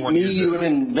Me, 21 years you old.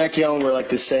 and Vecchione were like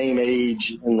the same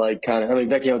age and like kind of. I mean,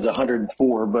 Vecchione's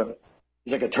 104, but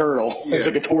he's like a turtle. Yeah. He's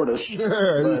like a tortoise. He's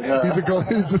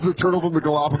just a turtle from the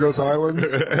Galapagos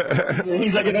Islands.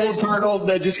 He's like an old turtle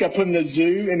that just got put in a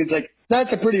zoo, and it's like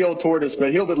that's a pretty old tortoise,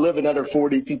 but he'll live another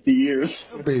 40, 50 years.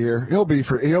 He'll be here. He'll be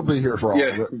here for all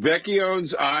of it.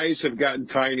 Vecchione's eyes have gotten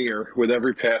tinier with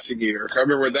every passing year. I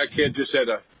remember that kid just had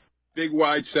a big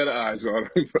wide set of eyes on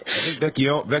him. I think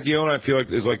Vecchione, I feel like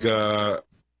is like I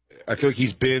feel like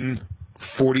he's been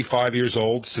 45 years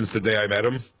old since the day I met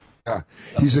him. Yeah,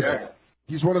 he's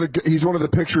one of the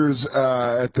pictures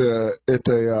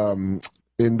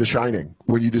in The Shining.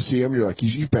 When you just see him, you're like,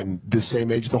 you've been the same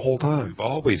age the whole time. You've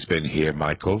always been here,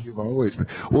 Michael. You've always been.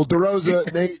 Well,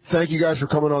 DeRosa, Nate, thank you guys for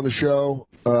coming on the show.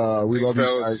 We love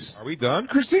you guys. Are we done,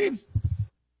 Christine?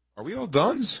 Are we all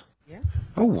done? Yeah.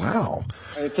 Oh, wow.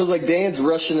 It feels like Dan's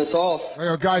rushing us off.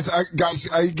 Guys, I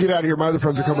get out of here. My other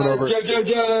friends are coming over.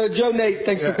 Joe, Nate,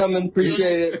 thanks for coming.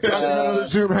 Appreciate it. Guys, another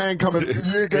Zoom hang coming.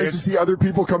 You guys see other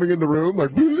people coming in the room.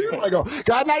 Like, I go,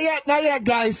 God, not yet,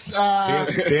 guys.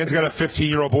 Dan's got a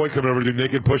 15-year-old boy coming over to do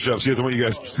naked push-ups. He doesn't want you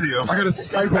guys to see him. I got to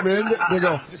Skype him in. They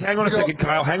go, just hang on a second,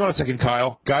 Kyle. Hang on a second,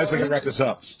 Kyle. Guys, I got to wrap this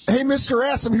up. Hey, Mr.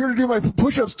 S, I'm here to do my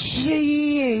push-ups.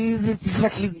 Jeez, it's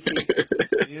fucking...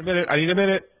 I need a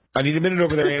minute. I need a minute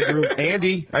over there, Andrew.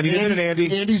 Andy, I need a minute,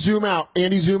 Andy. Andy, zoom out.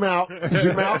 Zoom out,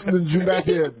 and then zoom back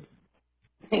in.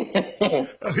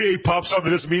 He pops onto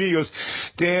this meeting. He goes,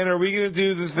 Dan, are we going to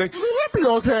do the thing?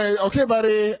 Okay,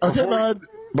 buddy. Okay, bud.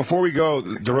 Before we go,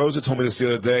 DeRosa told me this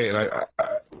the other day, and I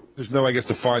there's no, I guess,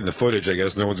 to find the footage. I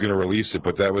guess no one's going to release it,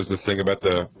 but that was the thing about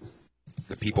the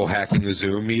people hacking the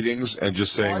Zoom meetings and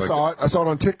just saying. I saw it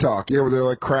on TikTok. Yeah, where they're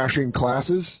like crashing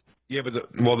classes. Yeah, but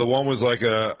the one was like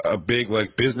a big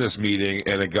like business meeting,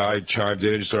 and a guy chimed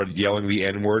in and just started yelling the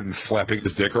N-word and flapping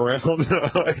his dick around.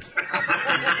 Like,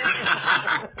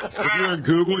 if you're in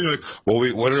Google, you're like,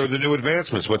 well, what are the new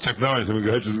advancements? What technology? And we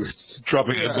guys just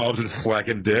dropping N-bombs and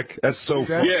flacking dick. That's so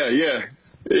funny. Yeah.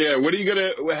 What are you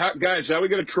guys? How are we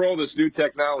gonna troll this new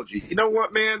technology? You know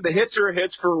what, man? The hits are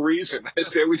hits for a reason. I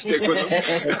say we stick with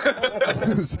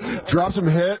them. Drop some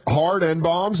hard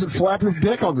N-bombs and flap your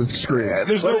dick on the screen. Yeah,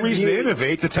 there's no reason to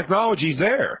innovate. The technology's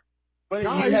there. But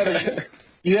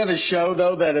you have a show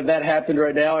though that if that happened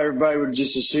right now, everybody would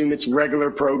just assume it's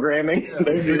regular programming. Yeah,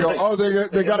 they go,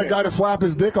 they got a guy to flap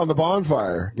his dick on the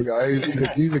bonfire. The guy,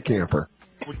 he's a camper.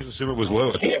 We just assume it was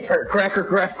Lewis. Cracker crackle.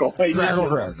 Crackle.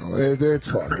 It's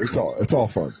fun. It's all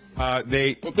fun.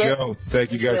 Nate, Joe,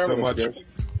 thank you guys so much.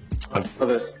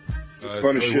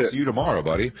 We'll see you tomorrow,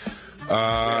 buddy.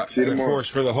 And of course,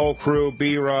 for the whole crew,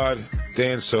 B-Rod,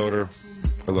 Dan Soder,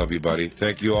 I love you, buddy.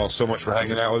 Thank you all so much for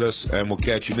hanging out with us, and we'll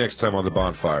catch you next time on The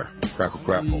Bonfire. Crackle,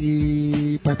 crackle.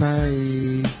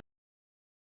 Bye-bye.